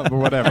name, cum, or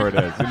whatever it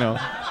is. You know.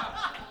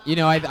 You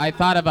know, I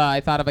thought of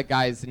a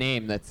guy's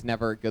name that's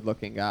never a good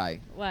looking guy.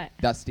 What?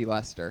 Dusty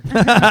Lester. He's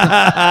good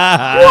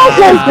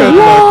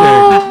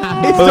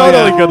looking. He's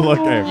totally good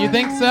looking. You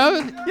think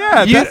so?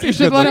 Yeah, You Dusty's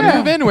should good let him looking.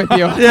 move in with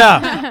you.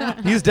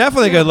 Yeah, he's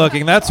definitely good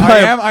looking. That's why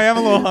I am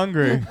a little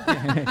hungry.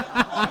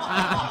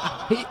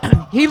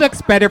 He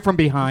looks better from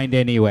behind,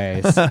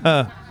 anyways.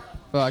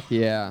 Fuck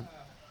yeah.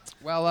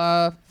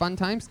 Well, fun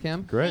times,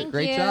 Kim. Great. Thank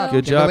Great you. job.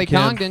 Good job, Kimberly Kim.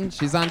 Congdon.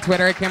 She's on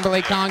Twitter at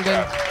Kimberly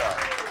Congdon.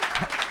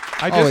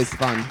 I Always just,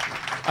 fun.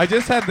 I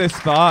just had this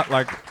thought,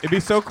 like it'd be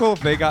so cool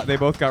if they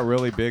both got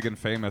really big and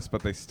famous,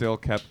 but they still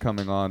kept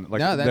coming on. Like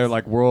No, they're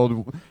like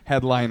world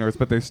headliners,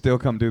 but they still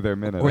come do their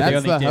minute. Or they That's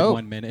only the did hope.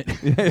 1 minute.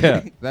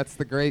 Yeah. That's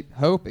the great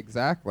hope,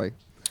 exactly.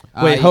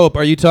 Wait, Hope,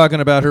 are you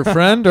talking about her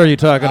friend, or are you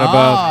talking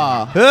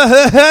about?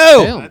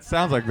 Boom. That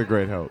sounds like the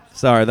Great Hope.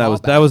 Sorry, that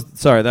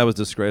was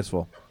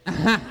disgraceful.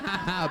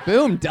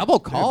 Boom,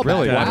 double callback.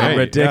 Really Yeah, great,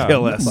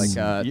 ridiculous.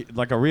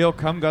 Like a real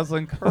cum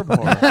guzzling curb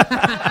whore.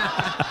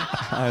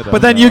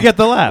 But then you get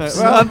the laughs.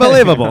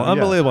 Unbelievable. Yeah.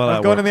 Unbelievable. Let's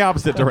that go in works. the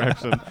opposite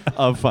direction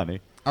of funny.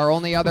 Our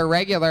only other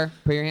regular.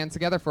 Put your hands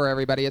together for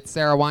everybody. It's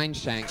Sarah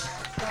Weinshank.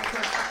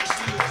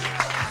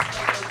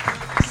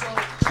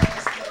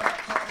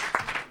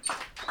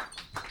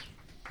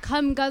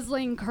 Cum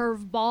guzzling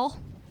curveball.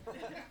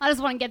 I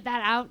just want to get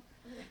that out.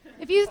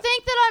 If you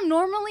think that I'm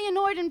normally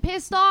annoyed and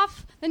pissed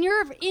off, then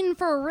you're in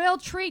for a real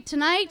treat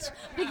tonight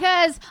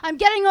because I'm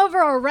getting over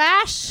a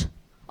rash,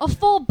 a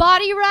full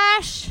body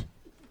rash,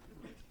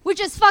 which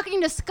is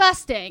fucking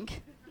disgusting.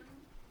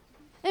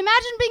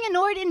 Imagine being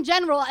annoyed in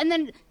general and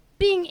then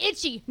being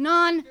itchy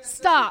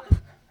non-stop,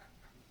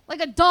 like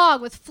a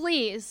dog with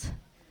fleas.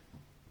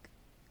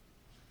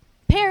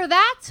 Pair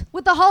that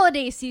with the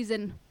holiday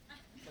season.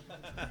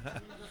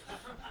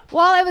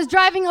 While I was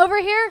driving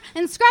over here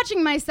and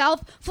scratching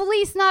myself,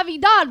 Feliz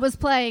Navidad was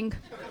playing.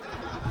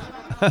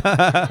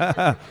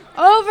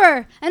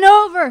 Over and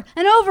over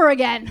and over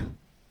again.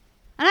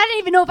 And I didn't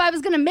even know if I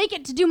was going to make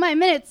it to do my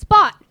minute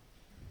spot.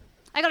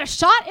 I got a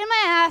shot in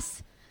my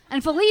ass,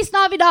 and Feliz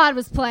Navidad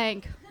was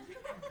playing.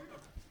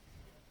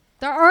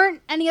 There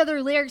aren't any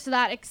other lyrics to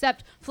that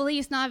except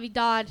Feliz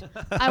Navidad.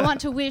 I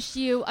want to wish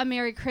you a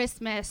Merry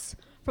Christmas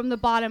from the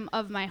bottom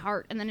of my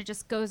heart. And then it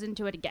just goes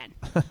into it again.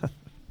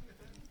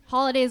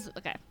 Holidays,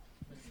 okay.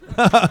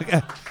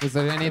 Okay. Was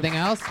there anything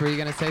else? Were you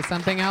going to say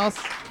something else?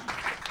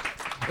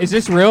 Is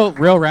this real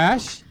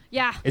rash?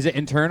 Yeah. Is it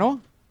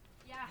internal?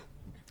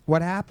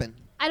 What happened?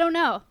 I don't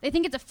know. They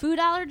think it's a food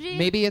allergy.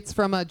 Maybe it's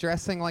from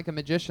dressing like a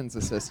magician's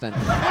assistant.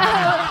 You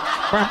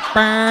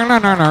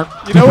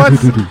know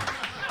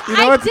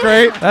what's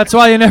great? That's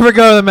why you never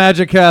go to the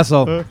Magic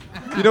Castle.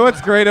 You know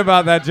what's great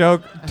about that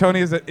joke,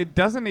 Tony, is that it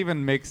doesn't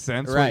even make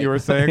sense what Right. you were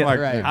saying. Yeah, Like,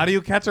 right. how do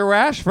you catch a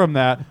rash from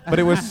that? But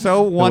it was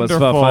so wonderful.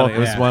 It was so funny. It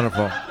was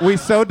wonderful. We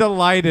so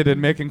delighted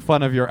in making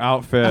fun of your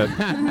outfit.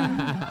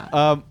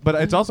 But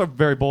it's also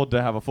very bold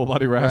to have a full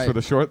body rash Right. with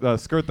a short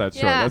skirt that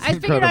short. Yeah, That's I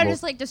figured incredible. I'd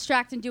just like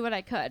distract and do what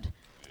I could.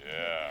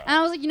 Yeah. And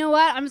I was like, you know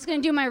what? I'm just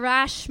gonna do my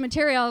rash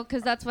material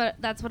because that's what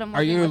I'm working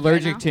Are you with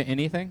allergic right to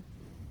anything?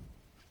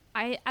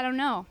 I don't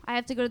know. I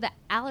have to go to the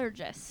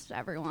allergist,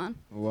 everyone.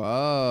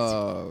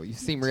 Whoa. You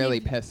seem really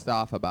pissed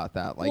off about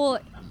that. Like, Well-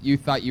 you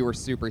thought you were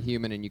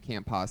superhuman and you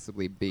can't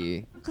possibly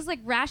be. Because like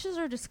rashes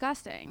are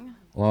disgusting.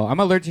 Well, I'm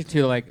allergic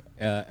to like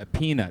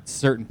peanuts,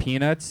 certain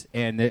peanuts,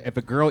 and if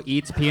a girl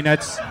eats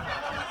peanuts,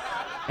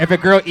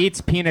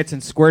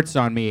 and squirts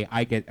on me,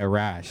 I get a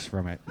rash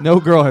from it. No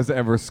girl has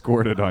ever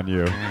squirted on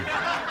you.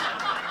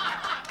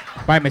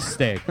 By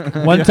mistake.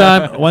 One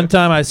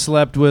time I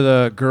slept with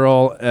a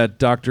girl at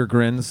Dr.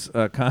 Grin's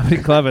comedy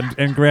club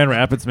in Grand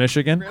Rapids,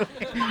 Michigan. Really?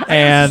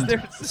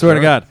 And swear to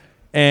God.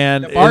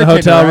 And in the bartender,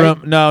 hotel right?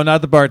 room, no,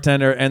 not the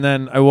bartender. And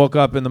then I woke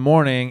up in the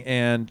morning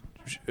and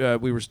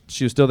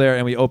she was still there,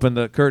 and we opened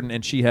the curtain,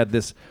 and she had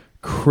this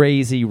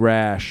crazy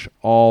rash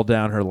all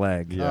down her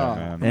leg.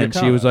 Yeah, man. And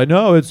she was like,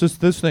 "No, it's just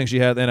this thing she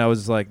had." And I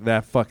was like,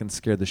 that fucking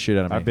scared the shit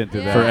out of me. I've been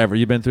through that. Forever.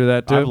 You've been through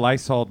that too? I've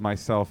Lysoled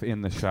myself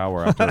in the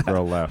shower after a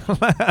girl left.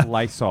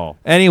 Lysol.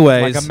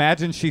 Anyways. Like,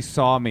 imagine she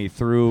saw me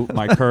through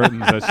my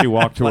curtains as she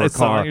walked to her Lysoling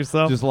car.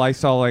 yourself? Just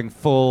Lysoling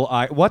full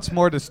eye. What's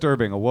more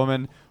disturbing, a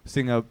woman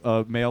seeing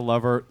a male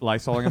lover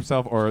Lysoling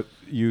himself, or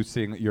you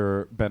seeing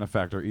your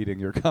benefactor eating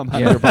your cum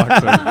out of your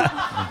boxer?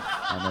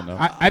 I don't know.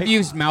 I've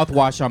used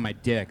mouthwash on my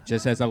dick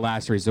just as a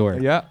last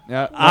resort. Yeah.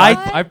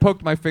 I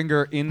poked my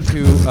finger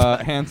into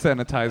hand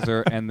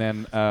sanitizer and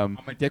then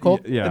my dick hole?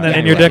 Yeah. And then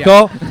in your dick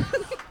hole?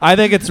 I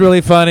think it's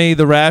really funny.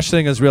 The rash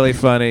thing is really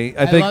funny.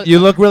 I think love- you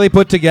look really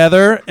put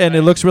together, and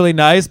it looks really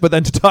nice. But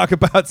then to talk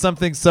about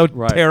something so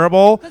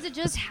terrible, Because it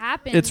just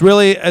happened. it's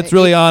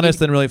really honest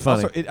and really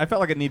funny. Also, I felt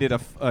like it needed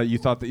you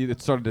thought that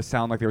it started to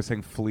sound like they were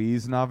saying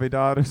Fleas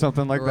Navidad or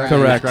something like that.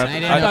 Correct. I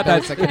didn't know there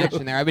was a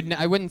connection there. I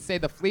wouldn't say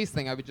the fleece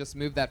thing. I would just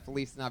move that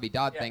Feliz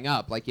Navidad thing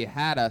up. Like you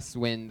had us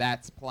when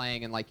that's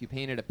playing, and like you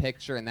painted a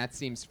picture, and that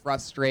seems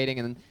frustrating,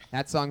 and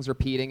that song's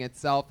repeating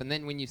itself. And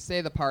then when you say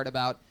the part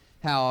about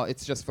how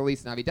it's just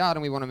Feliz Navidad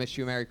and we want to wish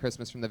you a Merry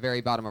Christmas from the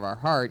very bottom of our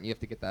heart, and you have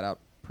to get that out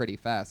pretty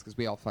fast because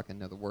we all fucking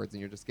know the words and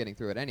you're just getting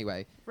through it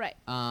anyway. Right.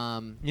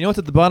 You know what's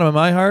at the bottom of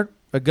my heart?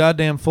 A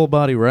goddamn full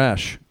body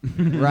rash.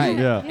 Right.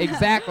 Yeah.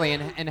 Exactly.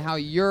 And how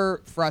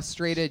you're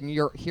frustrated and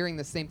you're hearing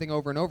the same thing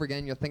over and over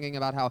again. You're thinking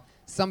about how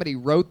somebody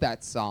wrote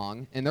that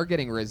song and they're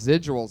getting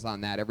residuals on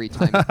that every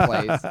time it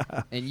plays.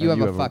 And you have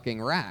a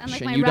fucking rash And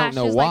like and my you rash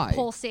don't know is why. like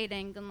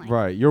pulsating and like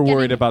Right, you're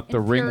worried getting about the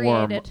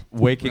ringworm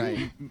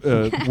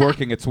infuriated.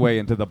 working its way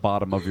into the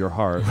bottom of your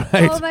heart.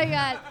 Oh my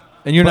god.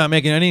 And you're not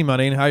making any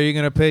money, and how are you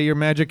going to pay your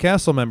Magic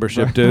Castle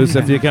membership dues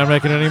if you can't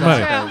making any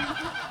money?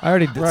 I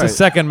already. It's a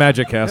second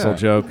Magic Castle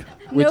joke.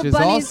 Which No is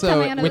bunnies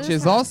coming out also of which this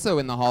is house. also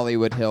in the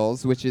Hollywood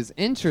Hills, which is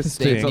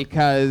interesting Interesting.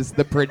 because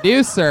the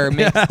producer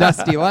makes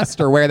Dusty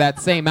Lester wear that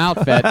same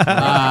outfit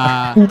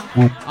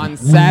on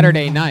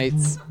Saturday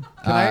nights.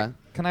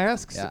 Can I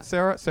ask yeah.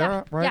 Sarah?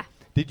 Sarah, right? Yeah.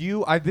 Did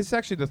you? This is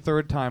actually the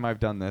third time I've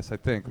done this. I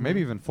think maybe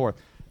even fourth.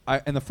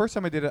 And the first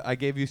time I did it, I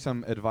gave you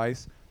some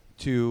advice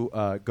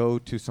to go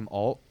to some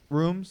alt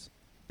rooms.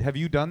 Have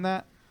you done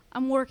that?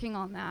 I'm working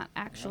on that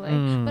actually.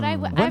 Mm. But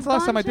When's I've the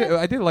last time gone I did? to-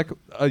 I did it like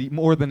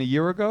more than a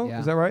year ago.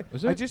 Yeah. Is that right?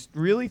 Was I it? just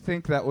really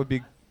think that would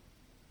be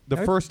the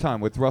first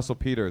time with Russell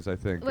Peters. I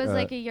think It was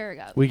like a year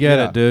ago. We get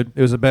Yeah. it, dude.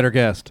 It was a better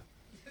guest.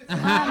 We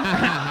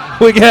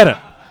get it.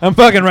 I'm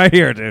fucking right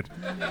here, dude.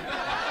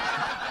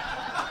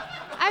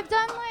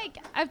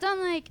 I've done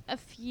like a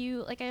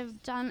few, like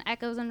I've done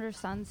Echoes Under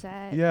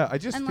Sunset. Yeah, I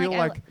just and, feel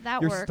like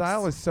that your works.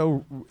 style is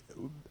so.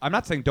 I'm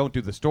not saying don't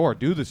do the store.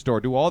 Do the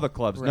store. Do all the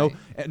clubs. Right.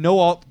 No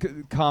alt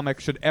comic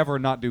should ever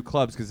not do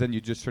clubs because then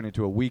you just turn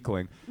into a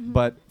weakling. Mm-hmm.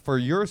 But for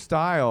your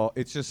style,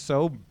 it's just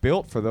so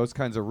built for those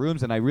kinds of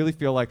rooms, and I really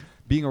feel like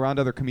being around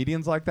other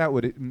comedians like that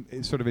would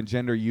sort of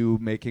engender you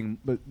making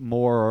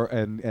more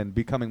and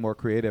becoming more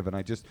creative. And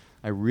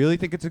I really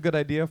think it's a good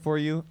idea for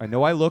you. I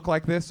know I look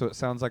like this, so it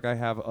sounds like I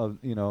have a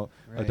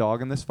Right.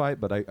 dog in this fight,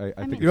 but I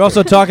think You're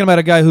also talking about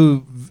a guy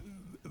who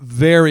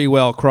very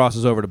well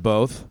crosses over to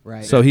both.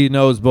 Right. So he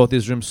knows both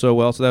these rooms so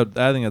well. So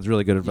I think that's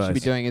really good You advice. should be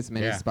doing as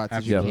many Yeah, spots as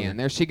absolutely. you can.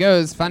 There she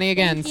goes. Funny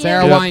again. Thank you.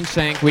 Sarah Yep.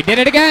 Weinshank. We did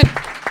it again.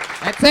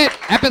 That's it.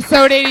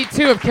 Episode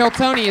 82 of Kill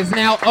Tony is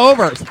now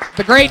over.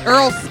 The great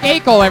Earl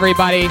Skakel,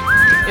 everybody,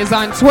 is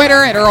on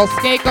Twitter at Earl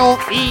Skakel,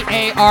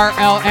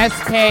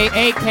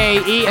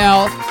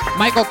 EARLSKAKEL.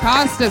 Michael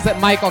Costa's at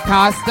Michael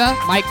Costa.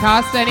 Mike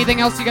Costa, anything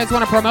else you guys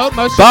want to promote?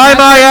 Motion Buy Capture?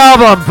 my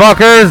album,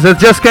 fuckers. It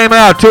just came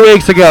out 2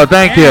 weeks ago.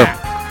 Thank you.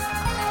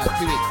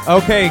 2 weeks.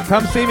 Okay,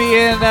 come see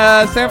me in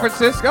San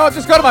Francisco.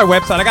 Just go to my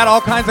website. I got all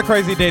kinds of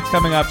crazy dates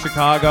coming up.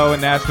 Chicago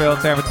and Nashville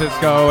and San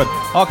Francisco and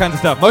all kinds of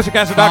stuff.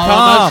 MotionCaster.com.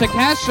 Follow Moshe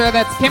Kasher.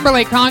 That's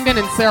Kimberly Congdon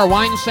and Sarah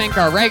Weinshank,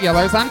 our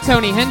regulars. I'm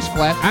Tony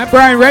Hinchcliffe. I'm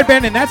Brian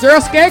Redband, and that's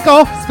Earl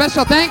Skakel.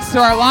 Special thanks to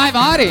our live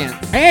audience.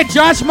 Hey,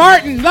 Josh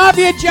Martin. Love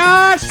you,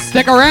 Josh.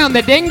 Stick around.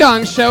 The Ding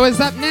Dong Show is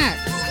up next.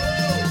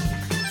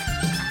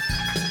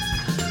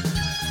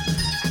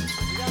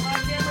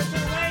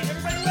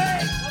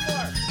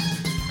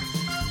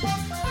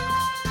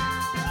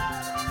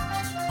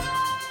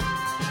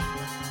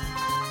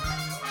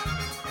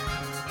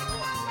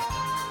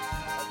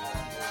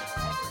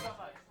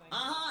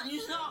 You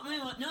stopped me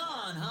with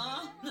none,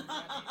 huh?